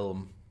this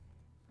film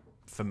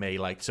for me.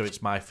 Like, so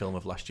it's my film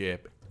of last year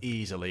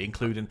easily,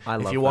 including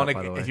if you want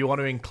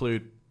to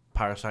include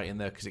Parasite in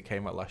there because it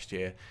came out last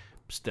year.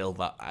 Still,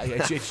 that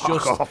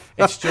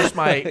it's just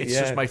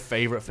my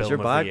favorite film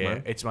of the year.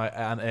 Man. It's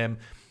my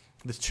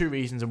there's two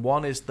reasons, and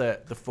one is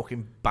the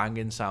fucking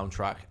banging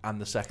soundtrack,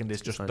 and the second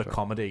is just the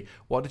comedy.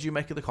 What did you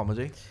make of the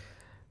comedy?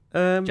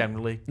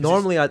 Generally,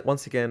 normally,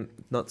 once again,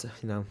 not to,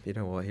 you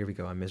know what? Here we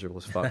go. I'm miserable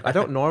as fuck. I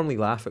don't normally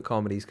laugh at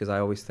comedies because I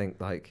always think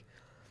like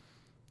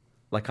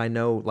I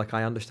know, like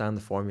I understand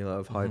the formula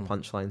of how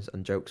punchlines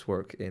and jokes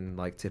work in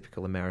like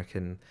typical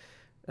American.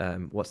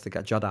 What's the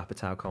guy? Judd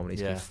Apatow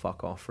comedies can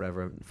fuck off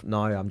forever.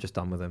 Now I'm just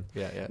done with him.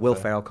 Will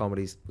Ferrell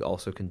comedies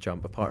also can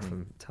jump, apart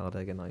from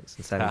Talladega Nights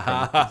and Seven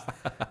Kings.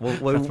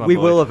 We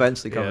will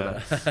eventually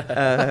cover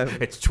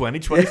that. It's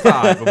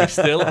 2025 and we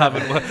still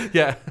haven't.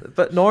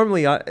 But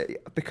normally, you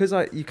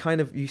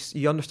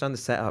understand the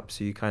setup,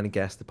 so you kind of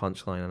guess the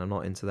punchline, and I'm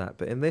not into that.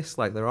 But in this,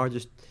 like, there are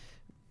just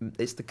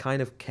it's the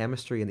kind of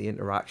chemistry and the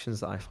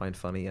interactions that I find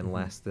funny, and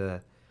less the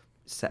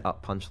set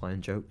up punchline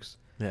jokes.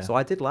 Yeah. So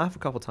I did laugh a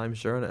couple of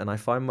times during it, and I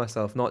found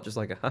myself not just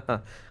like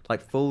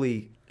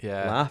fully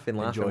laughing.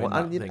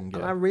 And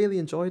I really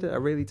enjoyed it. I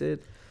really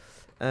did.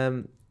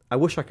 I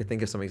wish I could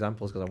think of some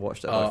examples because I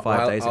watched it about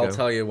 5 days ago. I'll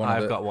tell you one.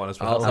 I've got one as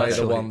well. I'll tell you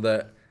the one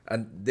that,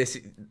 and this,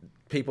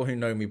 people who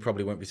know me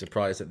probably won't be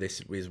surprised that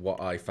this is what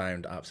I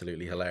found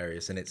absolutely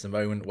hilarious. And it's a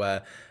moment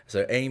where,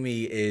 so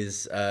Amy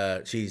is,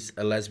 she's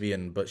a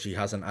lesbian, but she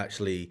hasn't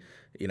actually,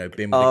 been with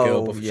a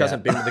girl before. She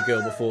hasn't been with a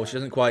girl before. She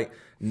doesn't quite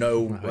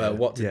know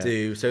what to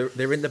do. So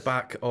they're in the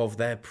back of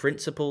their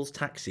principal's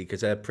taxi,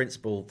 because their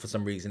principal, for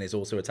some reason, is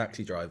also a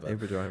taxi driver.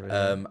 Uber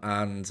driver.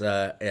 And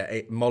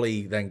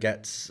Molly then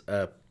gets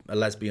a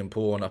lesbian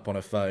porn up on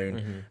her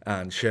phone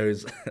and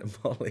shows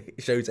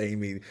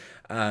Amy,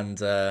 and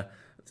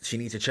she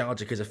needs a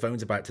charger because her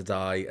phone's about to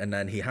die. And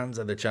then he hands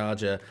her the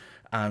charger,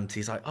 And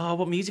he's like, "Oh,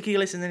 what music are you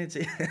listening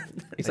to?"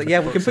 He's like, "Yeah,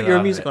 we can put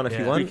your music on if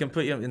you want." We can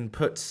put you and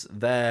puts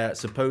their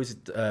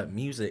supposed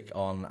music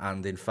on,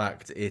 and in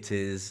fact, it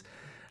is.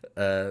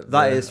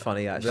 That is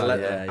funny,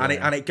 actually.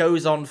 And it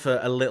goes on for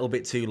a little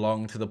bit too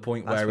long to the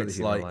point where it's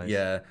like,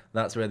 lies.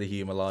 that's where the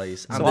humor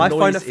lies. So I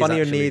find it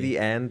funnier near the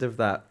end of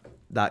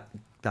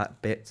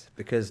that bit,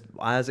 because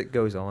as it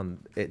goes on,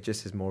 it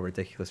just is more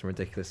ridiculous and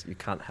ridiculous. You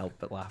can't help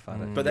but laugh at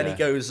it. But then he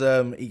goes,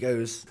 oh,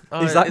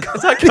 is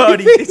that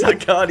Cardi? Is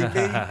that Cardi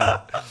B?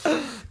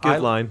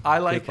 Good line. I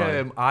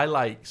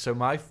like.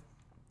 So I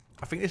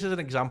think this is an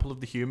example of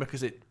the humor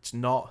because it's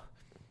not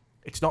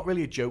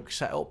really a joke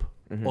setup,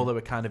 although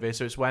it kind of is.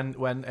 So it's when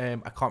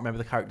I can't remember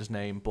the character's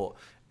name, but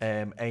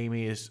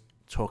Amy is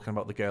talking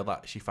about the girl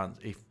that she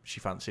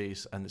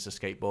fancies, and it's a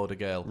skateboarder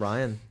girl,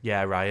 Ryan.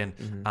 Yeah, Ryan,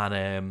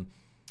 and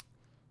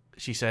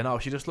she's saying, "Oh,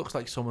 she just looks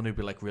like someone who'd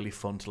be like really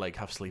fun to like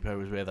have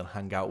sleepovers with and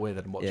hang out with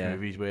and watch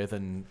movies with."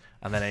 And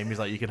then Amy's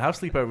like, "You can have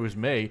sleepovers with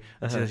me,"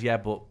 and she says, "Yeah,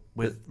 but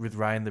with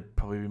Ryan, there'd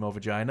probably be more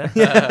vagina."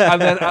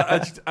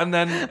 and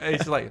then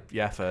it's like,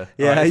 "Yeah, fair."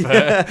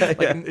 Fair.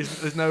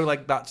 There's no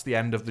like that's the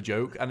end of the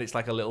joke, and it's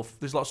like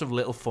there's lots of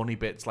little funny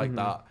bits like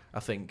that.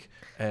 I think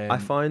I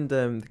find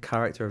the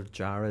character of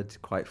Jared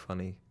quite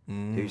funny.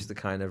 Who's the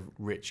kind of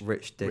rich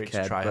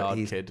dickhead, try-hard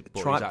kid,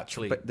 but he's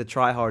actually... But the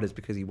try-hard is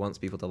because he wants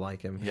people to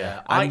like him.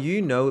 Yeah. And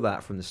you know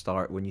that from the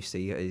start when you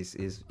see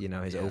his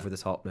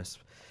over-the-topness.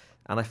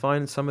 And I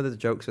find some of the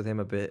jokes with him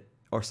a bit,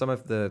 or some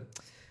of the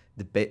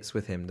bits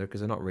with him,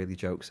 because they're not really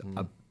jokes,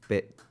 a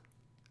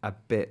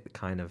bit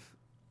kind of,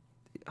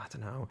 I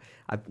don't know,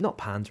 not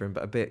pandering,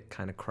 but a bit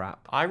kind of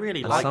crap. I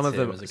really liked him as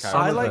a character.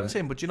 I liked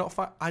him, but do you not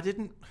find... I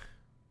didn't...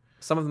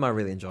 Some of them I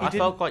really enjoyed. I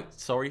felt quite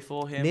sorry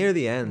for him. Near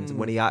the end,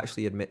 when he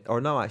actually he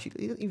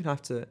doesn't even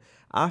have to,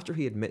 after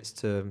he admits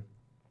to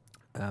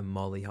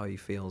Molly how he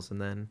feels, and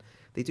then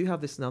they do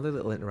have this another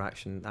little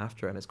interaction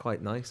after, and it's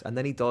quite nice. And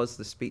then he does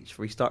the speech,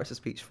 where he starts the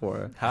speech for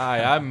her.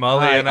 "Hi, I'm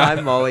Molly.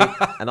 I'm Molly,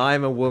 and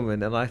I'm a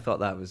woman." And I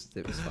thought it was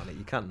funny.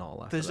 You can't not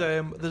laugh. There's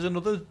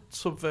another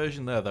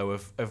subversion there though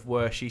of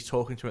where she's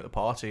talking to him at the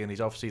party, and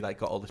he's obviously like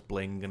got all this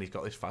bling, and he's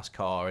got this fast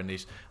car, and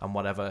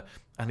whatever,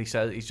 and he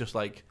says he's just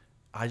like,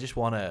 I just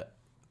want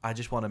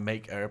to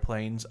make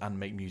airplanes and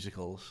make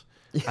musicals.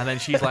 And then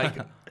she's like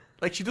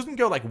she doesn't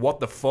go like, what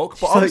the fuck?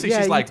 But obviously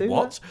she's like,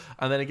 what?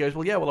 And then he goes,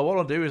 well, I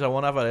want to do is I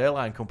want to have an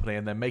airline company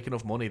and then make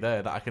enough money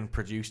there that I can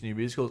produce new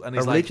musicals. And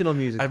he's original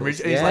musicals.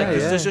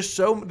 There's just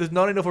there's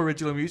not enough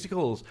original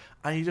musicals.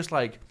 And you're just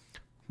like,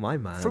 my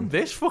man. From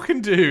this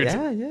fucking dude.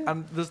 Yeah, yeah.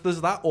 And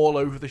there's that all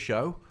over the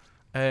show.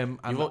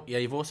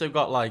 You've also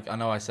got like, I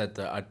know I said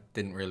that I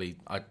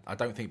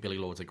don't think Billie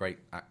Lourd's a great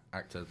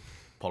actor.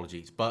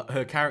 Apologies, but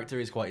her character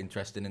is quite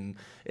interesting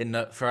in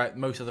that throughout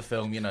most of the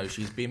film,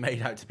 she's been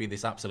made out to be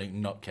this absolute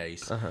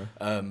nutcase,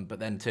 but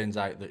then turns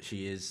out that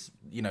she is,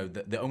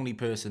 the only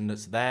person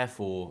that's there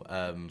for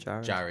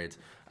Jared,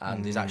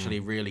 and is actually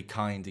a really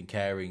kind and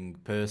caring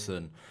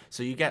person.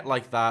 So you get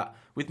like that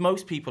with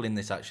most people in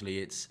this. Actually,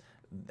 it's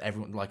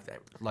everyone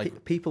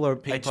like people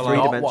are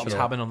not what's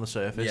happening on the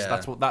surface.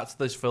 Yeah. That's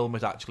this film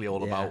is actually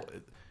all about.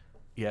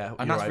 Yeah,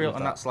 and that's real,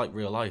 and that's like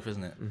real life,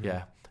 isn't it? Mm-hmm.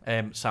 Yeah.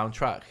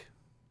 Soundtrack.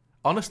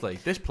 Honestly,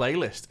 this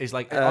playlist is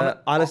like...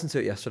 I listened to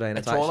it yesterday, and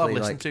it's all actually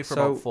I've listened to for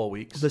about 4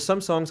 weeks. There's some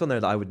songs on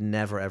there that I would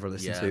never ever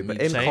listen to, but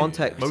in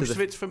context,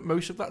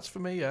 most of that's for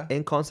me. Yeah.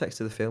 In context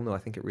to the film, though, I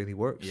think it really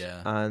works.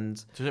 Yeah.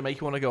 And does it make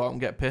you want to go out and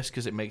get pissed?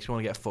 Because it makes me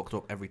want to get fucked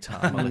up every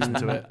time I listen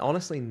to it.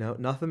 Honestly, no,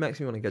 nothing makes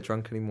me want to get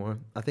drunk anymore.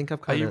 I think I've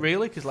kind of... Are you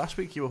really? Because last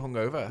week you were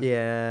hungover.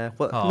 Yeah.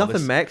 Well,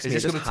 nothing makes me. It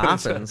just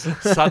happens.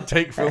 Sad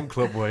Take Film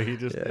Club where you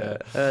just...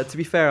 Yeah. To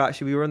be fair,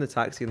 actually, we were in the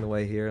taxi on the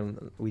way here,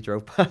 and we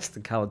drove past the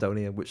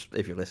Caledonia, which,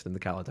 if you're listening to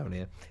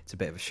Caledonia, it's a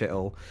bit of a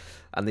shithole,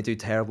 and they do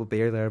terrible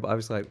beer there. But I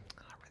was like,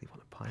 I really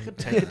want a pint. I could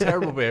take a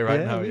terrible beer right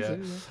now.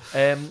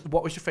 Yeah.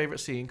 What was your favourite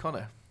scene,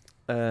 Connor?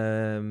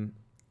 In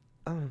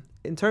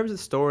terms of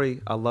the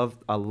story, I love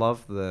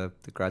the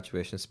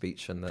graduation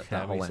speech and that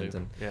whole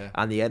ending,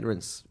 and the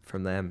entrance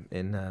from them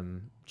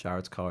in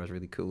Jared's car is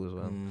really cool as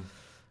well.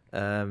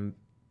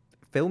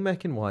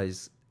 Filmmaking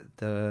wise,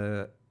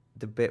 the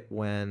bit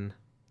when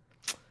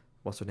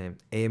what's her name,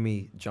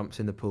 Amy jumps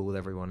in the pool with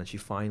everyone and she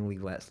finally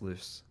lets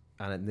loose.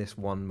 And in this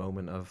one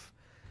moment of,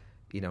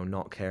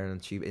 not caring,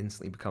 and she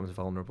instantly becomes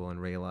vulnerable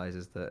and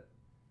realizes that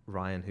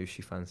Ryan, who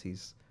she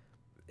fancies,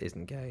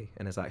 isn't gay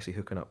and is actually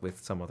hooking up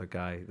with some other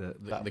guy.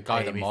 The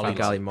guy that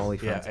Molly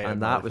fancies.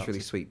 And that was really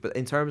sweet. But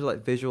in terms of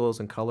like visuals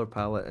and color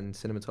palette and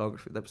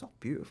cinematography, that was all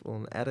beautiful,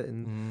 and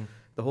editing.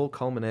 The whole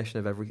culmination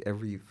of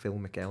every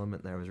filmic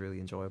element there was really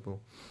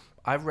enjoyable.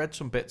 I've read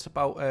some bits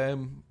about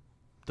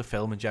the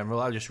film in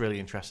general. I'm just really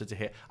interested to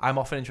hear. I'm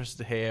often interested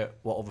to hear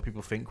what other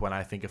people think when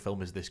I think a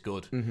film is this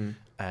good.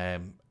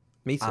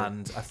 Me too.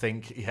 And I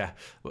think,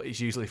 well, it's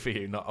usually for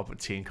you, not up at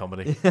teen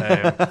comedy. And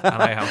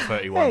I am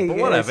 31, but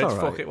whatever, it's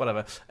fuck it,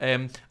 whatever.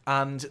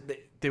 And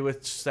they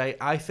would say,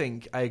 I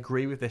think I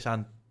agree with this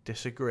and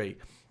disagree.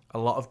 A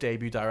lot of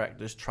debut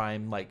directors try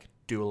and like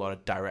do a lot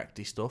of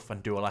directy stuff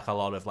and do like a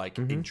lot of like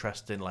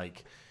interesting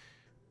like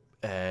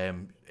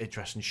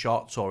interesting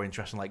shots or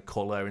interesting like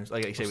color and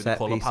like you say with the set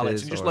color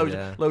palettes and just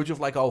or, loads of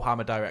like, oh, I'm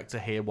a director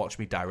here, watch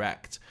me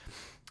direct.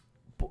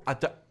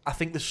 But I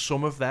think there's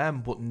some of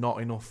them, but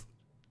not enough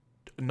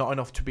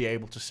to be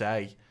able to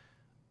say,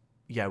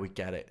 yeah, we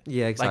get it.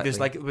 Yeah, exactly. Like there's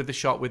like with the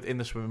shot within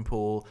the swimming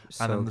pool,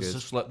 So and then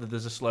good.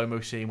 there's a slow-mo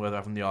scene where they're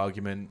having the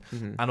argument,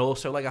 Mhm. and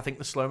also like I think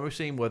the slow-mo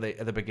scene where they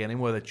at the beginning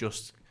where they're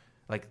just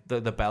like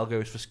the bell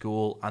goes for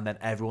school, and then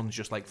everyone's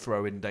just like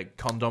throwing like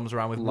condoms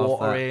around with Love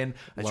water that. in.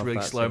 It's Love really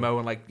that slow-mo,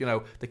 and like, you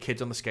know, the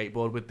kid's on the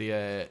skateboard with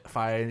the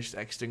fire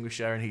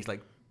extinguisher, and he's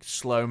like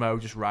slow-mo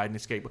just riding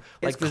his skateboard.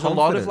 Like It's there's a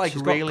lot of confidence. like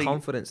She's really got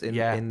confidence in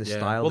Yeah. the Yeah.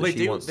 style Well, that they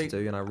she do- wants they- to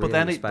do, and I really but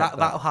then respect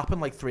that'll happen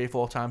like 3 or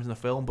 4 times in the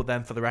film, but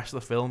then for the rest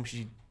of the film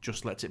she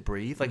just lets it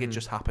breathe, like it Mhm.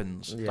 just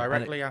happens. Yeah.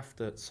 Directly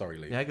after, sorry,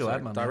 Luke. Yeah, go Sorry.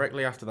 ahead, man.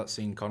 Directly after that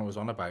scene Connor was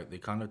on about, they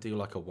kind of do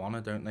like a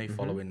wanna, don't they,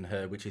 following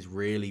her, which is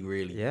really,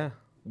 really, Yeah.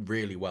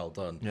 really well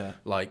done. Yeah.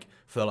 Like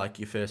for like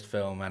your first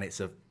film, and it's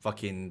a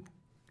fucking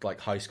like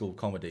high school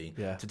comedy.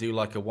 Yeah. To do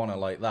like a wanna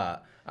like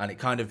that, and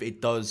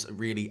it does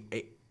really.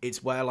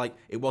 It's where like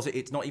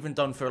it's not even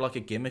done for like a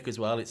gimmick as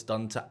well. It's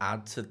done to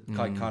add to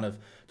like kind of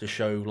to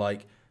show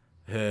like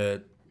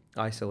her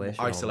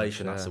Isolation.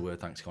 isolation. almost, That's the yeah. word.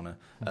 Thanks, Connor.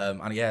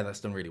 And yeah, that's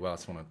done really well. I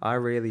just want to. I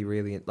really,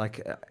 really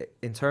like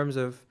in terms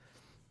of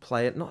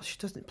play it. Not she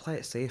doesn't play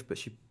it safe, but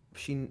she.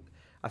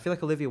 I feel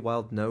like Olivia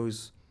Wilde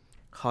knows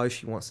how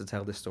she wants to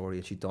tell this story,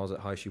 and she does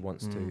it how she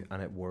wants to,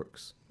 and it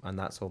works, and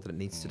that's all that it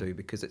needs to do,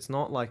 because it's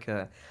not like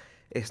an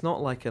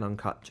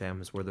Uncut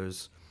Gems where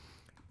there's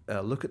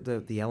look at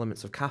the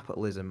elements of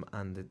capitalism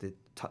and the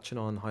touching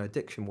on how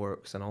addiction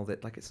works and all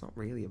that. Like, it's not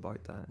really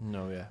about that.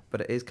 No, yeah.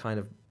 But it is kind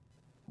of,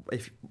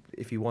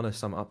 if you want to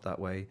sum it up that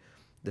way,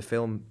 the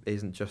film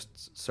isn't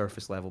just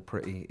surface level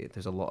pretty.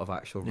 There's a lot of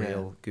actual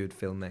real good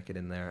filmmaking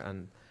in there,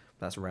 and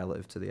that's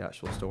relative to the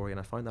actual story, and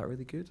I find that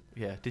really good.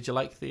 Yeah. Did you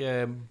like the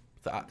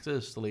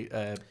actors? The lead,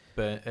 is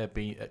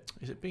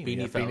it Beanie?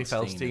 Beanie Beanie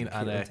Feldstein Feldstein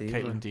and Caitlin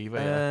Caitlin Dever.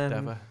 Yeah,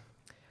 Dever.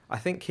 I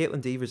think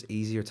Caitlin Dever's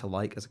easier to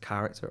like as a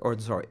character, or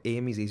sorry,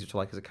 Amy's easier to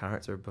like as a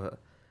character, but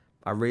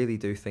I really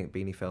do think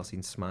Beanie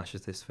Feldstein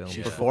smashes this film.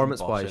 She's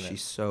Performance-wise, boss, innit?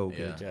 she's so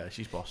good. Yeah,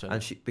 she's bossing.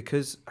 And she,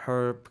 because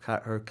her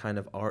kind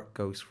of arc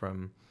goes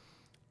from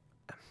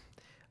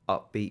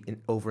upbeat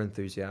and over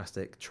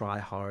enthusiastic, try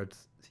hard,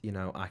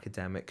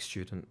 academic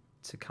student,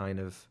 to kind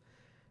of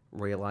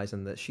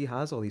realizing that she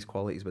has all these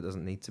qualities but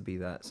doesn't need to be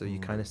that. So you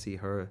kind of see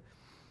her,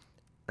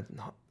 I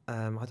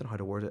don't know how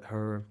to word it.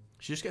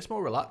 She just gets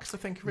more relaxed, I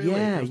think. Really.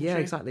 Yeah, doesn't yeah,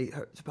 she? exactly.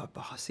 But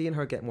seeing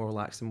her get more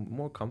relaxed and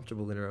more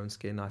comfortable in her own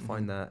skin, I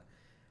find that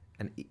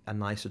a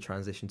nicer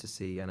transition to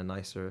see, and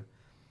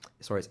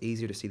it's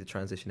easier to see the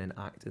transition in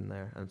acting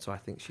there, and so I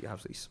think she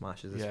absolutely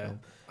smashes this film.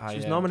 She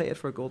was nominated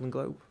for a Golden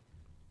Globe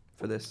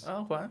for this.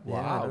 Oh wow! Yeah,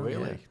 Wow, I know,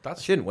 really? yeah.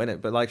 That's. She didn't win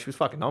it, but like she was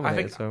fucking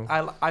nominated.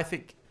 I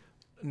think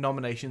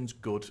nominations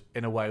good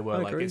in a way where I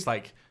like agree. it's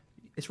like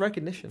it's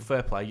recognition.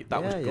 fair play.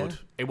 That was Yeah, good. yeah.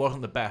 It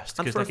wasn't the best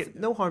And because for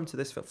no harm to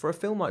this film. For a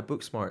film like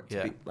Booksmart,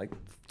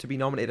 to be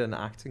nominated in an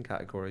acting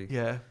category.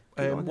 yeah.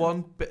 Good on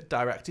One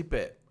directed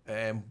bit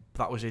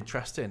that was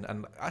interesting,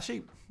 and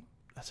actually,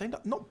 I'd say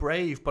not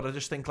brave, but I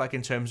just think like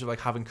in terms of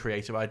like having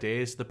creative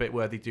ideas, the bit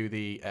where they do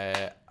the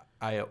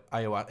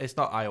ayahuasca, it's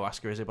not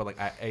ayahuasca, is it? But like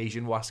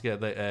Asian waska,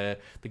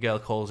 the girl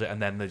calls it,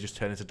 and then they just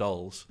turn into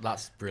dolls.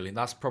 That's brilliant.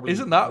 That's probably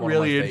Isn't that one of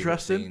my really favourite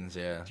interesting? Scenes,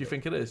 yeah. Do you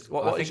think it is?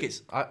 I think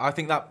it's. I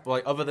think that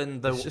like other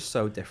than It's just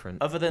so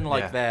different.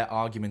 Yeah. their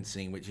argument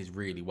scene, which is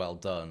really well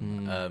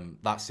done.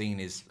 That scene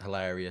is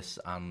hilarious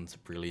and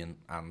brilliant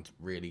and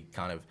really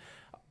kind of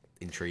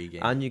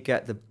intriguing. And you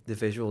get the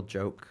visual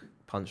joke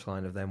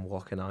punchline of them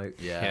walking out.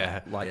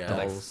 Like Like,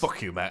 dolls.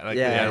 fuck you, mate. Like,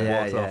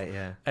 yeah, walks off.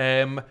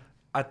 yeah.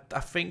 I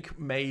think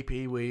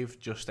maybe we've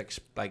just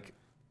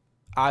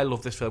I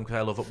love this film because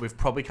I love it. We've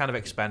probably kind of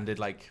expended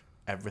like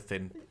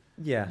everything.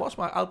 Yeah. What's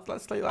my?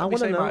 Let's let I me wanna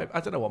say know my. I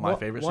don't know what my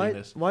favorite scene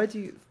is. Why do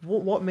you?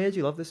 What made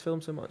you love this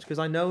film so much? Because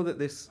I know that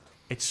this.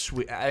 It's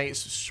sweet. I think it's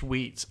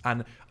sweet,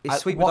 and It's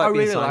sweet what I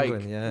without being really sanguine,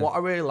 like. yeah. What I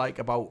really like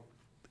about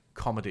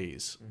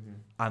comedies,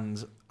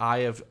 and I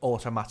have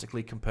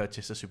automatically compared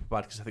to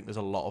Superbad because I think there's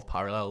a lot of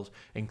parallels,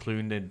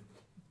 including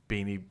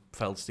Beanie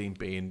Feldstein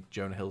being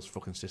Jonah Hill's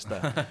fucking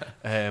sister,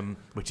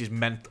 which is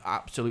meant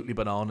absolutely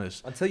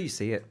bananas. Until you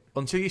see it.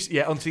 Until you see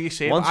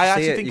it. Once I you see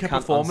actually it, think you her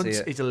can't performance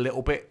unsee it. is a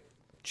little bit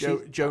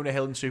Jonah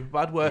Hill and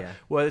Superbad, where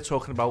they're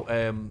talking about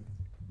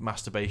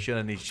masturbation,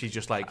 and she's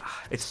just like,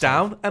 it's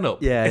down and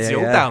up. Yeah, it's yeah,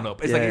 all yeah. down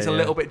up. It's like it's a Yeah,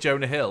 little bit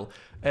Jonah Hill.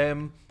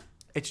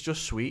 It's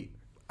just sweet.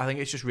 I think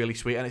it's just really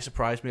sweet, and it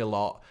surprised me a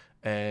lot.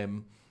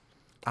 It's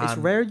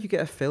And- rare you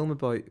get a film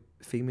about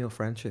female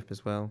friendship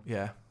as well,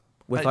 Yeah.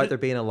 without It- there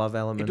being a love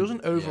element. It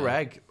doesn't over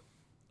egg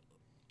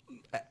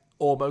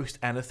almost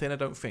anything, I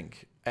don't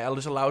think. It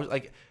just allows,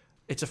 like,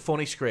 it's a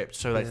funny script,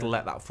 so let's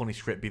let that funny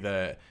script be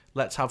there.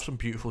 Let's have some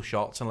beautiful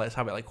shots, and let's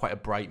have it like quite a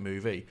bright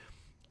movie.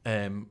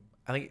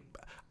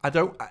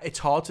 It's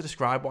hard to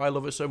describe why I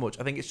love it so much.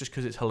 I think it's just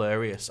because it's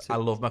hilarious. I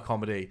love my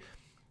comedy.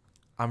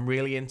 I'm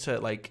really into,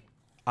 like,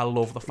 I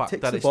love the fact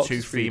ticks that the it's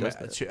boxes for you,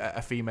 doesn't it?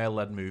 a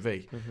female-led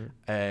movie.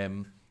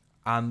 And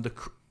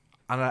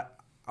and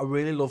I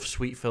really love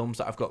sweet films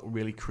that have got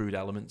really crude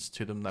elements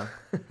to them, though.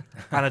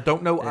 And I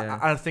don't know. Yeah.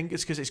 I think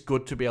it's because it's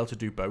good to be able to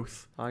do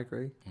both. I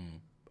agree.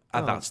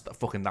 And Oh.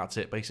 that's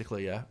it,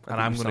 basically, yeah. I And think I'm you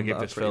going to summed give that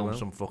up this pretty film well.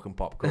 some fucking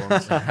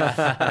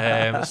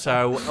popcorns.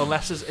 So,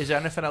 unless is there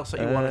anything else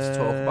that you wanted to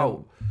talk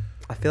about?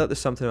 I feel like there's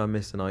something I'm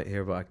missing out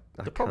here, but I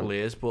There can't. probably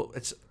is, but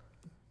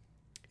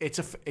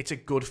it's a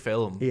good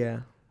film.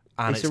 Yeah.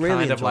 And It's it's a really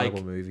kind of like,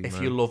 enjoyable movie, if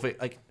man. you love it,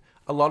 like,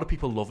 a lot of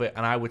people love it,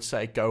 and I would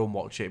say go and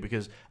watch it,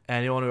 because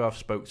anyone who I've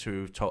spoke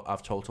to,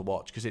 I've told to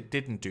watch, because it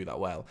didn't do that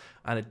well,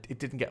 and it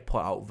didn't get put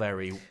out a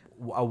very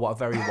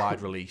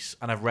wide release.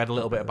 And I've read a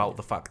little bit about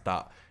the fact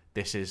that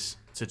this is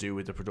to do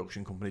with the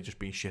production company just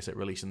being shit at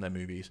releasing their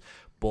movies.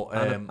 But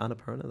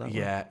Annapurna, that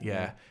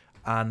yeah,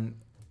 and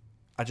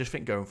I just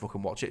think go and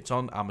fucking watch it. It's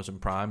on Amazon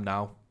Prime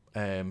now,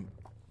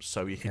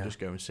 so you can just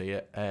go and see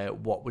it.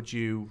 What would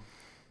you,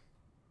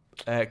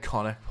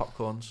 Connor,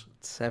 popcorns?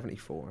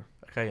 74.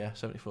 Okay, yeah,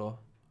 74.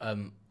 So Do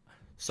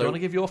you want to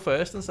give your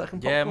first and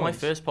second popcorns? yeah, my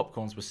first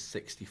popcorns was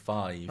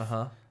 65.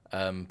 Uh-huh.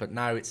 But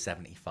now it's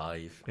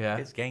 75. Yeah.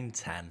 It's gained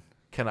 10.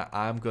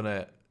 I'm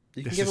gonna.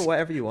 You can This give is- it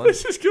whatever you want.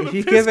 This is gonna If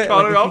you piss give it,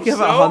 Connor if off you give it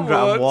so 100,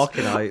 much. I'm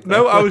walking out.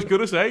 No, I was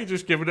gonna say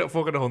just giving it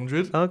fucking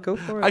 100. Oh, go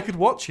for it. I could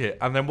watch it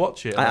and then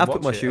watch it. And I then have watch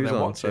put my it and shoes then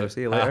on, watch so it.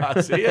 see you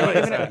later. See you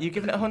later. You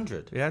giving it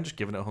 100? Yeah, I'm just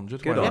giving it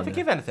 100. Good Why on not? Never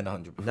give anything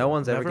 100 before. No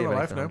one's ever Never in given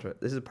my it life, no.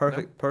 100. This is a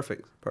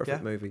perfect Yeah.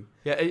 movie.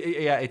 Yeah,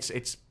 it's.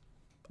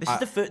 This is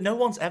the first. No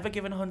one's ever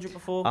given 100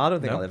 before. I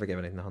don't think No. I'll ever give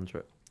anything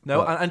 100.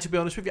 No, But- and to be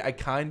honest with you, I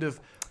kind of.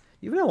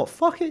 You know what?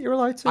 Fuck it. You're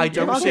allowed to. I You're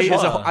don't allowed see to it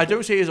as fuck. I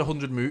don't see it as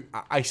 100 movie.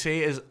 I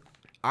see it as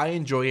I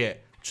enjoy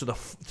it to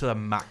the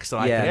max that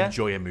I can Yeah.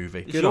 enjoy a movie.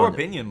 It's Good your on you.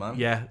 opinion, man.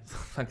 Yeah,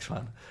 thanks,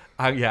 man.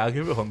 I'll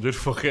give it 100.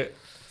 Fuck it.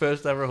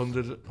 First ever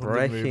 100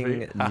 Breaking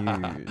movie.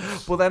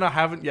 news. But then I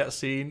haven't yet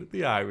seen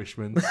The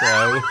Irishman,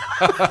 so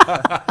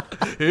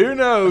who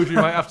knows? You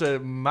might have to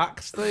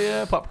max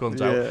the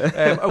popcorns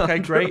out. Okay,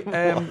 great.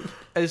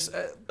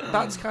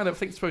 That's kind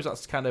of. I suppose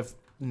that's kind of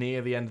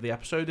near the end of the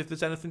episode. If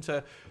there's anything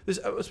to, I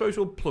suppose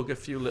we'll plug a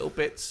few little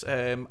bits.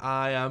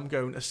 I am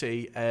going to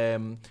see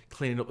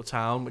Cleaning Up the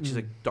Town, which is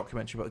a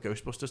documentary about the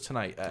Ghostbusters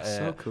tonight.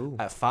 So cool.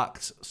 At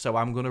Facts. So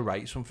I'm going to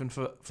write something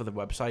for the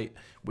website,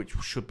 which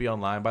should be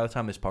online by the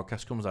time this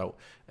podcast comes out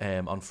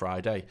on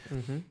Friday.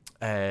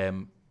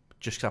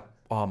 Just 'cause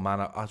oh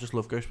man, I just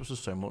love Ghostbusters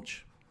so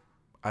much.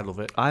 I love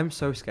it. I'm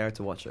so scared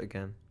to watch it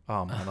again.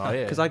 Oh man, are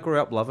you? Because I grew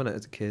up loving it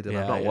as a kid, and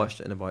I've Yeah, not yeah. watched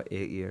it in about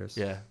 8 years.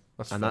 yeah,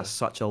 that's And fair. that's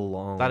such a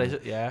long. That is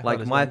it. Yeah, Like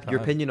that is a my long your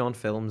time. opinion on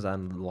films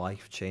and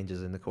life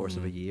changes in the course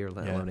of a year,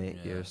 let Yeah. alone 8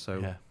 Yeah. years. So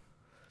Yeah.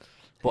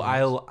 But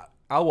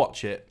I'll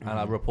watch it and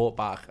I'll report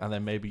back, and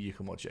then maybe you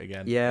can watch it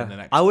again. yeah, in the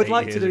next I would 8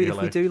 like to years do of your if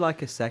we life. do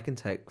like a second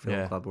take film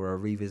Yeah. club or a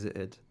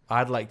revisited.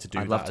 I'd like to do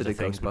I'd that love as to a do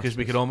thing, because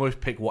we Ghostbusters. could almost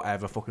pick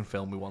whatever fucking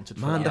film we wanted.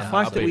 For Man, that. the Yeah,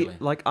 fact that we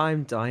absolutely. like,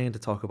 I'm dying to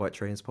talk about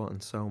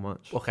Trainspotting so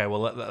much. Okay, well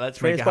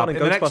let's make it Trainspotting happen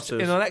and Ghostbusters.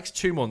 in the next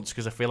 2 months,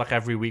 because I feel like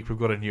every week we've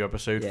got a new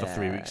episode for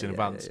 3 weeks in Yeah,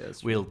 advance. yeah,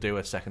 that's true. We'll do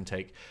a second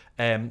take.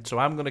 So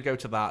I'm going to go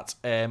to that.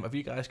 Have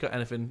you guys got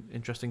anything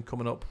interesting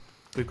coming up?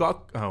 We've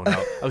got. Oh no,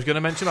 I was going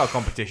to mention our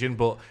competition,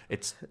 but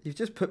it's. You've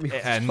just put me.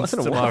 It I ends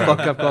don't know what tomorrow. the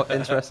fuck I've got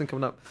interesting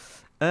coming up.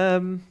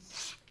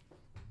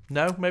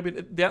 No, maybe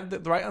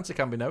the right answer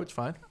can be no. It's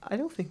fine. I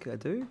don't think I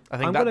do. I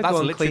think I'm that- gonna that's go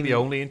and literally the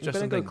only I'm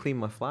interesting gonna go thing. clean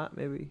my flat,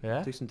 maybe.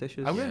 Yeah. Do some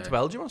dishes. I'm going Yeah. to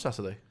Belgium on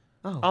Saturday.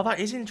 Oh, that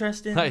is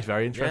interesting. That is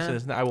very interesting, Yeah.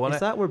 isn't it? I want Is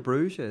it. that where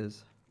Bruges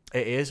is?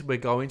 It is. We're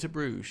going to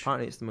Bruges.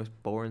 Apparently, it's the most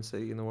boring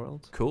city in the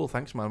world. Cool,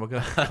 thanks, man.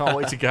 Can't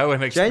wait to go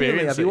and experience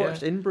Genuinely, have it. you yeah.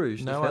 watched In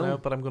Bruges? No, the I know,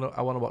 film? but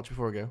I want to watch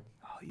before I go,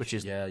 which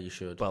is Yeah, you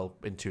should. well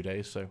in 2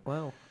 days. So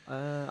Well,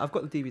 I've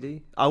got the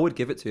DVD. I would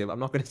give it to you, but I'm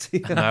not going to see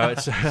it. no,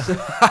 it's.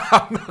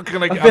 I'm not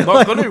gonna. I I'm feel not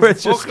like gonna. we're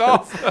Fuck just-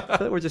 off. I feel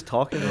like we're just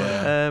talking.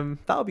 That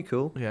would be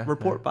cool. Yeah,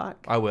 Report back,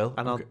 I will.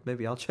 and I'm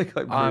I'll check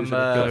out I'm, Bruges. uh,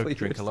 in a gonna couple of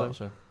drink a years' lot. time.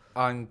 So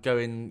I'm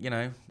going,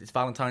 it's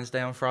Valentine's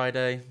Day on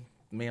Friday.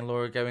 Me and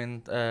Laura are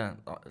going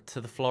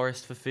to the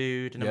florist for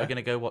food, and then Yeah. we're going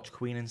to go watch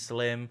Queen and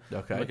Slim. okay.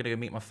 And we're going to go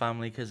meet my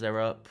family because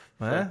they're up.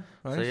 Yeah,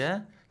 So nice.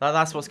 yeah,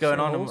 that's what's going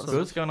on. Sounds That's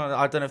what's going on.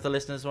 I don't know if the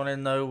listeners want to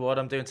know what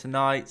I'm doing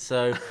tonight.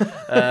 So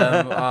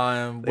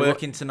I'm They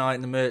working tonight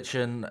in the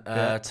Merchant.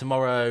 Yeah.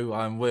 Tomorrow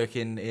I'm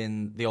working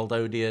in the Old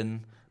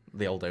Odeon.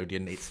 The Old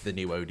Odeon. It's the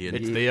new Odeon.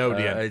 It's the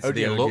Odeon. It's the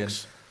Odeon Odeon.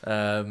 Lux.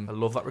 I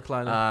love that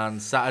recliner.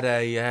 And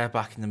Saturday,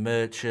 back in the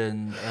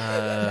Merchant.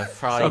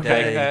 Friday.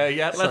 Okay,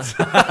 yeah, let's.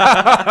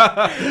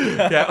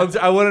 Yeah,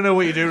 I want to know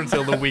what you're doing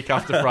until the week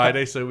after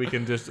Friday, so we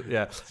can just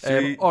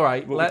See all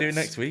right, What we're doing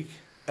next week?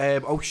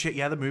 Oh shit,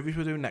 yeah, the movies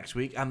we're doing next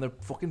week, and they're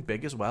fucking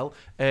big as well.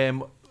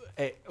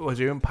 We're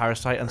doing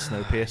Parasite and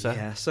Snowpiercer.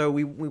 Yeah, so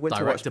we went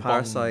to watch Director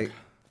Parasite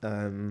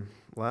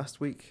last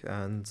week,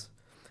 and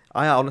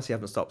I honestly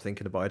haven't stopped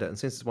thinking about it. And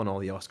since it's won all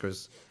the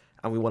Oscars,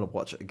 and we want to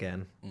watch it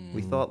again,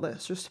 we thought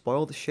let's just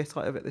spoil the shit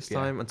out of it this Yeah.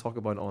 time and talk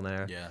about it on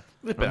air. Yeah.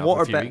 It's been And out what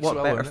for a few weeks what as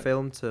well, better hasn't it?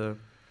 film to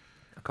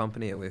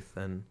accompany it with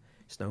than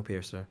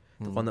Snowpiercer,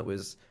 the one that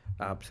was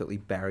absolutely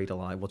buried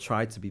alive. Well,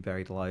 tried to be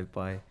buried alive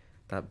by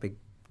that big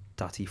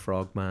Dirty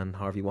Frogman,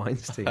 Harvey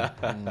Weinstein.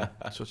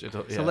 Such a,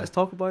 So let's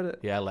talk about it.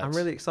 Yeah, I'm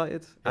really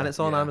excited, and it's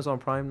on Amazon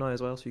Prime now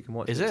as well, so you can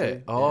watch it. Is it?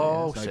 Too.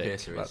 Oh, Yeah, sick.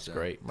 Snowpiercer That's is,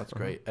 great. That's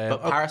great.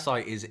 But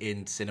Parasite is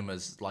in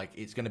cinemas. Like,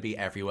 it's going to be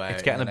everywhere.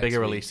 It's getting in a the bigger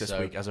next release this so-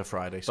 week as of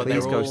Friday. So But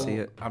Please they're go all- see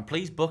it. And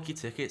please book your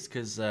tickets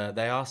because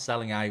they are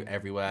selling out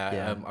everywhere.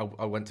 Yeah.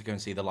 I went to go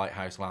and see The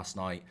Lighthouse last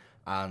night,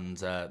 and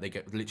they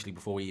get literally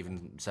before we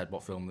even said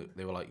what film,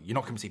 they were like, "You're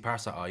not going to see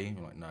Parasite, are you?"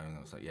 I'm like, "No." And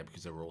I was like, "Yeah,"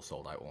 because they were all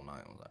sold out all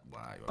night. I was like,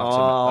 "Wow."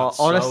 Oh, That's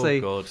so honestly,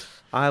 good.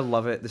 I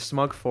love it. The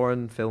smug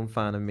foreign film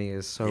fan of me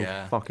is so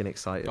Yeah. fucking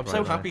excited. I'm right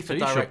so now. happy for So you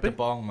should Director be.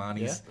 Bong, man.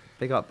 He's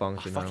Big up Bong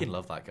I Joon-ho. fucking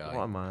love that guy.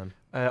 What a man.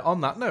 On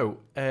that note,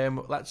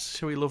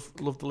 shall we love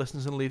the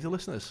listeners and leave the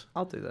listeners?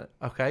 I'll do that.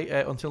 Okay.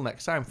 Until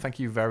next time, thank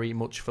you very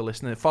much for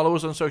listening. Follow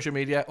us on social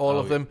media, all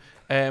of them.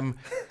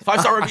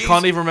 5-star I reviews.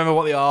 can't even remember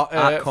what they are.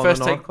 At Connor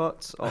First take.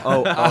 Norcott.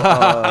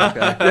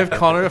 Okay. Give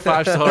Connor a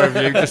 5-star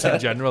review just in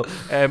general.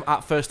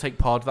 At First Take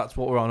Pod, that's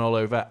what we're on all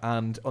over.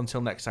 And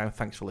until next time,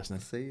 thanks for listening.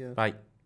 See ya. Bye.